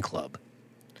fan club.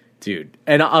 Dude.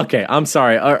 And okay, I'm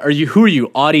sorry. Who are you?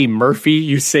 Audie Murphy?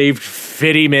 You saved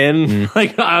 50 men?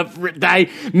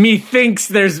 Methinks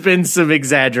there's been some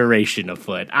exaggeration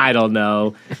afoot. I don't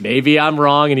know. Maybe I'm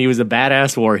wrong and he was a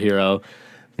badass war hero.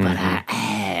 But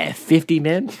 50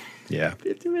 men? Yeah.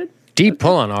 50 men? Deep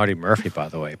pull on Audie Murphy, by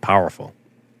the way. Powerful.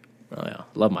 Oh, yeah.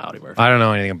 Love my Audie Murphy. I don't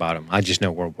know anything about him. I just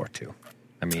know World War II.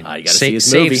 I mean, you gotta see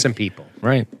his movie. Save some people,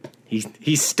 right?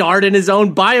 He starred in his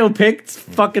own biopic. It's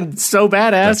fucking so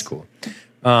badass. That's cool.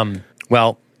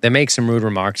 Well, they make some rude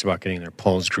remarks about getting their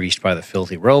poles greased by the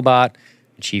filthy robot.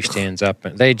 The chief stands up,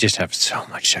 and they just have so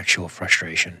much sexual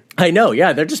frustration. I know,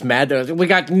 yeah. They're just mad. We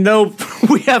have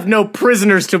no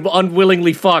prisoners to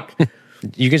unwillingly fuck.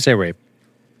 You can say rape.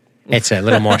 It's a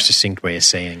little more succinct way of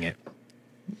saying it.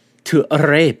 To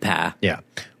rape. Yeah.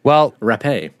 Well,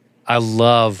 rape. I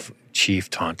love Chief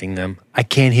taunting them. I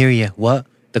can't hear you. What?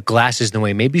 The glass is in the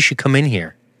way. Maybe you should come in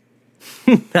here.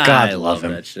 God, I love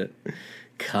that shit.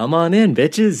 Come on in,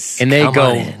 bitches. And they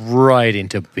go right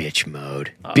into bitch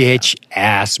mode. Bitch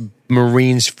ass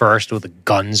Marines first with the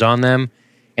guns on them,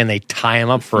 and they tie them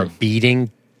up for a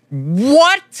beating.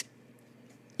 What?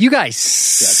 You guys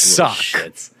suck.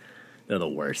 They're the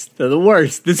worst. They're the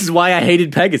worst. This is why I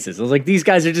hated Pegasus. I was like, these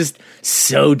guys are just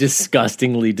so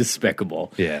disgustingly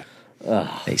despicable. Yeah.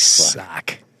 They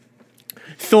suck.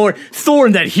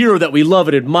 Thorne, that hero that we love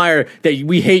and admire, that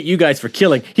we hate you guys for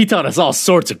killing, he taught us all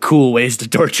sorts of cool ways to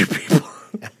torture people.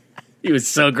 He was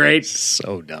so great.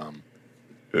 So dumb.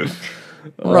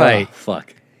 Right.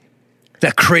 Fuck.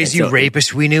 That crazy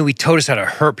rapist we knew, he taught us how to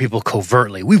hurt people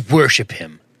covertly. We worship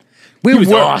him. He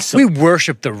was awesome. We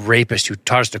worship the rapist who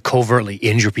taught us to covertly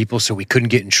injure people so we couldn't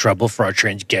get in trouble for our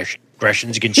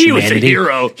transgressions against humanity. He was a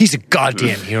hero. He's a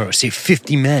goddamn hero. Saved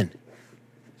 50 men.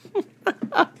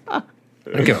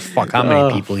 I don't give a fuck how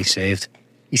many people he saved.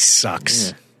 He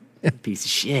sucks. Yeah. Piece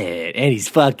of shit. And he's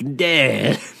fucking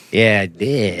dead. Yeah,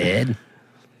 dead.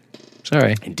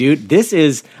 Sorry. And dude, this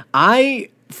is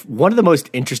one of the most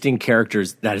interesting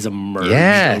characters that has emerged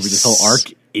over this whole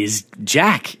arc is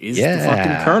Jack, the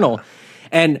fucking Colonel.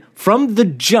 And from the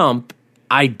jump,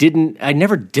 I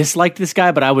never disliked this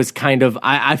guy, but I was kind of,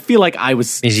 I feel like I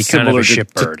was Is he kind of a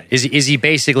shitbird? Is he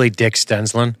basically Dick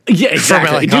Stenslin? Yeah,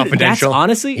 exactly. From LA Confidential? That's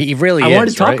honestly, he really I is, wanted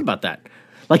to talk right? about that.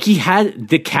 Like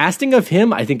the casting of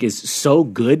him, I think is so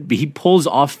good, but he pulls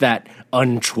off that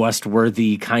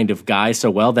untrustworthy kind of guy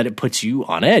so well that it puts you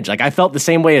on edge. Like I felt the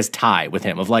same way as Ty with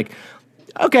him of like,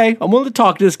 okay, I'm willing to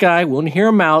talk to this guy, willing to hear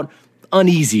him out.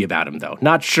 Uneasy about him, though.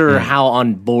 Not sure how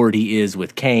on board he is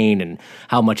with Kane and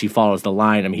how much he follows the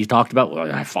line. I mean, he talked about, well,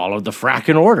 I followed the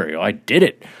fracking order. I did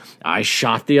it. I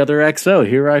shot the other XO.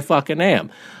 Here I fucking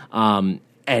am.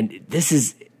 And this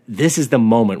is the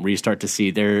moment where you start to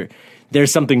see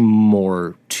there's something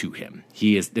more to him.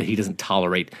 He doesn't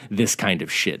tolerate this kind of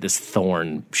shit, this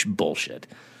Thorne bullshit.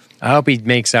 I hope he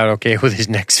makes out okay with his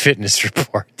next fitness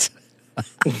report.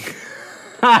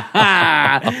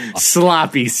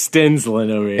 Sloppy Stenslin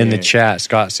over here. In the chat,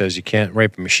 Scott says you can't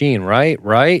rape a machine, right?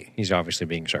 Right? He's obviously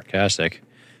being sarcastic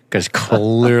because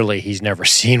clearly he's never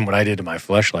seen what I did to my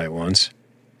fleshlight once.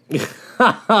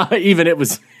 Even it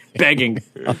was begging.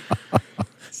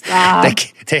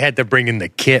 They had to bring in the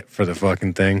kit for the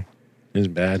fucking thing. It was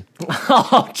bad.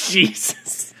 Oh,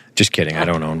 Jesus. Just kidding. I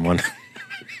don't own one.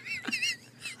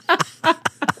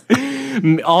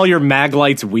 All your mag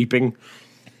lights weeping.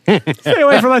 Stay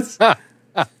away from us.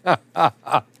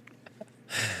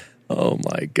 Oh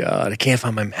my God. I can't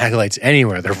find my mag lights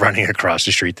anywhere. They're running across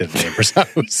the street to the neighbor's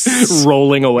house.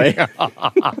 Rolling away.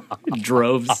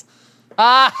 Droves.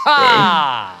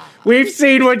 We've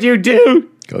seen what you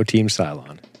do. Go Team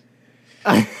Cylon.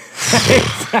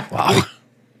 Wow.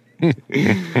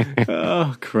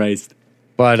 Oh, Christ.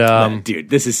 But, dude,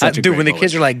 this is such a dude, great when the moment.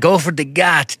 kids are like, go for the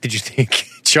gut, did you think,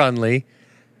 John Lee?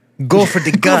 Go for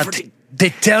the gut. They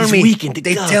tell me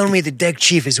the deck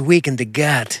chief is weak in the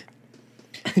gut.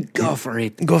 Go for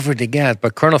it. Go for the gut.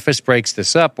 But Colonel Fisk breaks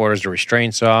this up, orders the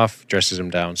restraints off, dresses him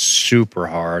down super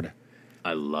hard.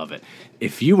 I love it.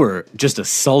 If you were just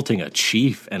assaulting a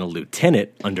chief and a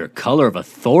lieutenant under color of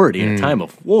authority in a time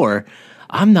of war,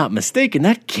 I'm not mistaken,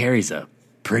 that carries a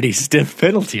pretty stiff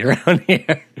penalty around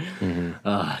here.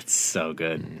 Oh, it's so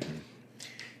good.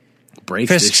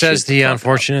 Fisk says the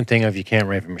unfortunate thing of you can't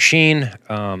rape a machine.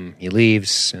 He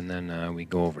leaves, and then we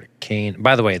go over to Kane.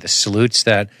 By the way, the salutes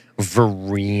that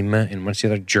Vareem and what's the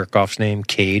other jerk-off's name?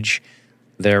 Cage.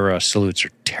 Their salutes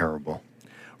are terrible.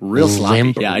 Real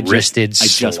sloppy. Limp-wristed, I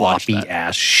just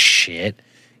sloppy-ass shit.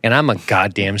 And I'm a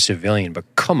goddamn civilian, but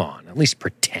come on, at least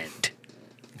pretend.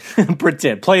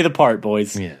 Pretend. Play the part,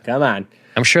 boys. Yeah. Come on.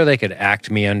 I'm sure they could act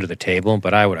me under the table,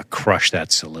 but I would have crushed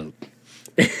that salute.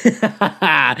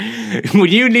 When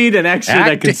you need an extra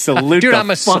that can salute Dude,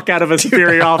 the fuck out of a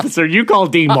superior officer, you call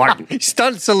Dean Martin.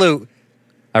 Stunt salute.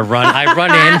 I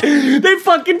run in. They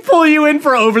fucking pull you in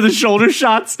for over-the-shoulder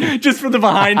shots just from the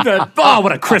behind the... Oh,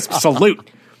 what a crisp salute.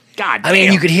 God damn. I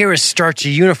mean, you could hear his starchy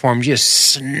uniform just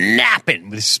snapping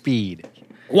with speed.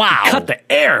 Wow. Cut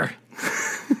the air.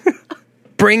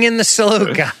 Bring in the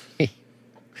salute guy.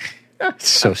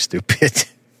 So stupid.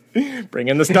 Bring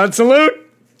in the stunt salute.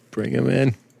 Bring him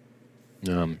in.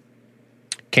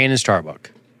 Kane and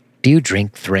Starbuck. Do you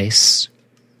drink Thrace?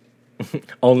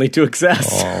 Only to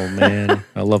excess. Oh, man.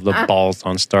 I love the balls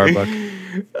on Starbuck.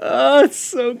 Oh, it's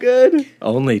so good.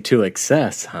 Only to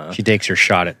excess, huh? She takes her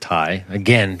shot at Ty.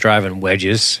 Again, driving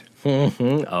wedges.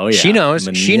 Mm-hmm. Oh, yeah. She knows.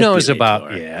 She knows Manipulator.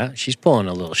 about... Yeah, she's pulling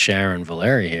a little Sharon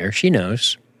Valeri here. She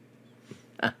knows.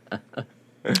 I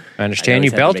understand you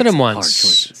had to belted make him some hard once.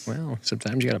 choices. Well,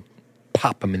 sometimes you got to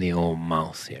pop him in the old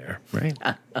mouth here, right?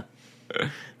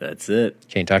 That's it.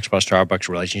 Kane talks about Starbuck's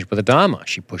relationship with Adama.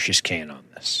 She pushes Kane on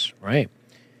this, right?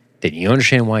 Didn't you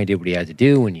understand why he did what he had to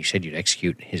do when you said you'd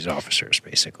execute his officers,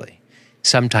 basically?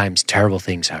 Sometimes terrible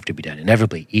things have to be done.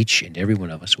 Inevitably, each and every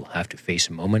one of us will have to face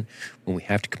a moment when we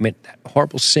have to commit that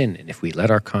horrible sin. And if we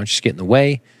let our conscience get in the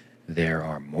way, there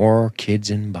are more kids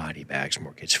in body bags,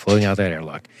 more kids floating out that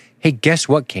airlock. Hey, guess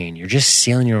what, Kane? You're just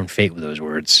sealing your own fate with those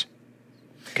words.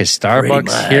 Because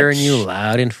Starbuck's hearing you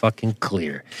loud and fucking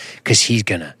clear. Because he's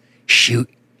going to shoot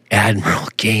Admiral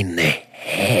Kane in the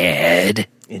head.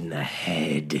 In the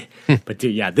head. But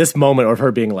dude, yeah, this moment of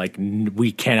her being like,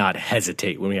 we cannot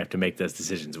hesitate when we have to make those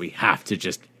decisions. We have to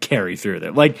just carry through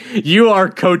them. Like, you are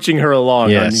coaching her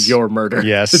along on your murder.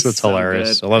 Yes, that's so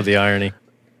hilarious. Good. I love the irony.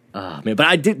 Man,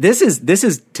 but this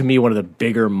is to me one of the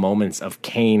bigger moments of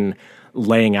Kane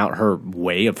laying out her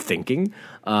way of thinking.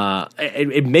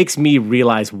 It makes me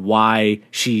realize why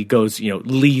she goes,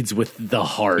 leads with the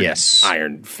hard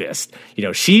iron fist.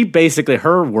 She basically,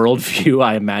 her worldview,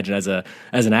 I imagine, as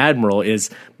an admiral, is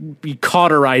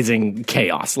cauterizing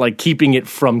chaos, like keeping it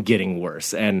from getting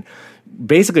worse. And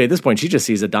basically, at this point, she just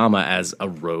sees Adama as a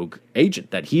rogue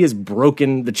agent, that he has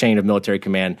broken the chain of military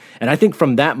command. And I think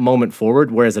from that moment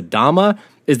forward, whereas Adama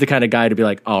is the kind of guy to be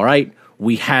like, all right,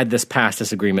 we had this past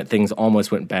disagreement. Things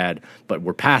almost went bad, but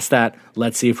we're past that.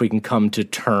 Let's see if we can come to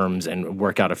terms and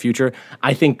work out a future.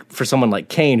 I think for someone like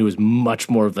Kane, who is much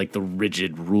more of like the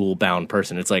rigid, rule-bound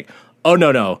person, it's like, oh,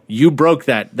 no, you broke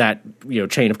that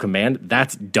chain of command.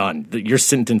 That's done. Your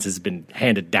sentence has been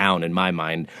handed down in my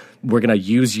mind. We're going to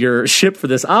use your ship for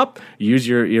this op, use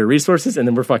your resources, and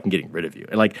then we're fucking getting rid of you.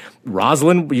 And like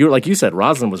Rosalind, like you said,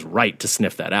 Rosalind was right to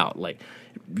sniff that out. Like,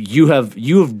 you have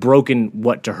broken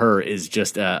what to her is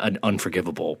just an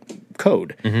unforgivable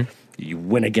code. Mm-hmm. You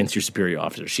went against your superior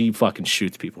officer. She fucking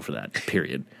shoots people for that,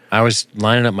 period. I was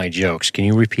lining up my jokes. Can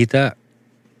you repeat that?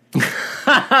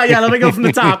 Yeah, let me go from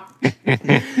the top.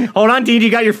 Hold on, Dean. You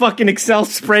got your fucking Excel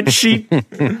spreadsheet?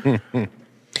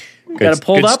 Got it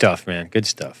pulled up? Good stuff, man. Good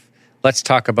stuff. Let's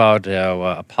talk about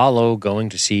Apollo going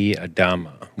to see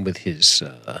Adama with his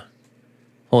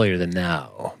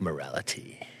holier-than-thou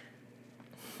morality.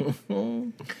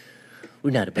 We're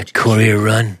not a bunch of courier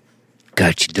run.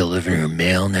 Got you delivering her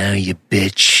mail now, you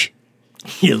bitch.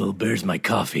 You little bear's my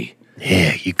coffee.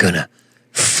 Yeah, you gonna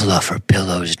fluff her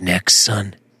pillow's neck,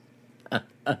 son?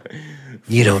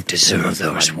 You don't deserve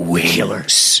those wings.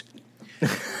 Killers.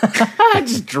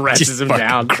 Just dresses him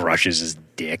down. Crushes his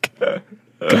dick. God,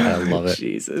 I love it.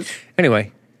 Jesus.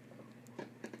 Anyway,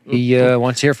 he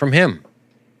wants to hear from him.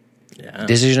 Yeah.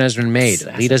 Decision has been made.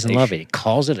 Lee doesn't love it. He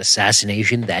calls it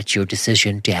assassination. That's your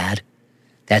decision, Dad.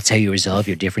 That's how you resolve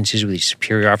your differences with your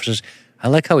superior officers. I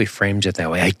like how he frames it that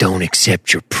way. I don't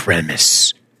accept your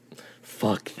premise.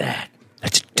 Fuck that.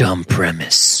 That's a dumb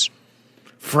premise.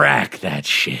 Frack that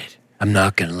shit. I'm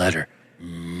not going to let her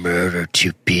murder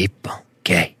two people.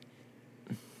 Okay.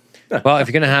 Well, if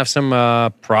you're going to have some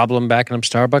problem backing up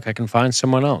Starbuck, I can find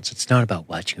someone else. It's not about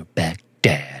watching her back,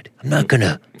 Dad. I'm not going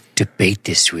to debate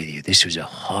this with you. This was a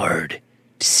hard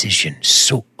decision.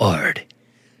 So hard.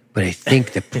 But I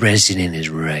think the president is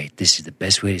right. This is the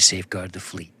best way to safeguard the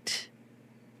fleet.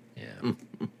 Yeah.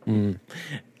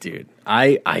 Dude,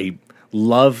 I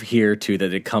love here too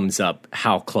that it comes up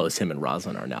how close him and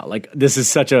Rosalind are now. Like, this is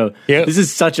such a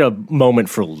moment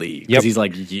for Lee, because he's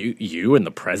like, you and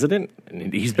the president,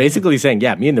 and he's basically saying,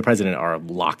 yeah, me and the president are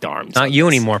locked arms. Not you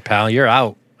anymore, pal. You're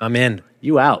out. I'm in.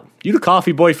 You out. You the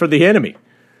coffee boy for the enemy.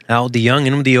 Out the young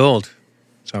and the old.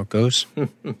 That's how it goes.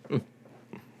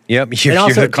 Yep, you're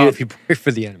also, the coffee boy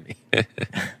for the enemy.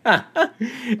 And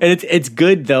it's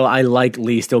good though. I like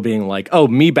Lee still being like, "Oh,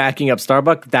 me backing up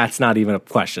Starbuck. That's not even a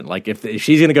question. Like if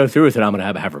she's going to go through with it, I'm going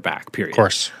to have her back. Period. Of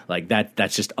course. Like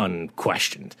that's just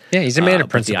unquestioned. Yeah, he's a man of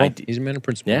principle. He's a man of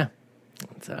principle. Yeah,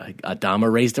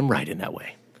 Adama raised him right in that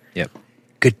way. Yep.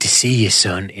 Good to see you,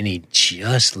 son. And he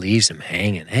just leaves him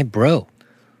hanging. Hey, bro.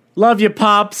 Love you,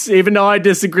 Pops, even though I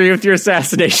disagree with your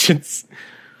assassinations.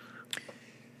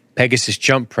 Pegasus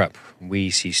jump prep. We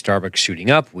see Starbuck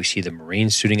suiting up. We see the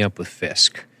Marines suiting up with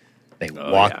Fisk. They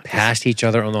walk past each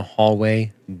other on the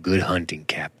hallway. Good hunting,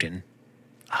 Captain.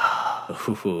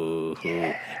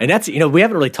 Yeah. And that's, we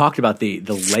haven't really talked about the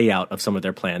layout of some of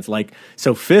their plans. Like,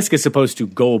 so Fisk is supposed to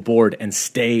go aboard and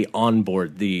stay on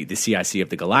board the CIC of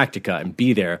the Galactica and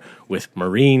be there with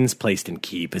Marines placed in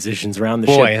key positions around the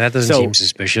ship. Boy, that doesn't seem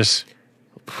suspicious.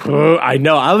 I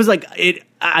know. I was like,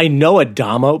 I know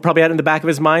Adamo probably had it in the back of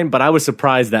his mind, but I was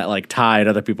surprised that like Ty and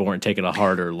other people weren't taking a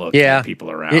harder look at people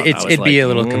around. It'd be a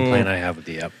little complaint I have with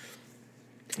the up.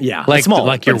 Yeah, like small,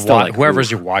 like your whoever's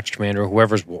your watch commander,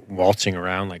 whoever's waltzing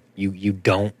around, like you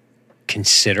don't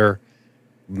consider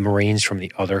Marines from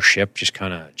the other ship just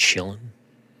kind of chilling,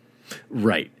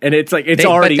 right? And it's like it's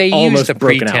already but they almost use the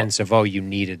pretense out. of you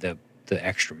needed the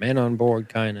extra men on board,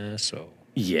 kind of. So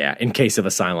yeah, in case of a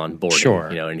Cylon boarding, sure,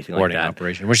 anything boarding like that,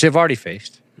 operation, which they've already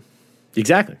faced.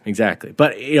 Exactly.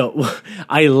 But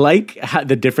I like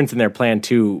the difference in their plan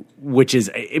too, which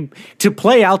is to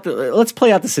play out. Let's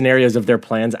play out the scenarios of their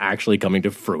plans actually coming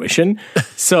to fruition.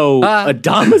 So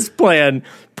Adama's plan,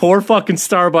 poor fucking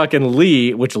Starbuck and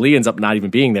Lee, which Lee ends up not even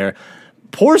being there.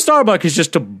 Poor Starbuck is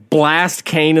just to blast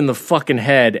Kane in the fucking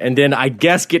head, and then I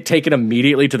guess get taken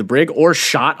immediately to the brig or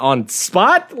shot on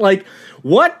spot. Like,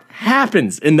 what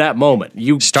happens in that moment?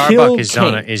 Starbuck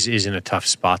is in a tough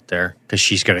spot there because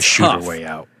she's going to shoot her way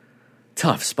out.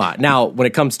 Tough spot. Now, when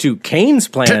it comes to Kane's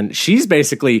plan, she's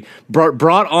basically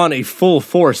brought on a full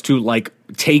force to like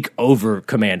take over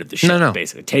command of the ship.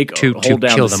 Basically, hold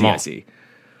down the CIC.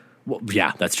 Well,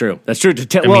 yeah, that's true. That's true.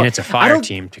 I mean, it's a fire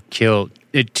team to kill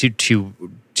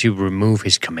to remove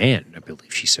his command. I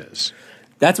believe she says.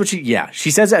 That's what she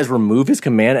says as remove his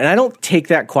command, and I don't take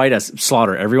that quite as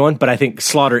slaughter everyone, but I think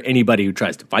slaughter anybody who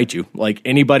tries to fight you. Like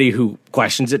anybody who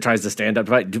questions it, tries to stand up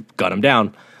to fight, gun them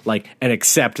down. Like, and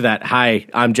accept that, hi,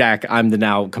 I'm Jack, I'm the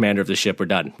now commander of the ship, we're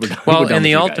done. In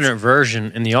the alternate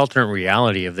version, in the alternate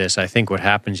reality of this, I think what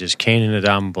happens is Kane and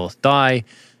Adam both die.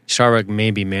 Starbuck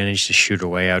maybe managed to shoot her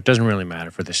way out. Doesn't really matter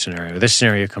for this scenario. This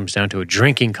scenario comes down to a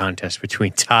drinking contest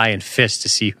between Ty and Fist to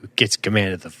see who gets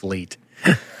command of the fleet.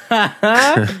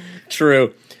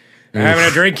 True. I'm having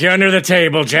a drink you under the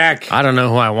table, Jack. I don't know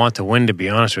who I want to win, to be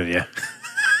honest with you.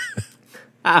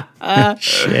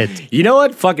 Shit. You know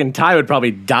what? Fucking Ty would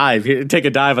probably take a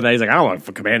dive on that. He's like, I don't want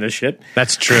to command this shit.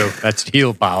 That's true.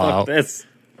 He'll bow out.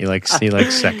 He likes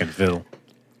second fiddle.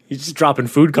 He's just dropping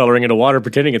food coloring into water,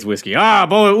 pretending it's whiskey. Ah,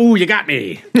 boy, ooh, you got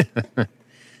me.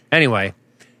 Anyway,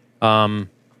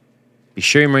 be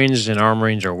sure your Marines and our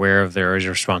Marines are aware of their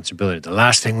responsibility. The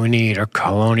last thing we need are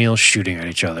colonials shooting at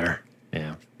each other.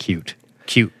 Yeah, cute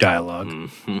dialogue.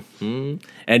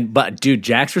 Mm-hmm. But dude,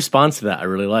 Jack's response to that, I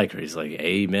really like. He's like,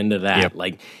 amen to that. Yep.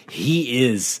 Like, he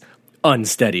is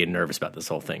unsteady and nervous about this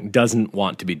whole thing. Doesn't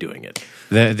want to be doing it.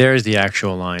 There's the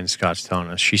actual line Scott's telling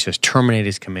us. She says, terminate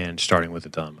his command, starting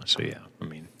with Adama. So yeah, I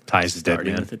mean, Ty's the dead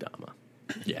man. Starting with Adama.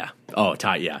 Yeah. Oh,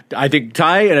 Ty, yeah. I think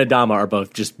Ty and Adama are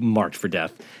both just marked for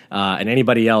death. And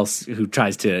anybody else who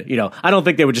tries to, I don't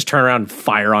think they would just turn around and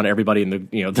fire on everybody in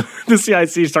the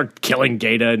CIC, start killing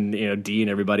Gata and, D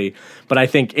and everybody. But I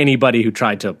think anybody who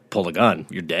tried to pull a gun,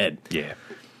 you're dead. Yeah.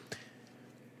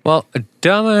 Well,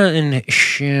 Adama and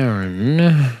Sharon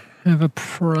have a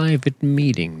private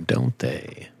meeting, don't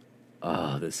they?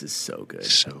 Oh, this is so good.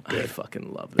 So good. I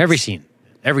fucking love this. Every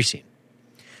scene.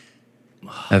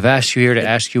 I've asked you here to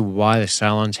ask you why the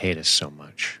Cylons hate us so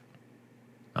much.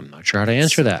 I'm not sure how to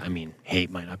answer that. I mean, hate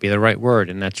might not be the right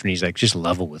word. And that's when he's like, just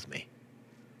level with me.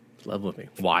 Level with me.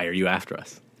 Why are you after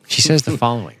us? She says the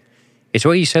following. It's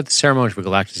what you said at the ceremony for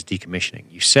Galactus decommissioning.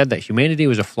 You said that humanity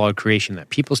was a flawed creation, that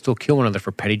people still kill one another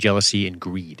for petty jealousy and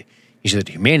greed. You said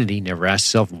that humanity never asked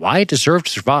itself why it deserved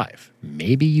to survive.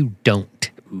 Maybe you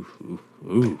don't.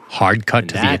 Ooh. Hard cut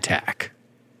to the attack.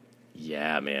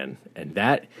 Yeah, man. And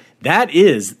that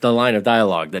is the line of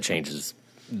dialogue that changes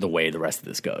the way the rest of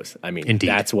this goes. I mean, Indeed.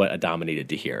 That's what Adama needed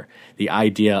to hear. The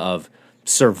idea of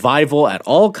survival at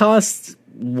all costs,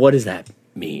 what does that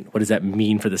mean? What does that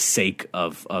mean for the sake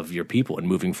of your people and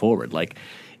moving forward? Like,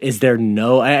 is there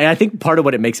no? I think part of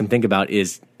what it makes him think about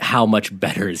is how much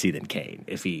better is he than Kane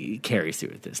if he carries through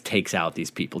with this, takes out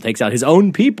these people, takes out his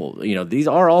own people. You know, these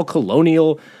are all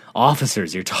colonial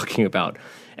officers you're talking about,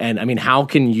 and I mean, how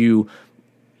can you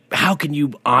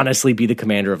honestly be the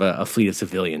commander of a fleet of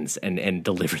civilians and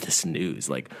deliver this news?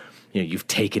 Like, you know, you've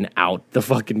taken out the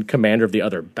fucking commander of the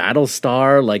other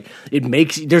Battlestar. Like, it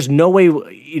makes, there's no way,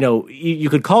 you know, you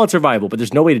could call it survival, but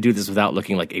there's no way to do this without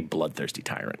looking like a bloodthirsty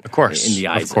tyrant. Of course. In the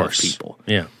eyes of people.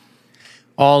 Yeah.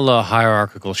 All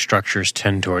hierarchical structures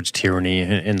tend towards tyranny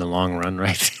in the long run,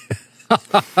 right?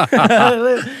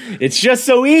 It's just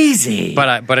so easy.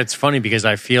 But it's funny because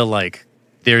I feel like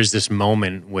there's this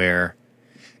moment where,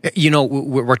 you know,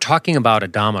 we're talking about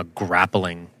Adama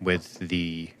grappling with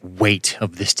the weight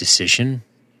of this decision,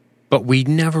 but we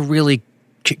never really,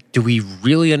 do we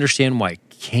really understand why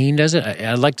Kane does it?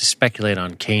 I'd like to speculate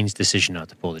on Kane's decision not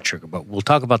to pull the trigger, but we'll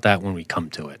talk about that when we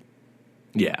come to it.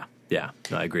 Yeah,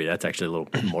 no, I agree. That's actually a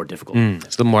little more difficult.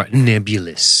 It's a little more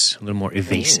nebulous, a little more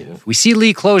evasive. Ooh. We see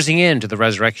Lee closing in to the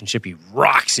resurrection ship. He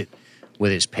rocks it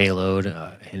with his payload,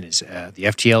 and the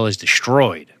FTL is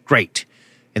destroyed. Great.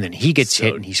 And then he gets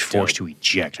hit and he's forced to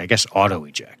eject. I guess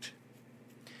auto-eject.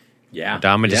 Yeah.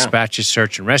 Adama dispatches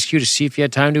search and rescue to see if he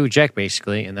had time to eject,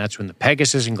 basically. And that's when the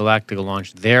Pegasus and Galactica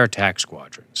launch their attack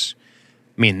squadrons.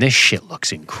 I mean, this shit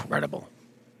looks incredible.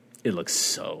 It looks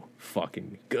so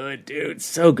fucking good, dude.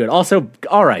 So good. Also,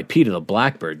 R.I.P. to the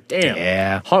Blackbird. Damn.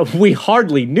 Yeah. We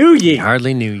hardly knew ye.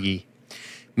 Hardly knew ye.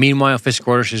 Meanwhile, Fisk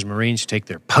orders his Marines to take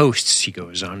their posts. He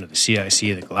goes on to the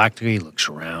CIC of the Galactica. He looks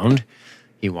around.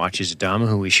 He watches Adama,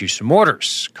 who issues some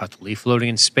orders. Cut the Lee floating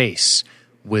in space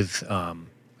with a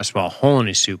small hole in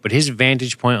his suit. But his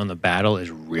vantage point on the battle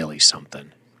is really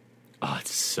something. Oh,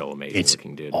 it's so amazing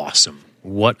looking, dude. Awesome.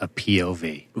 What a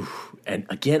POV. Oof. And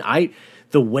again,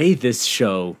 the way this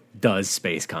show does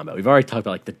space combat, we've already talked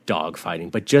about like the dog fighting,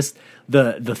 but just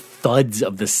the thuds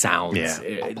of the sounds.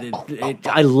 Yeah.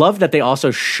 I love that they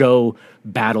also show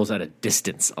battles at a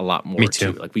distance a lot more. Me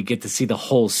too. Like we get to see the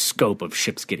whole scope of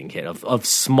ships getting hit, of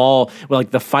small, well, like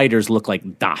the fighters look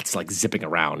like dots, like zipping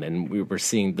around, and we were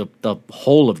seeing the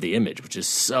whole of the image, which is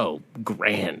so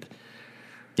grand.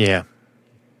 Yeah.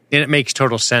 And it makes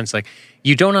total sense. Like,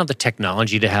 you don't have the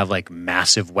technology to have like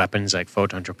massive weapons like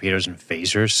photon torpedoes and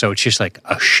phasers, so it's just like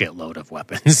a shitload of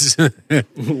weapons.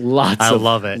 I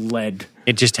love it. Lead.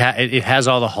 It just it has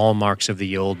all the hallmarks of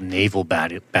the old naval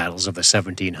battles of the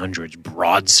 1700s,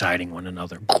 broadsiding one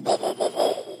another.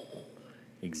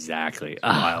 Exactly.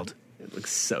 Wild. It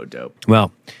looks so dope.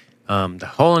 Well, the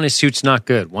hole in his suit's not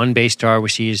good. One base star we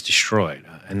see is destroyed,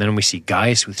 and then we see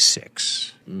Gaius with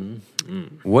 6.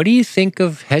 What do you think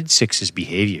of Head 6's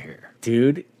behavior here?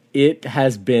 Dude, it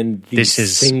has been the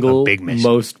single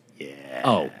most... Yeah.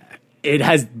 Oh, it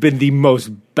has been the most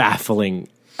baffling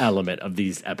element of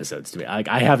these episodes to me.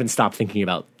 I haven't stopped thinking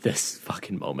about this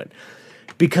fucking moment.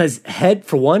 Because Head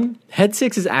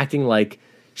 6 is acting like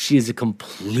she is a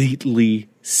completely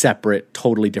separate,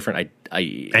 totally different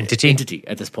entity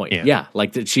at this point. Yeah,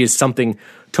 like that she is something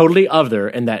totally other,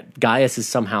 and that Gaius is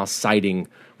somehow siding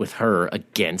with her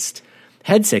against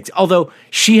Head 6, although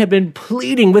she had been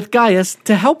pleading with Gaius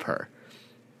to help her.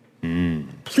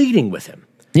 Pleading with him.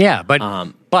 Yeah, but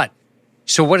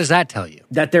so what does that tell you?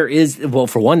 That there is, well,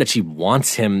 for one, that she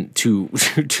wants him to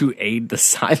aid the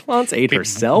Cylons, aid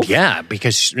herself. Yeah,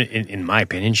 because in my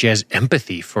opinion, she has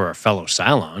empathy for a fellow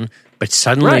Cylon, but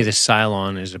suddenly the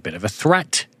Cylon is a bit of a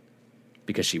threat.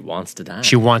 Because she wants to die.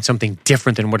 She wants something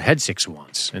different than what Head 6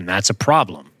 wants, and that's a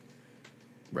problem.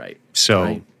 Right.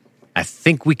 So I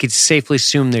think we could safely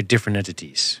assume they're different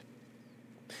entities.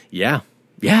 Yeah.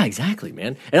 Yeah, exactly,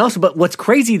 man. And also, but what's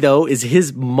crazy though is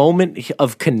his moment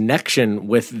of connection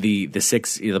with the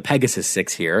Pegasus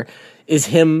 6 here is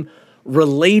him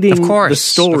relating the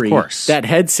story that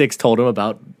Head 6 told him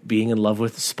about being in love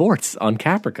with sports on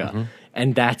Caprica. Mm-hmm.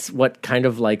 And that's what kind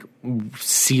of like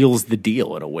seals the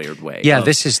deal in a weird way. Yeah,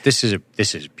 this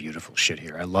is beautiful shit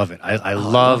here. I love it. I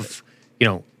love,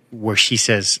 where she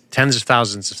says tens of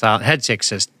thousands of thousands. Head 6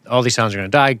 says all these sounds are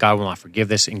going to die. God will not forgive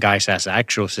this. And Gaius asks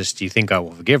actual says, do you think God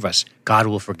will forgive us? God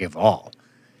will forgive all.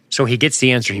 So he gets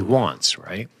the answer he wants,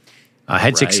 right?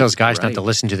 Head 6 tells Gaius not to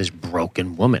listen to this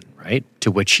broken woman, right?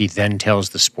 To which he then tells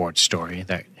the sports story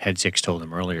that Head 6 told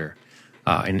him earlier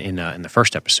in the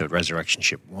first episode, Resurrection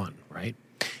Ship 1, right?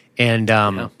 And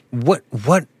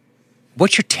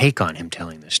what's your take on him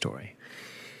telling this story?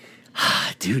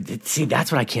 Dude, see,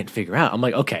 that's what I can't figure out. I'm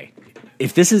like, okay,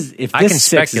 if I can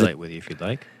speculate with you if you'd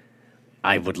like.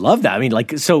 I would love that. I mean,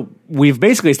 like, so we've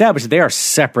basically established that they are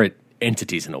separate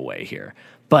entities in a way here.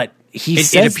 But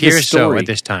it appears so at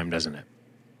this time, doesn't it?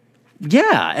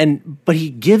 but he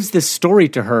gives this story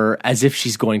to her as if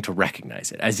she's going to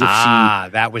recognize it, as if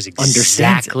that was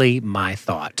exactly my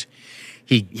thought.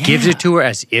 He gives it to her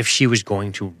as if she was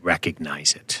going to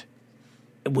recognize it,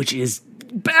 which is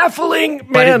baffling,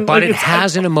 man. But it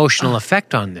has an emotional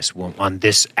effect on this woman, on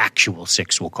this actual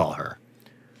six, we'll call her.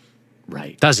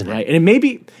 Right. Doesn't it? Right. And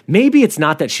maybe it's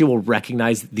not that she will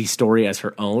recognize the story as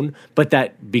her own, but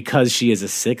that because she is a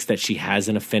six, that she has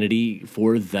an affinity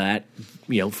for that,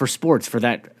 for sports, for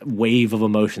that wave of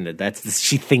emotion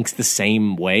she thinks the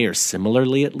same way or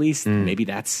similarly at least. Maybe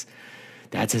that's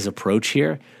his approach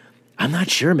here. I'm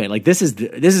not sure, man. Like this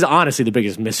is honestly the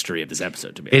biggest mystery of this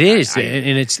episode to me. It is,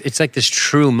 and it's like this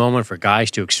true moment for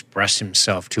guys to express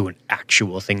himself to an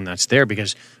actual thing that's there,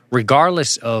 because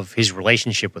regardless of his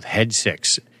relationship with Head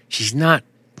Six, she's not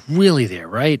really there,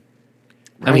 right?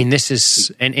 I mean, this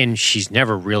is, and she's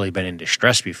never really been in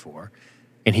distress before,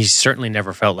 and he's certainly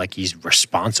never felt like he's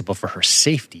responsible for her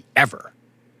safety ever.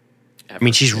 I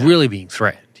mean, she's really being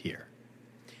threatened here,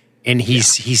 and he's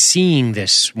seeing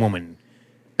this woman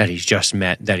that he's just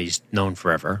met, that he's known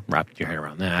forever, wrap your head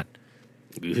around that,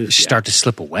 start to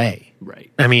slip away.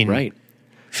 Right. I mean,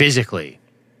 physically,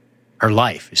 her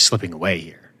life is slipping away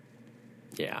here.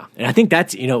 Yeah. And I think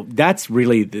that's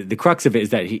really the crux of it, is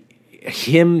that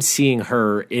him seeing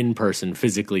her in person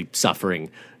physically suffering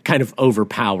kind of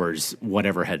overpowers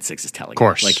whatever Head Six is telling him. Of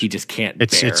course. Like he just can't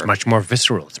It's much more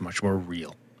visceral. It's much more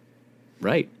real.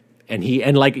 Right.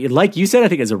 And like you said, I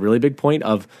think is a really big point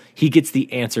of he gets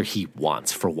the answer he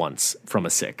wants for once from a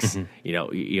six.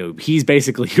 Mm-hmm. He's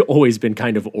basically always been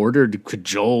kind of ordered,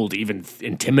 cajoled, even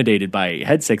intimidated by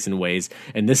Head Six in ways.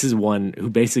 And this is one who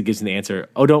basically gives him the answer,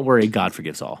 oh, don't worry, God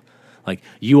forgives all. Like,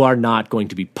 you are not going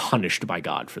to be punished by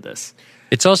God for this.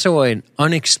 It's also an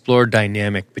unexplored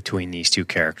dynamic between these two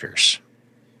characters,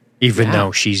 even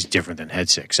though she's different than Head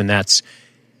Six. And that's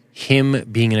him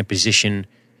being in a position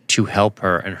to help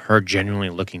her and her genuinely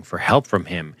looking for help from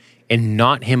him, and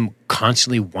not him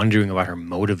constantly wondering about her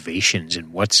motivations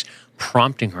and what's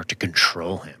prompting her to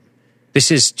control him.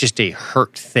 This is just a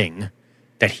hurt thing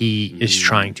that he is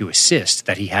trying to assist,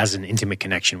 that he has an intimate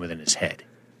connection with in his head.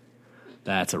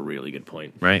 That's a really good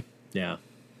point. Right? Yeah.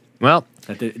 Well,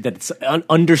 that it's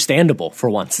understandable for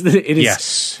once. It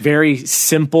is very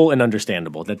simple and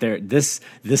understandable that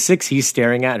the six he's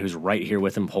staring at, who's right here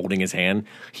with him holding his hand,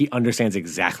 he understands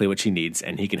exactly what she needs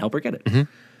and he can help her get it. Mm-hmm.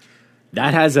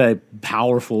 That has a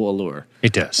powerful allure.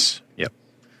 It does. Yep.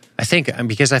 I think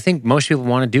most people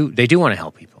want to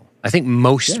help people. I think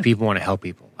most people want to help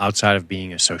people outside of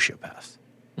being a sociopath.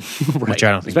 Right. Which I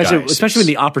don't think especially when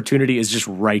the opportunity is just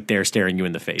right there staring you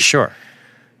in the face. Sure.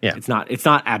 Yeah. It's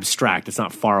not abstract. It's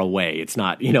not far away. It's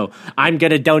not, I'm going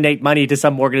to donate money to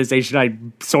some organization I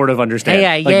sort of understand.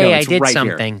 Hey, I did right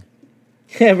something.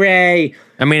 Hooray.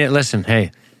 I mean, listen,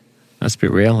 hey, let's be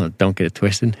real. Don't get it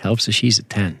twisted. Helps if she's a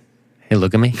 10. Hey,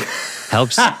 look at me.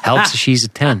 Helps if she's a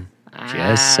 10.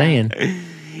 Just saying.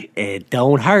 It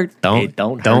don't hurt. Don't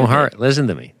hurt. Listen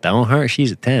to me. Don't hurt.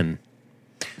 She's a 10.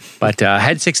 But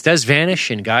Head Six does vanish,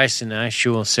 and Gaius and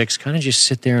Actual Six kind of just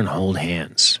sit there and hold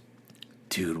hands.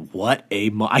 Dude, what a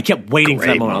I kept waiting for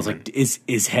that moment. I was like,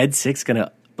 is Head Six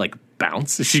gonna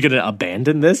bounce? Is she gonna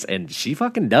abandon this? And she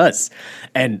fucking does.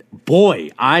 And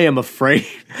boy, I am afraid.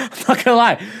 I'm not gonna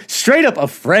lie, straight up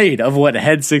afraid of what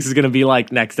Head Six is gonna be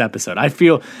like next episode. I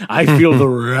feel the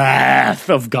wrath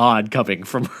of God coming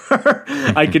from her.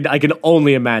 I can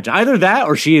only imagine either that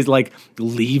or she is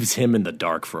leaves him in the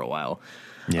dark for a while.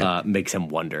 Yeah. Makes him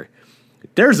wonder.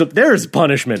 There's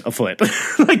punishment afoot.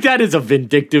 That is a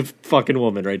vindictive fucking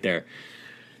woman right there.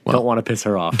 Well, don't want to piss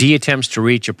her off. D attempts to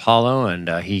reach Apollo, and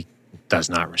he does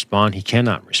not respond. He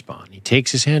cannot respond. He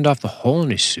takes his hand off the hole in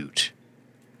his suit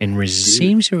and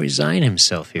seems to resign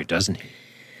himself here, doesn't he?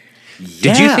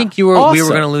 Yeah, did you think we were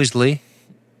going to lose Lee?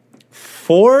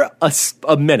 For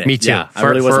a minute. Me too. Yeah, I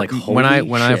really was like, holy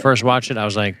when I first watched it, I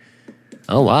was like,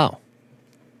 oh, wow.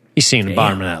 He's seeing the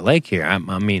bottom of that lake here. I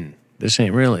mean, this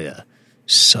ain't really a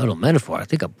subtle metaphor. I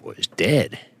think our boy is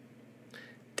dead.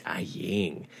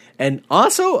 Dying. And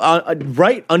also,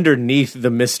 right underneath the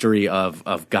mystery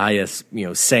of Gaius,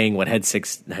 saying what Head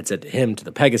Six had said to him, to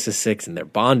the Pegasus Six, and they're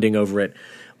bonding over it,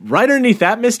 right underneath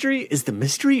that mystery is the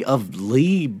mystery of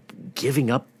Lee giving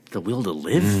up the will to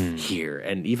live here.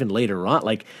 And even later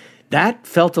on, that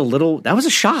felt that was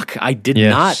a shock. I did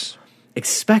not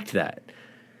expect that.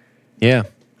 Yeah.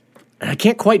 And I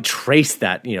can't quite trace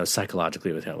that,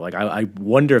 psychologically with him. I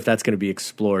wonder if that's going to be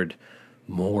explored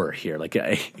more here.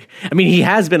 I mean, he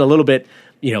has been a little bit,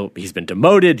 he's been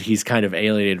demoted. He's kind of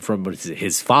alienated from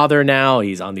his father now.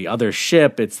 He's on the other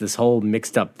ship. It's this whole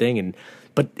mixed up thing. And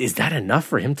But is that enough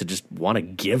for him to just want to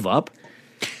give up?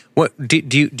 What do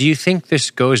you think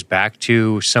this goes back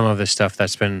to some of the stuff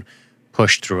that's been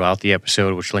pushed throughout the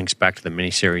episode, which links back to the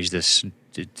miniseries, this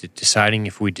deciding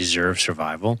if we deserve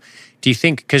survival? Do you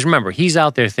think, because remember, he's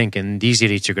out there thinking these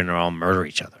idiots are going to all murder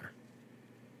each other.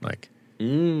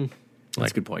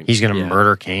 That's a good point. He's going to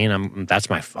murder Kane. That's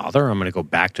my father. I'm going to go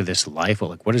back to this life.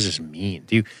 Well, what does this mean?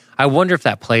 I wonder if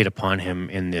that played upon him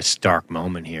in this dark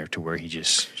moment here, to where he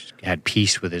just had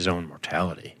peace with his own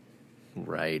mortality.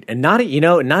 Right, and not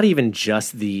even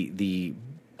just the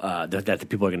that the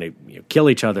people are going to kill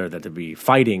each other, that they'll be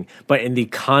fighting, but in the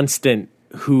constant,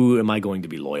 who am I going to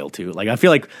be loyal to? Like, I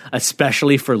feel like,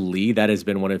 especially for Lee, that has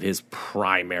been one of his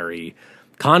primary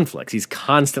conflicts. He's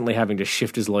constantly having to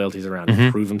shift his loyalties around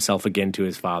and prove himself again to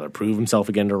his father, prove himself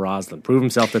again to Rosalind, prove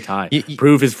himself to Ty,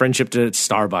 prove his friendship to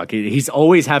Starbuck. He's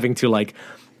always having to, like,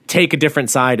 take a different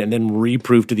side and then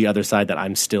reprove to the other side that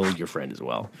I'm still your friend as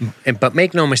well. But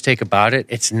make no mistake about it,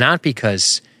 it's not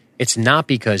because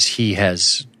he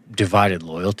has divided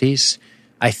loyalties.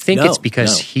 I think it's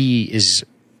because he is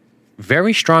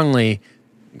very strongly,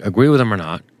 agree with him or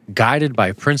not, guided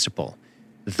by principle.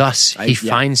 Thus, he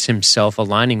finds himself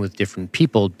aligning with different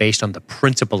people based on the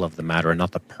principle of the matter and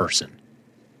not the person.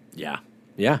 Yeah,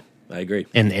 I agree.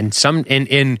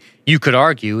 And you could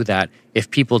argue that if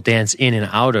people dance in and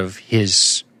out of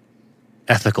his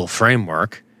ethical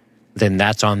framework, then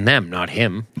that's on them, not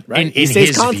him. Right. In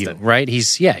his constant view, right?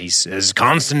 He's as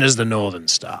constant as the Northern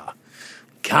Star.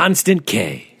 Constant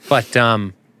K. But,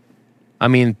 I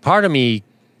mean, part of me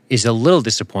is a little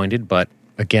disappointed, but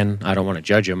again, I don't want to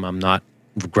judge him. I'm not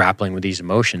grappling with these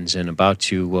emotions and about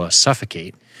to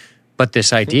suffocate. But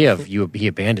this idea of he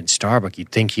abandoned Starbuck,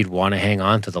 you'd think he'd want to hang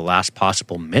on to the last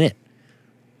possible minute,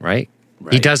 right?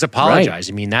 He does apologize.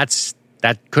 Right. I mean, that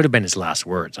could have been his last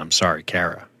words. I'm sorry,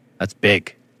 Kara. That's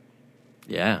big.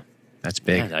 Yeah. That's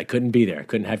big. Yeah, I couldn't be there. I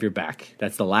couldn't have your back.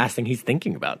 That's the last thing he's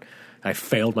thinking about. I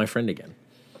failed my friend again.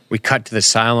 We cut to the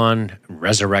Cylon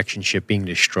resurrection ship being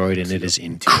destroyed, and it is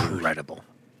incredible.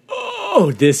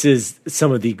 Oh, this is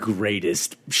some of the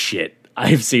greatest shit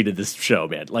I've seen in this show,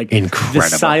 man. Like,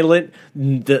 incredible.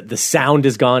 The sound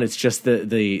is gone. It's just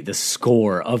the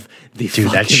score of the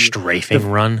that strafing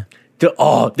run.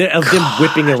 Of them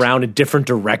whipping around in different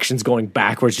directions, going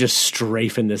backwards, just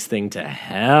strafing this thing to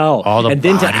hell.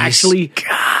 Then to actually,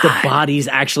 the bodies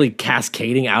actually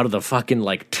cascading out of the fucking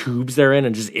like tubes they're in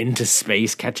and just into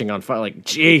space, catching on fire. Like,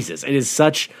 Jesus, it is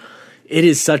such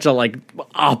a like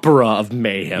opera of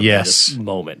mayhem. Yes. In this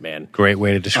moment, man. Great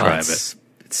way to describe it.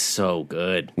 It's so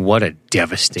good. What a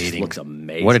devastating, it looks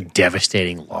amazing. What a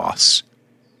devastating loss.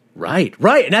 Right.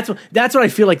 And that's what I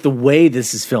feel like, the way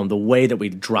this is filmed, the way that we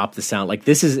drop the sound, like,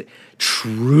 this is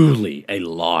truly a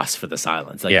loss for the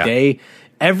Cylons. Like,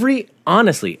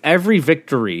 every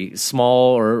victory,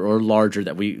 small or larger,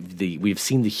 that we've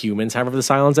seen the humans have over the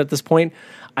Cylons at this point,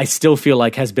 I still feel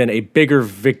like has been a bigger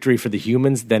victory for the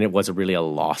humans than it was really a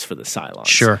loss for the Cylons.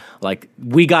 Sure. Like,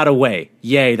 we got away.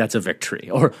 Yay, that's a victory.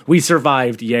 Or we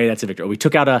survived. Yay, that's a victory. Or we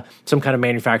took out some kind of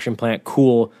manufacturing plant.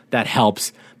 Cool, that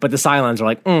helps. But the Cylons are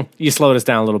like, you slowed us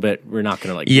down a little bit. We're not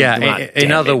going to, like,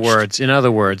 in other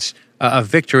words, a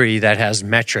victory that has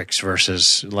metrics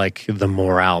versus, like, the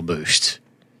morale boost.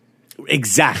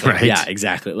 Exactly. Right? Yeah,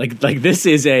 exactly. Like this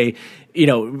is a,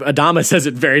 Adama says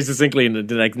it very succinctly in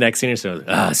the next scene or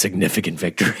so. Significant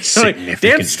victory. Significant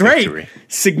damn straight. Victory.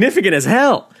 Significant as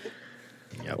hell.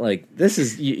 Yep. Like, this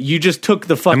is, you just took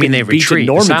the fucking they beach retreat.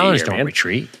 of Normandy. The Cylons here, don't man.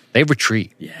 retreat. They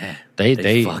retreat. Yeah. They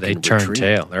turn retreat.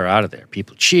 tail. They're out of there.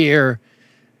 People cheer.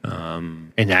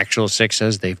 And Actual 6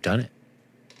 says they've done it.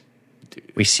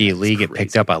 Dude, we see Lee get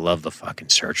picked up. I love the fucking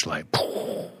searchlight.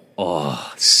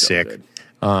 Oh, sick. So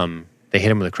good. They hit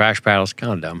him with the crash paddles.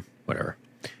 Kind of dumb. Whatever.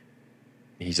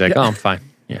 He's like, I'm fine.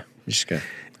 Yeah, I'm just good.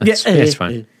 It's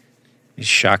fine. He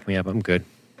shocked me up. I'm good.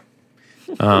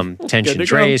 Tension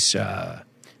trace.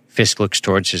 Fisk looks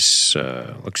towards his,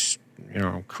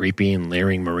 creepy and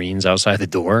leering Marines outside the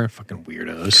door. Fucking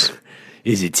weirdos.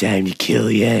 Is it time to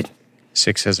kill yet?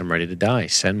 6 says, I'm ready to die.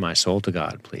 Send my soul to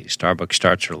God, please. Starbuck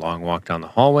starts her long walk down the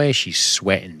hallway. She's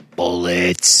sweating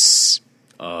bullets.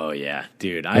 Oh, yeah.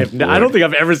 Dude, I don't think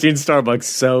I've ever seen Starbucks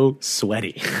so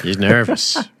sweaty. He's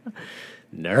nervous.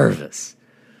 Nervous.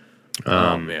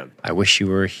 Oh, man. I wish you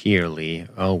were here, Lee.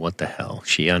 Oh, what the hell.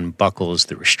 She unbuckles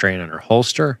the restraint on her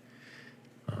holster.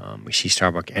 We see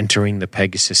Starbuck entering the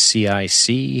Pegasus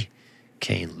CIC.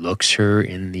 Kane looks her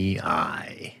in the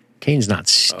eye. Kane's not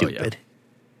stupid.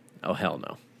 Oh, hell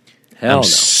no. I'm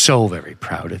so very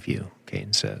proud of you,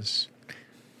 Kane says.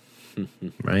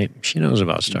 Right? She knows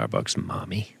about Starbuck's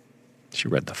mommy. She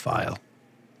read the file.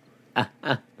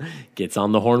 Gets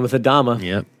on the horn with Adama.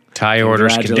 Yep. Ty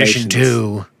orders condition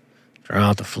Congratulations. 2. Throw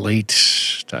out the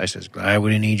fleet. Ty says, glad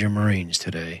we didn't need your Marines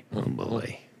today. Oh,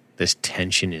 boy. This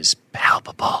tension is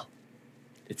palpable.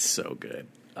 It's so good.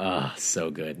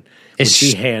 So good. When It's-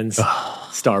 she hands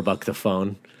Starbuck the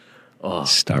phone. Oh,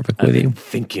 Starbuck I've with been you.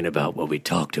 thinking about what we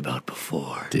talked about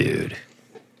before. Dude.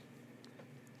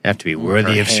 Have to be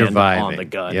worthy Her of hand surviving. on the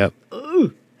gun. Yep.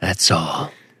 That's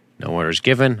all. No orders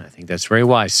given. I think that's very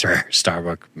wise, sir.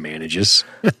 Starbuck manages.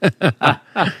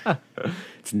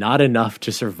 It's not enough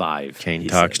to survive. Kane he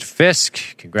talks to says.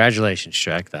 Fisk. Congratulations,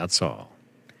 Jack. That's all.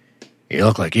 You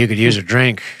look like you could use a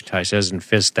drink, Ty says, and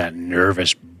Fisk that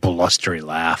nervous, blustery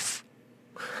laugh.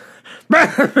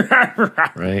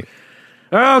 Right?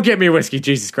 Oh, get me whiskey,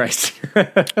 Jesus Christ.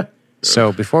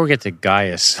 So before we get to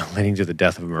Gaius leading to the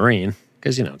death of a Marine,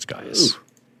 because, you know, it's Gaius.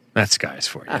 That's Gaius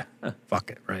for you.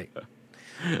 Fuck it, right?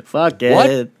 Fuck it.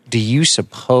 What do you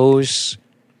suppose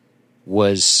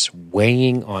was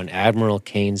weighing on Admiral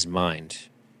Kane's mind?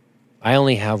 I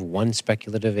only have one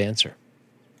speculative answer.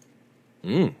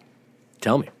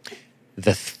 Tell me.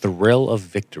 The thrill of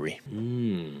victory.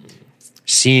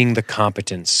 Seeing the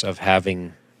competence of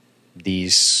having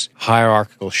these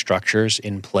hierarchical structures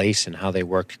in place and how they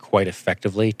worked quite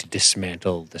effectively to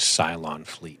dismantle the Cylon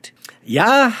fleet.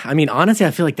 Yeah, I mean, honestly,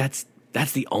 I feel like that's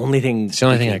the only thing. It's the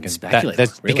only thing I can speculate.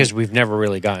 that's really. because we've never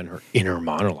really gotten her inner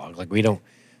monologue. Like we've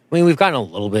gotten a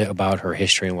little bit about her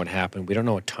history and what happened. We don't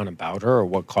know a ton about her or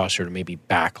what caused her to maybe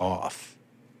back off.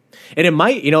 And it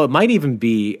might even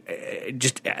be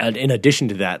just in addition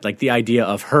to that, like the idea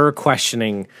of her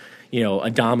questioning,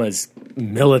 Adama's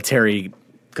military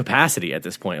capacity at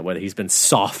this point, whether he's been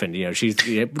softened. She's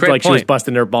like she was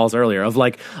busting her balls earlier of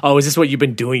like, oh, is this what you've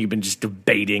been doing? You've been just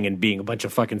debating and being a bunch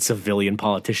of fucking civilian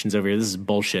politicians over here. This is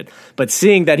bullshit. But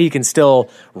seeing that he can still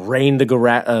rein the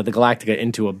Galactica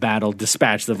into a battle,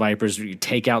 dispatch the Vipers,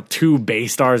 take out 2 Bay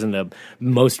Stars and the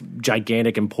most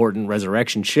gigantic, important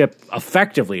resurrection ship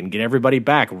effectively and get everybody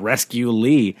back, rescue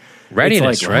Lee.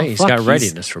 Readiness, Like, right? well, He's fuck, got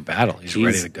readiness for battle. He's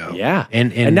ready to go. Yeah.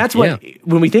 And that's what,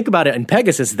 when we think about it in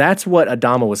Pegasus, that's what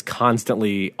Adama was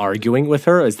constantly arguing with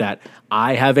her, is that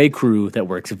I have a crew that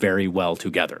works very well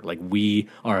together. Like, we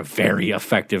are a very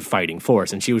effective fighting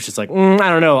force. And she was just like, I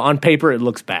don't know. On paper, it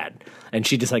looks bad. And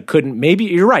she just like couldn't, maybe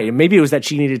you're right. Maybe it was that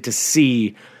she needed to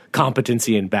see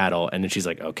competency in battle. And then she's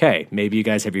like, okay, maybe you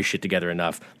guys have your shit together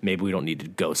enough. Maybe we don't need to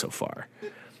go so far.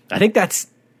 I think that's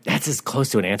as close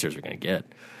to an answer as we're going to get.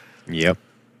 Yep.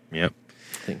 I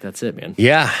think that's it, man.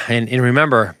 Yeah, and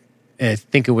remember, I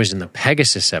think it was in the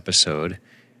Pegasus episode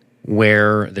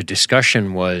where the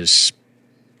discussion was,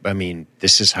 I mean,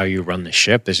 this is how you run the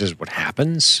ship. This is what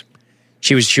happens.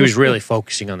 She was really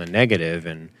focusing on the negative,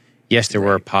 and yes, there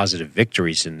were positive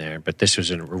victories in there, but this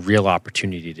was a real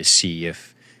opportunity to see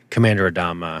if Commander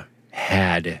Adama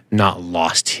had not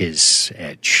lost his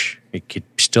edge. It could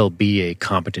still be a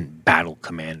competent battle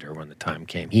commander when the time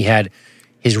came. He had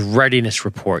his readiness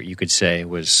report, you could say,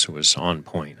 was on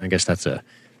point. I guess that's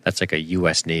like a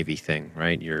U.S. Navy thing,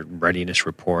 right? Your readiness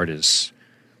report is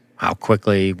how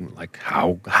quickly, like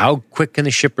how quick can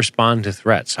the ship respond to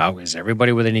threats? How is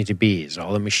everybody where they need to be? Is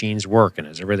all the machines working?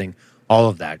 Is everything, all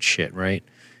of that shit, right?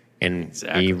 And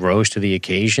he rose to the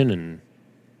occasion, and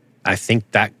I think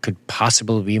that could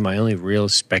possibly be my only real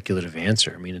speculative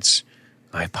answer. I mean, it's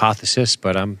a hypothesis,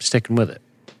 but I'm sticking with it.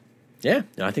 Yeah,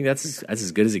 I think that's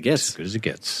as good as it gets. As good as it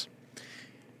gets.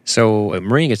 So a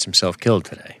Marine gets himself killed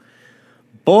today.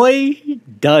 Boy,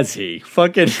 does he.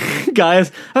 Fucking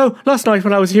guys. Oh, last night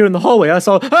when I was here in the hallway, I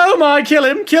saw, oh my, kill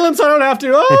him so I don't have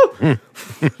to. Oh,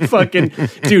 fucking,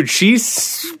 dude, she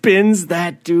spins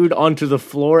that dude onto the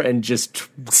floor and just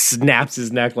snaps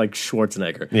his neck like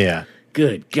Schwarzenegger. Yeah.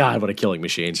 Good God, what a killing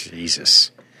machine.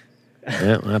 Jesus.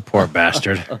 Yeah, that poor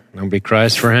bastard. Nobody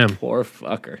cries for him. Poor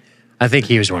fucker. I think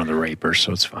he was one of the rapers,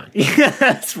 so it's fine.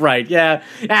 That's right, yeah.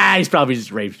 He's probably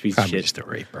just a raped piece of shit. Just a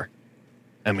raper.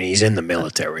 I mean, he's in the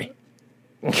military.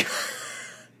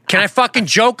 Can I fucking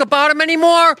joke about him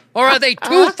anymore? Or are they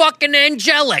too fucking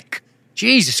angelic?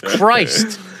 Jesus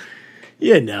Christ.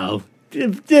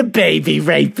 The baby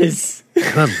rapists.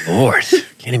 Good Lord.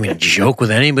 Can't even joke with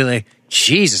anybody.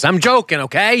 Jesus, I'm joking,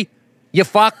 okay? You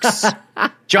fucks.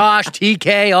 Josh,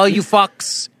 TK, all you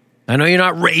fucks. I know you're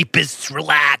not rapists.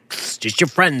 Relax. Just your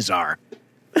friends are.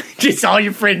 Just all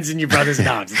your friends and your brothers and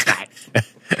dogs. It's fine.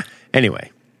 Anyway.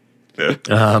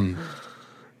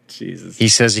 Jesus. He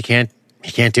says he can't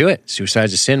do it.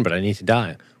 Suicide's a sin, but I need to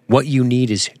die. What you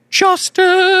need is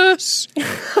justice.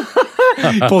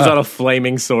 Pulls out a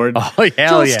flaming sword. Oh,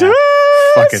 hell Justice!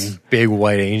 yeah. Fucking big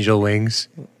white angel wings.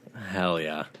 Hell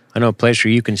yeah. I know a place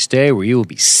where you can stay, where you will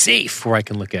be safe, where I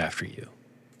can look after you.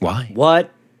 Why?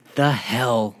 What the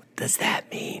hell does that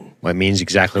mean? Well, it means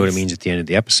exactly what it means at the end of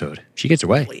the episode. She gets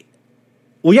away. Wait.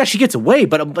 Well, yeah, she gets away,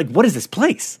 but I'm like, what is this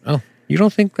place? Oh, you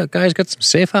don't think that guy's got some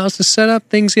safe houses set up?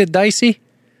 Things get dicey?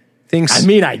 I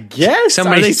mean, I guess.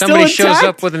 Somebody shows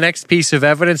up with the next piece of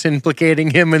evidence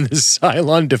implicating him in the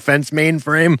Cylon defense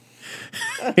mainframe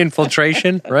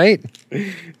infiltration, right?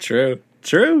 True.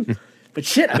 But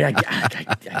shit, I mean,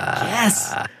 I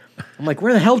guess. I'm like,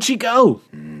 where the hell did she go?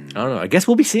 I don't know. I guess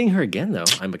we'll be seeing her again, though.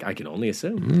 I can only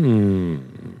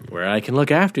assume. Where I can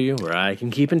look after you, where I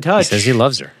can keep in touch. He says he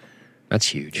loves her. That's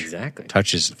huge. Exactly.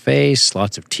 Touches the face,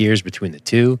 lots of tears between the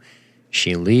two.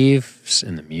 She leaves,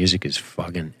 and the music is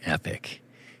fucking epic.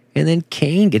 And then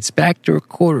Kane gets back to her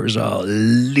quarters all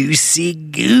loosey-goosey.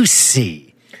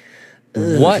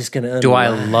 What do I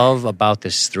love about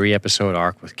this 3-episode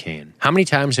arc with Kane? How many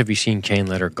times have you seen Kane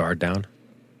let her guard down?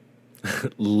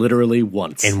 Literally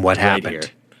once. And what happened?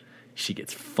 Here. She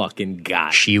gets fucking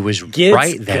got. She was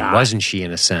right then, wasn't she,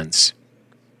 in a sense?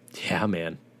 Yeah,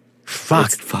 man.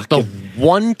 Fuck. The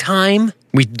one time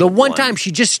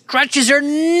she just stretches her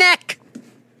neck.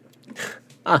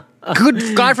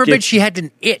 Good God forbid she had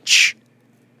an itch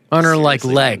on her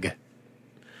leg.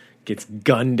 Gets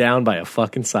gunned down by a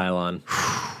fucking Cylon.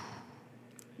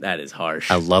 That is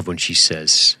harsh. I love when she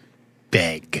says,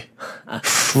 beg.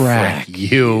 Frack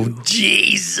you.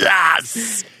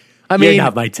 Jesus. I mean, you're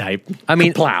not my type. I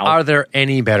mean, Plow. Are there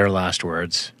any better last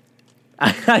words?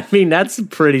 I mean, that's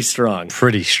pretty strong.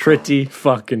 Pretty strong. Pretty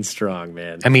fucking strong,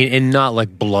 man. I mean, and not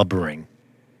like blubbering.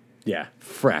 Yeah.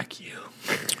 Frack you.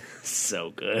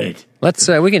 So good. Let's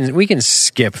we can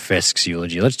skip Fisk's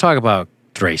eulogy. Let's talk about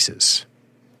Thrace's.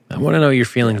 I want to know your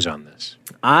feelings on this.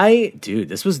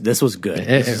 This was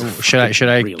good. Should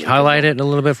I really highlight it a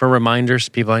little bit for reminders?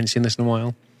 People haven't seen this in a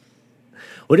while.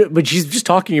 But she's just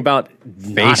talking about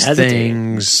face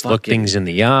things, look things in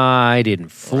the eye, didn't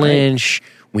flinch. Right.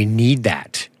 We need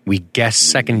that. We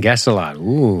second guess a lot.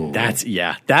 Ooh.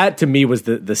 That to me was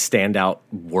the standout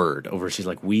word over. She's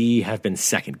like, we have been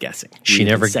second guessing. She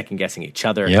never second guessing each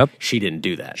other. Yep. She didn't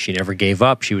do that. She never gave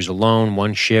up. She was alone,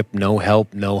 one ship, no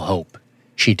help, no hope.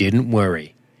 She didn't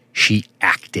worry. She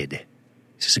acted.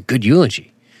 This is a good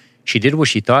eulogy. She did what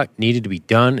she thought needed to be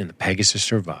done, and the Pegasus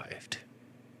survived.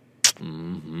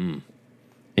 Mm-hmm.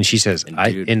 And she says,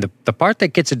 in the part that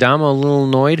gets Adama a little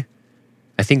annoyed,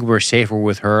 I think we're safer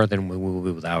with her than we will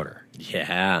be without her.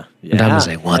 Yeah. And Adama's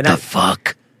like, what the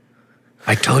fuck?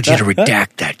 I told you to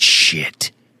redact that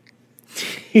shit.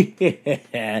 I'm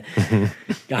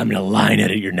going to line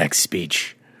it at your next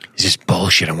speech. This is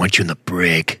bullshit. I want you in the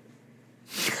brig.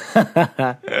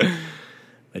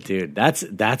 But dude,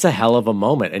 that's a hell of a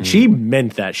moment. And she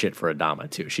meant that shit for Adama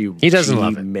too. He doesn't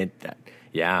love it. Meant that.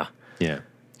 Yeah. Yeah.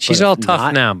 She's all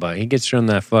tough now, but he gets her in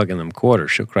that fucking them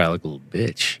quarters. She'll cry like a little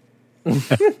bitch.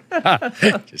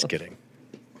 Just kidding.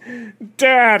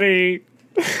 Daddy.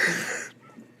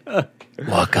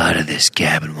 Walk out of this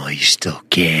cabin while you still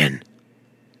can.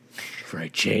 Before I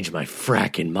change my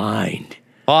fracking mind.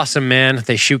 Awesome, man.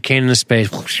 They shoot Kane into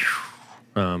space.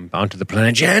 Onto the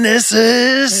planet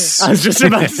Genesis. I was just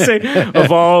about to say,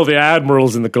 of all the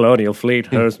admirals in the colonial fleet,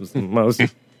 hers was the most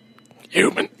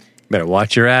human. Better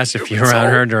watch your ass if you're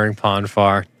around her during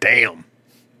Ponfar. Damn.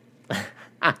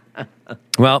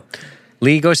 Well,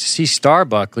 Lee goes to see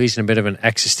Starbuck. Lee's in a bit of an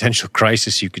existential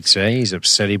crisis, you could say. He's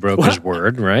upset he broke his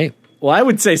word, right? Well, I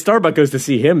would say Starbuck goes to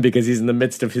see him because he's in the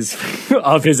midst of his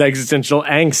existential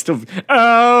angst of,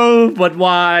 but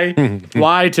why?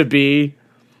 Why to be?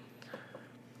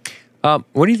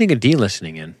 What do you think of Dee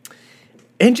listening in?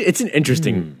 It's an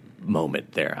interesting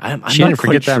moment there. She didn't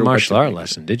forget that martial art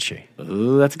lesson, did she?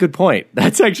 Ooh, that's a good point.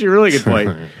 That's actually a really good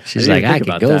point. She's like, I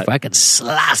could go if I could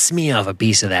slice me off a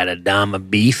piece of that Adama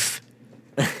beef.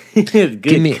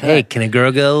 Hey, can a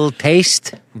girl get a little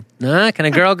taste? Nah, can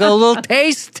a girl get a little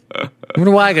taste? What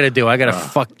do I got to do? I got to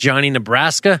fuck Johnny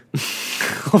Nebraska?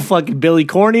 Fucking Billy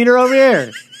Corn Eater over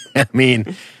here. I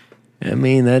mean,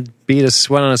 that beat of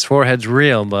sweat on his forehead's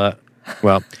real, but,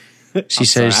 well, she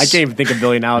says... Sorry. I can't even think of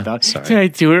Billy now. Sorry. Did I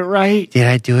do it right? Did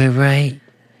I do it right?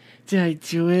 Did I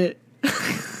do it?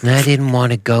 I didn't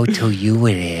want to go till you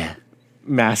were there.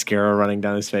 Mascara running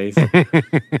down his face.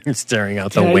 Staring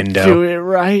out the window. Did I do it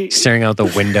right? Staring out the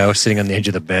window, sitting on the edge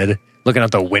of the bed, looking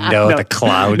out the window at the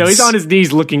clouds. No, he's on his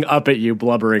knees looking up at you,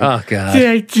 blubbering. Oh, God. Did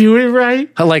I do it right?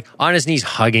 Like, on his knees,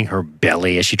 hugging her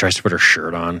belly as she tries to put her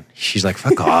shirt on. She's like,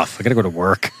 fuck off. I got to go to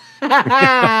work. It's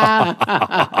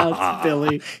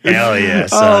Billy. Hell yeah,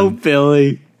 son. Oh,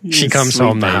 Billy. She comes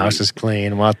home, the house is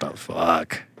clean. What the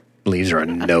fuck? Leaves her a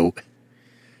note.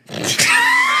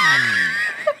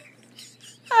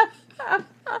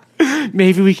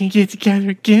 Maybe we can get together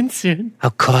again soon.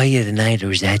 I'll call you tonight,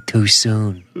 or is that too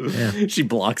soon? Yeah. She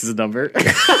blocks his number.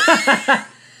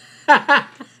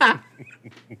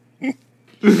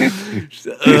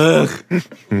 Well,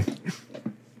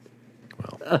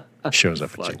 shows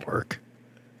up at your work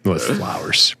with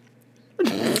flowers.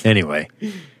 Anyway.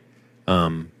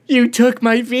 You took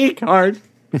my V card.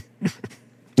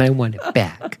 I want it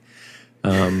back.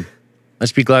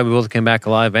 Let's be glad we both came back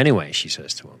alive anyway, she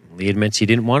says to him. Lee admits he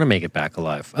didn't want to make it back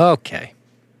alive. Okay.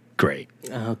 Great.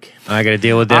 Okay. I got to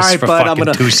deal with this all right, for bud,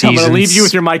 fucking 2 seasons. I'm going to leave you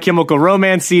with your My Chemical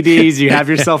Romance CDs. You have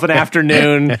yourself an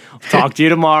afternoon. Talk to you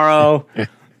tomorrow. Why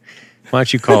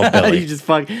don't you call Billy? You just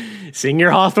sing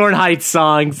your Hawthorne Heights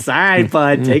songs. All right,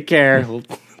 bud. Take care. We'll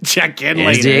check in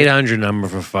It's later. the 800 number,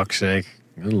 for fuck's sake.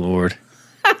 Good Lord.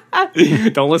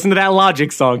 Don't listen to that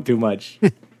Logic song too much.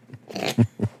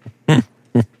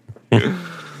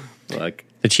 Look.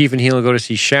 The Chief and Hilo go to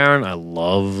see Sharon. I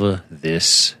love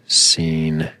this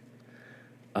scene.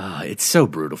 It's so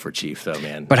brutal for Chief, though,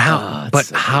 man. But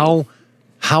how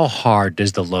hard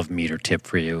does the love meter tip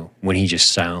for you when he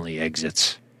just silently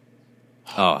exits?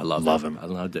 Oh, I love him. I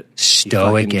loved it.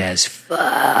 Stoic as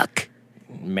fuck.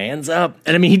 Man's up.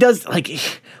 And I mean, he does,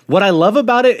 what I love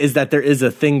about it is that there is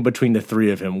a thing between the three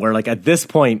of him where, at this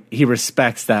point, he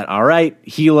respects that, all right,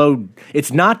 Hilo,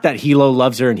 it's not that Hilo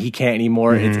loves her and he can't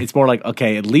anymore. Mm-hmm. It's more like,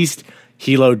 okay, at least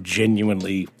Hilo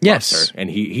genuinely loves her and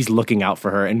he's looking out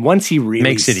for her. And once he really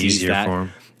makes it sees easier that, for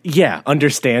him. Yeah,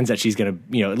 understands that she's going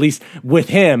to, at least with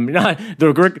him, not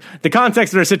the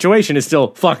context of their situation is still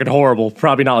fucking horrible,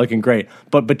 probably not looking great.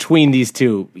 But between these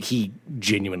two, he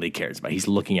genuinely cares about. He's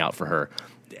looking out for her.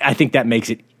 I think that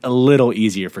makes it a little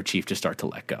easier for Chief to start to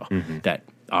let go. Mm-hmm. That,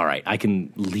 all right, I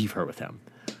can leave her with him.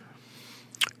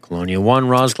 Colonial 1,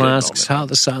 Rosalind asks how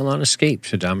the Cylon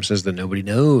escaped. Adama says that nobody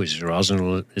knows.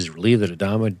 Rosalind is relieved that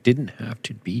Adama didn't have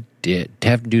to be dead, to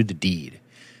have to do the deed.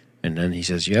 And then he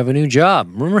says, you have a new job.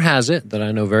 Rumor has it that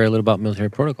I know very little about military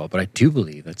protocol, but I do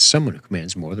believe that someone who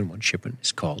commands more than one shipment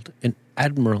is called an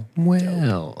admiral.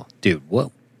 Well, dude,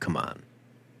 what? Come on.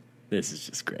 This is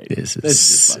just great. This is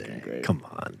just fucking great. Come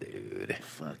on, dude.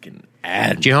 Fucking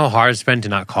admiral. Do you know how hard it's been to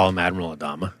not call him Admiral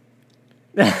Adama?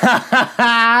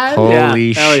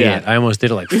 Holy Holy shit. Yeah. I almost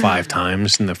did it 5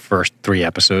 times in the first 3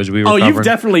 episodes we were covering. You've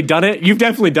definitely done it. You've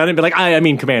definitely done it. But I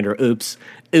mean, Commander, oops.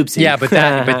 Oopsie. Yeah, but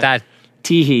that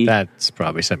Teehee. That's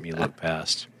probably something you look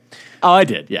past. Oh, I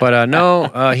did, yeah. But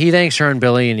no, he thanks her and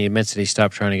Billy, and he admits that he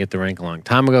stopped trying to get the rank a long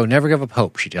time ago. Never give up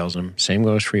hope, she tells him. Same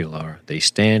goes for you, Laura. They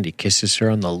stand, he kisses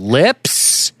her on the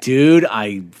lips. Dude,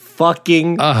 I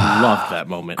fucking loved that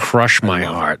moment. Crush my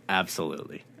heart. It.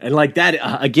 Absolutely. And that,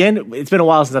 again, it's been a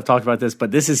while since I've talked about this, but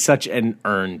this is such an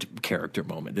earned character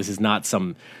moment. This is not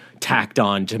some tacked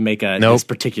on to make this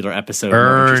particular episode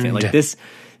more interesting.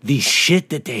 The shit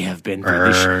that they have been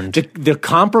through, the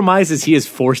compromises he has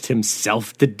forced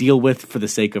himself to deal with for the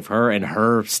sake of her, and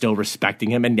her still respecting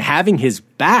him and having his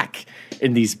back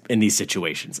in these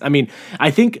situations. I mean, I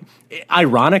think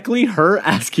ironically, her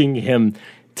asking him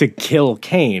to kill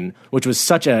Kane, which was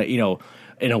such a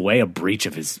in a way a breach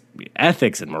of his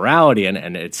ethics and morality,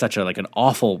 and it's such an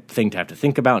awful thing to have to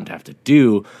think about and to have to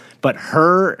do. But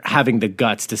her having the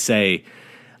guts to say,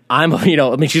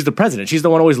 she's the president. She's the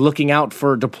one always looking out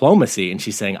for diplomacy. And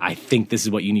she's saying, I think this is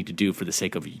what you need to do for the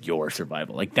sake of your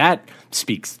survival. That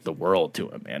speaks the world to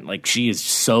him, man. She is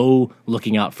so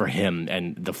looking out for him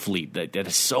and the fleet. That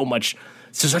is such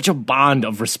a bond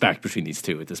of respect between these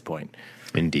two at this point.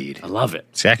 Indeed. I love it.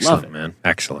 It's excellent, man.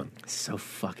 Excellent. So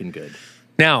fucking good.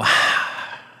 Now,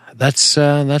 that's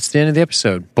the end of the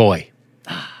episode. Boy.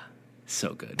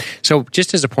 So good. So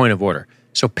just as a point of order,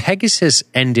 so Pegasus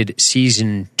ended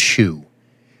season 2.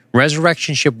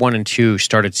 Resurrection Ship 1 and 2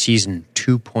 started season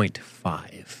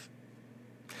 2.5.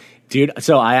 Dude,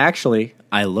 so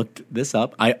I looked this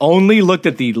up. I only looked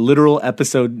at the literal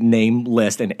episode name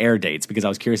list and air dates because I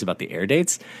was curious about the air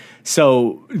dates.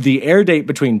 So the air date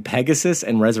between Pegasus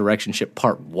and Resurrection Ship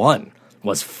Part 1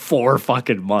 was 4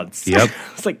 fucking months. Yep.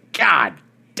 It's God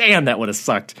damn, that would have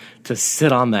sucked to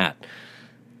sit on that.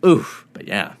 Oof. But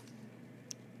yeah.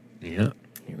 Yeah.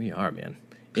 Here we are, man.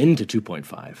 Into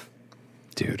 2.5.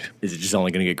 Dude. Is it just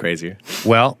only going to get crazier?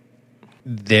 Well,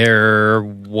 there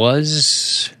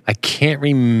was... I can't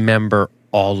remember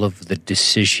all of the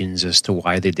decisions as to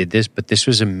why they did this, but this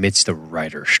was amidst a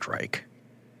writer strike.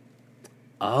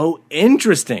 Oh,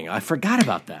 interesting. I forgot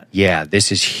about that. Yeah,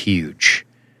 this is huge.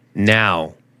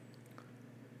 Now,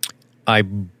 I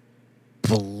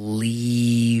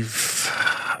believe...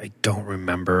 I don't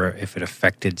remember if it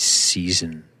affected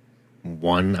season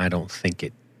 1. I don't think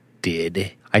it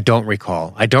did. I don't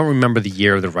recall. I don't remember the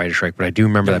year of the writer's strike, but I do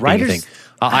remember that being a thing.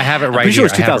 I have it right here. Sure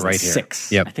it was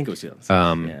 2006. Yep. I think it was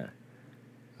 2006.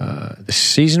 The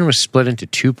season was split into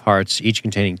 2 parts, each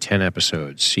containing 10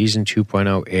 episodes. Season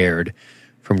 2.0 aired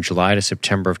from July to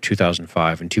September of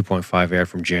 2005, and 2.5 aired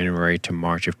from January to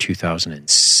March of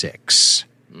 2006.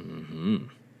 Mm-hmm.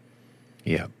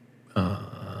 Yeah.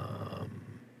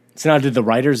 So now, did the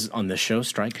writers on this show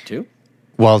strike too?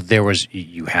 Well, there was,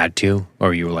 you had to,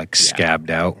 or you were like scabbed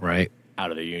out, right?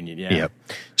 Out of the union, yeah. Yep.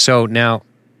 So now,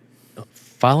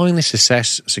 following the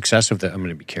success of the, I'm going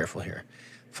to be careful here.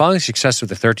 Following the success of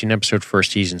the 13-episode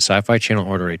first season, Sci-Fi Channel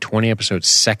ordered a 20-episode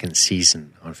second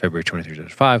season on February 23,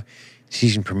 2005. The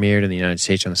season premiered in the United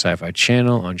States on the Sci-Fi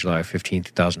Channel on July 15,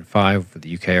 2005, for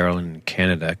the UK, Ireland, and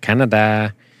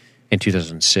Canada in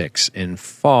 2006. In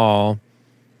fall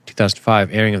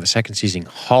 2005, airing of the second season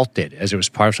halted as it was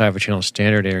part of Sci-Fi Channel's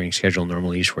standard airing schedule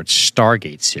normally used for its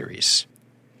Stargate series,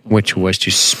 which was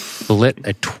to split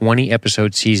a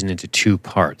 20-episode season into 2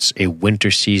 parts, a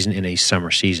winter season and a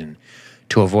summer season,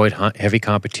 to avoid heavy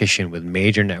competition with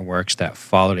major networks that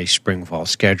followed a spring-fall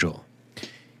schedule.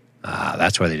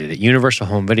 That's why they did it. Universal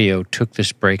Home Video took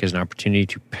this break as an opportunity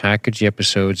to package the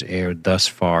episodes aired thus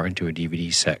far into a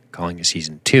DVD set, calling it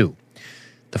Season 2.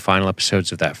 The final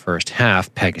episodes of that first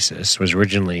half, Pegasus, was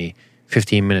originally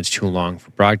 15 minutes too long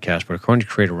for broadcast, but according to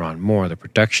creator Ron Moore, the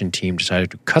production team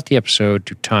decided to cut the episode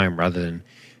to time rather than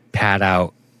pad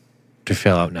out to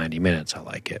fill out 90 minutes. I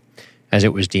like it, as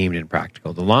it was deemed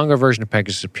impractical. The longer version of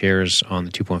Pegasus appears on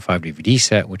the 2.5 DVD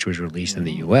set, which was released in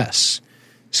the U.S.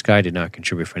 Sky did not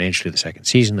contribute financially to the second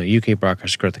season, though UK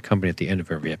broadcasters credit the company at the end of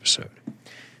every episode.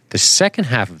 The second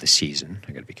half of the season,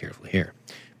 I got to be careful here,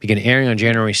 began airing on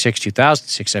January 6,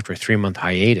 2006 after a 3-month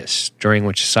hiatus, during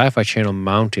which Sci-Fi Channel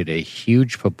mounted a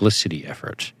huge publicity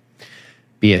effort.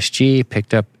 BSG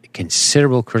picked up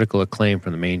considerable critical acclaim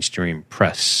from the mainstream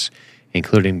press,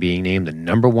 including being named the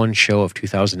 #1 show of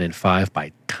 2005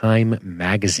 by Time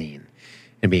magazine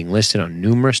and being listed on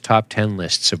numerous top 10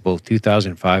 lists of both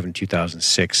 2005 and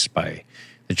 2006 by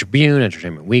The Tribune,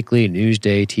 Entertainment Weekly,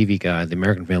 Newsday, TV Guide, the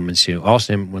American Film Institute,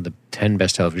 also named one of the 10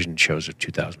 best television shows of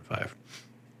 2005.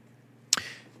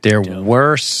 There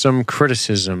were some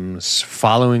criticisms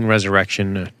following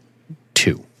Resurrection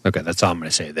 2. Okay, that's all I'm going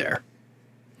to say there.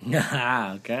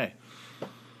 Okay.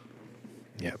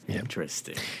 Yep.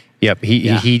 Interesting. Yep.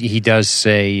 He does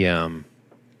say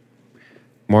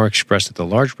Moore expressed that the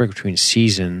large break between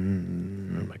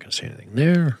season. I'm not going to say anything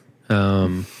there.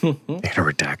 I'm going to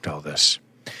redact all this.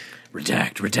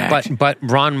 Redact. But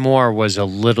Ron Moore was a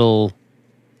little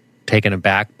taken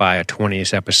aback by a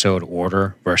 20th episode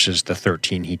order versus the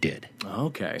 13 he did.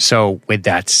 Okay. So with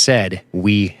that said,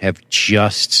 we have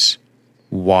just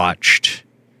watched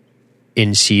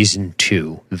in season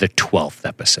 2 the 12th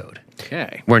episode.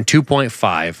 Okay. We're in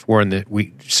 2.5. We're in the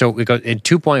we go in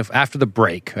 2. After the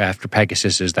break, after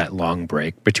Pegasus is that long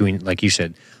break between, like you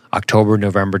said, October,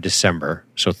 November, December.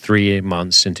 So 3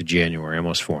 months into January,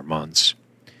 almost 4 months.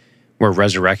 Where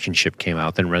Resurrection Ship came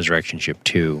out, then Resurrection Ship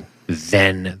 2,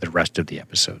 then the rest of the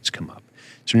episodes come up.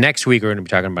 So next week we're going to be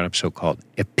talking about an episode called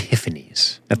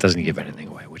Epiphanies. That doesn't give anything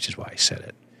away, which is why I said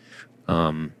it.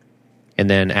 And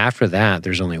then after that,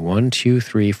 there's only 1, 2,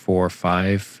 3, 4,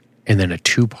 5, and then a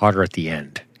 2-parter at the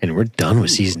end. And we're done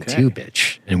with season 2,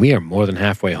 bitch. And we are more than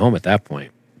halfway home at that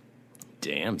point.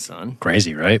 Damn, son.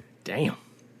 Crazy, right? Damn.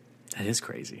 That is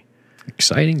crazy.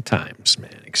 Exciting times,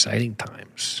 man. Exciting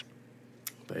times.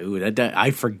 Ooh,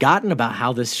 I've forgotten about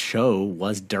how this show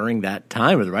was during that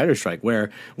time of the writer's strike,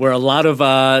 where a lot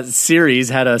of series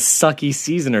had a sucky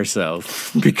season or so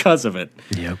because of it.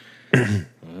 Yep.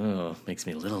 Makes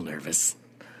me a little nervous.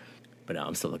 But no,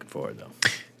 I'm still looking forward,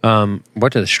 though.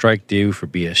 What did the strike do for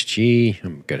BSG?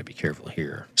 I'm going to be careful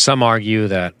here. Some argue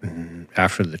that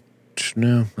after the...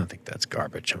 No, I think that's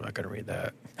garbage. I'm not going to read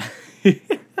that.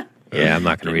 Yeah, I'm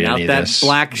not going to read any of this. That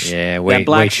black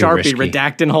Sharpie risky.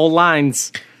 redacting whole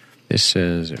lines. This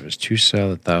says it was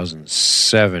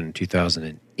 2007,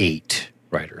 2008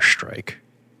 writer's strike.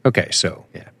 Okay, so,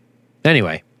 yeah.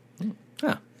 Anyway,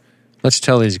 let's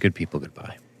tell these good people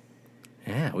goodbye.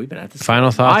 Yeah, we've been at this.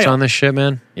 Final thoughts on this shit,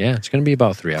 man? Yeah, it's going to be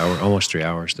about 3 hours, almost 3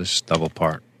 hours, this double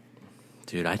part.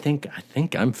 Dude, I think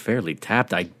I'm fairly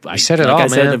tapped. I said it all, man.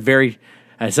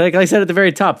 Like I said at the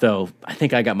very top, though, I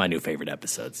think I got my new favorite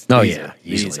episodes. Easily,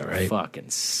 these are right? fucking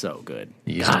so good.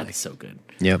 Easily. God, it's so good.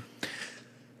 Yep.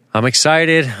 I'm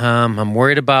excited. I'm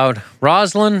worried about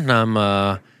Rosalind.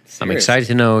 I'm excited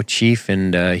to know Chief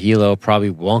and Hilo probably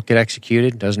won't get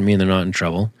executed. Doesn't mean they're not in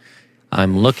trouble.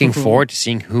 I'm looking forward to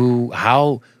seeing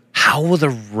how will the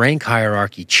rank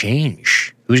hierarchy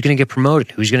change? Who's going to get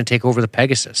promoted? Who's going to take over the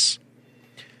Pegasus?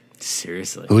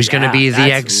 Seriously. Who's going to be the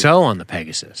XO on the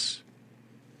Pegasus?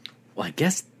 Well, I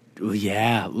guess,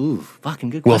 fucking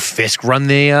good question. Will Fisk run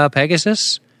the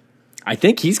Pegasus? I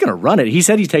think he's going to run it. He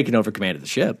said he's taking over command of the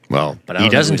ship. Well, but he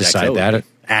doesn't decide that.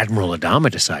 Admiral Adama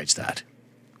decides that.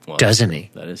 Well, doesn't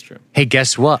he? That is true. Hey,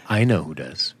 guess what? I know who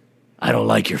does. I don't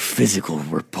like your physical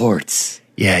reports.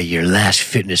 Yeah, your last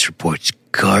fitness report's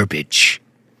garbage.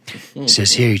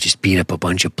 Says here you just beat up a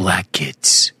bunch of black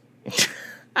kids.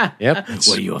 Yep.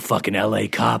 What are you, a fucking LA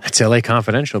cop? It's LA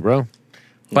Confidential, bro.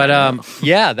 But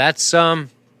yeah, that's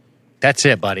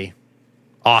it, buddy.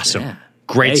 Awesome. Yeah.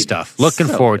 Great stuff. Looking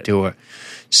forward to it.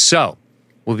 So,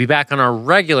 we'll be back on our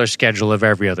regular schedule of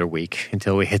every other week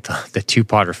until we hit the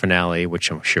two-parter finale,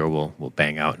 which I'm sure we'll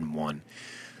bang out in one.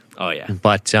 Oh, yeah.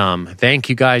 But thank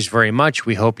you guys very much.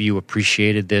 We hope you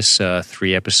appreciated this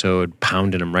 3-episode,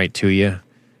 pounding them right to you,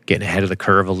 getting ahead of the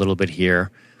curve a little bit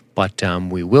here. But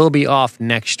we will be off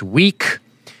next week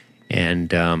and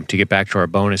to get back to our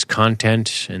bonus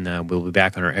content, and we'll be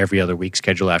back on our every other week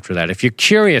schedule after that. If you're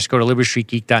curious, go to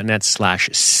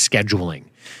libertystreetgeek.net/scheduling.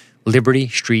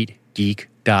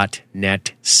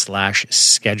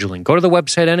 libertystreetgeek.net/scheduling. Go to the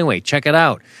website anyway. Check it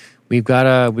out. We've got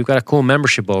a cool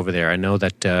membership over there. I know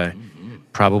that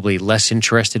probably less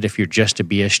interested if you're just a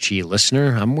BSG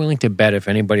listener. I'm willing to bet if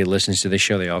anybody listens to this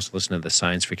show, they also listen to the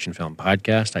Science Fiction Film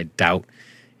Podcast. I doubt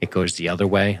it goes the other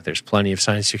way. There's plenty of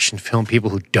science fiction film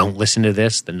people who don't listen to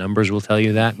this. The numbers will tell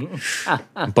you that.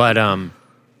 But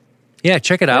yeah,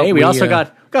 check it out. Hey, we also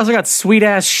got sweet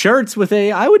ass shirts with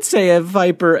I would say a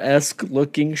Viper-esque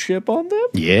looking ship on them.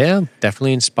 Yeah,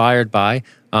 definitely inspired by.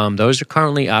 Those are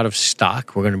currently out of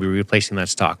stock. We're going to be replacing that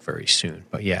stock very soon.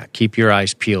 But yeah, keep your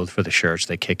eyes peeled for the shirts.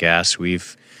 They kick ass.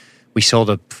 We sold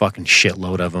a fucking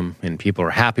shitload of them, and people are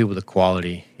happy with the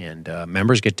quality, and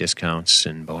members get discounts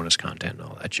and bonus content and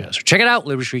all that jazz. So check it out,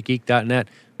 libertystreetgeek.net.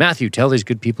 Matthew, tell these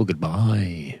good people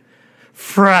goodbye.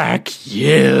 Frack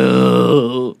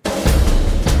you.